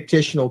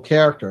fictional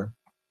character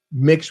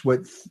mixed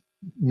with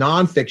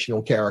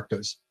non-fictional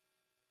characters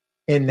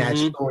in that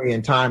story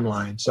and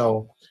timeline.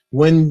 So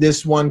when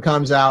this one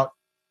comes out,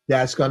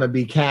 that's going to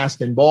be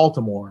cast in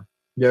Baltimore.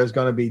 There's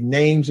going to be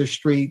names of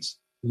streets,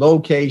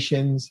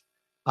 locations,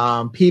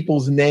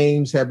 people's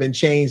names have been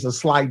changed a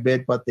slight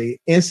bit, but the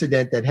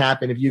incident that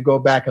happened, if you go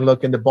back and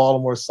look in the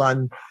Baltimore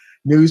Sun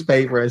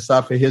newspaper and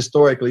stuff, and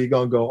historically, you're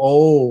going to go,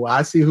 oh,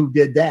 I see who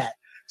did that.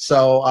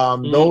 So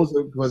those,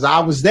 because I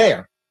was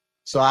there.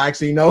 So I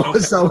actually know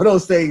some of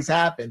those things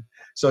happen.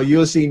 So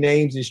you'll see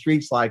names and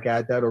streets like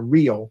that are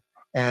real.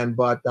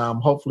 But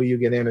hopefully you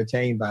get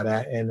entertained by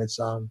that. And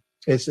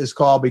it's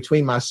called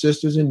Between My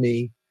Sisters and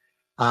Me,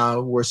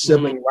 where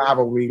sibling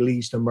rivalry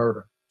leads to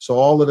murder. So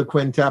all of the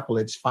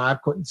quintuplets, 5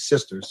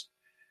 sisters,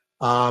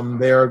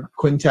 they're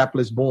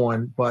quintuplets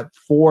born, but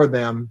 4 of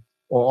them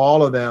or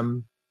all of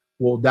them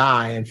will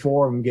die, and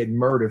 4 of them get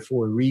murdered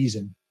for a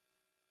reason.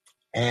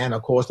 And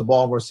of course, the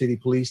Baltimore City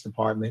Police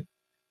Department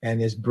and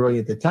this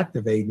brilliant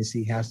detective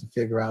agency has to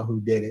figure out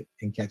who did it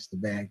and catch the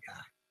bad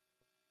guy.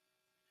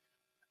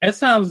 It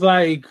sounds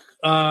like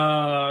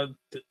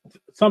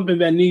something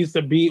that needs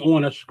to be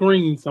on a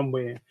screen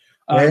somewhere.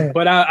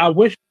 But I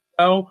wish,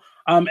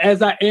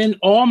 as I end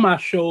all my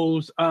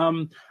shows,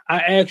 I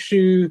ask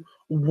you,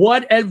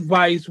 what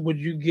advice would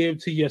you give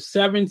to your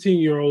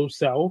 17-year-old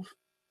self?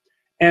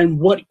 And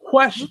what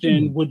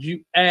question would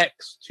you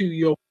ask to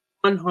your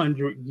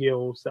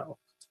 100-year-old self?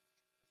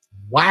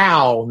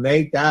 Wow,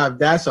 Nate,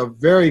 that's a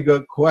very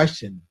good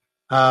question.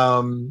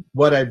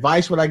 What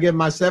advice would I give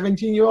my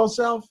 17-year-old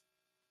self?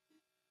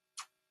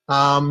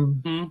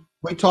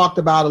 We talked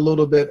about a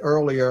little bit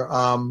earlier.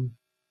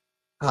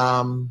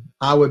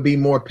 I would be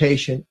more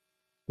patient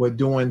with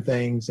doing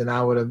things, and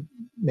I would have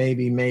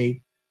maybe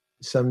made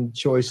some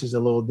choices a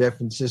little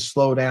different. Just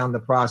slow down the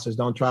process.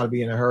 Don't try to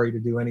be in a hurry to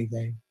do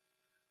anything.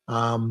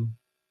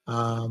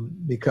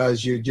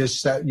 Because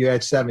you're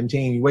at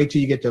 17. You wait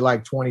till you get to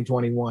like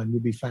 2021,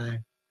 you'll be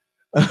fine.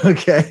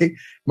 Okay.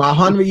 My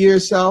 100-year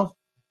self,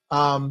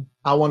 I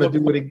want to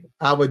do it.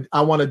 I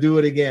want to do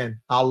it again.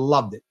 I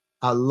loved it.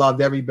 I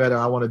loved every bit.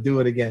 I want to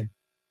do it again.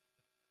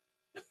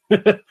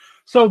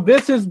 So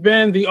this has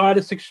been the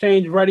Artist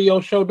Exchange Radio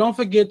Show. Don't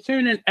forget,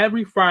 tune in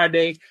every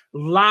Friday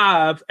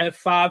live at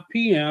 5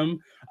 p.m.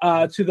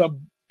 To the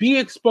Be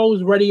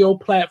Exposed Radio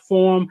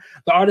platform,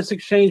 the Artist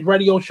Exchange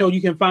Radio Show.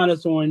 You can find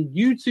us on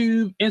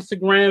YouTube,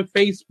 Instagram,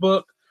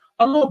 Facebook,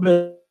 a little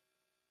bit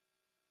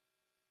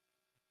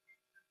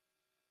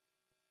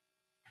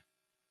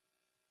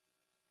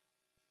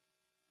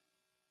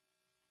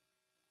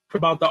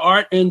about the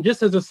art. And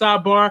just as a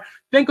sidebar,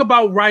 think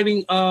about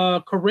writing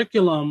a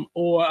curriculum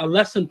or a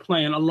lesson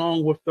plan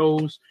along with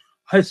those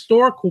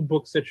historical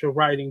books that you're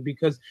writing,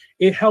 because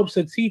it helps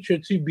a teacher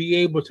to be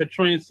able to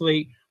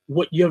translate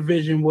what your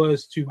vision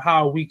was to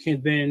how we can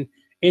then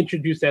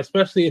introduce that,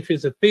 especially if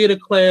it's a theater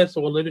class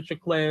or a literature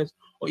class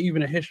or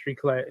even a history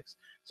class.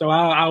 So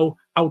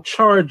I'll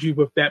charge you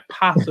with that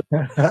possible.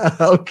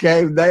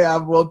 Okay, I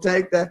will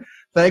take that.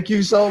 Thank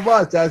you so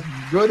much. That's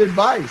good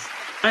advice.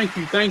 Thank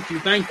you.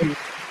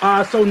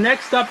 So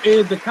next up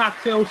is the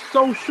Cocktail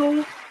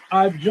Social.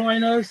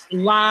 Join us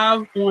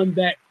live on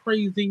That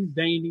Crazy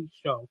Zany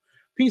Show.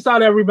 Peace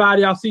out,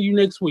 everybody. I'll see you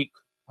next week.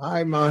 All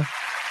right, man.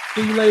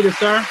 See you later,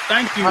 sir.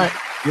 Thank you. All right.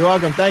 You're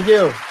welcome. Thank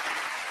you.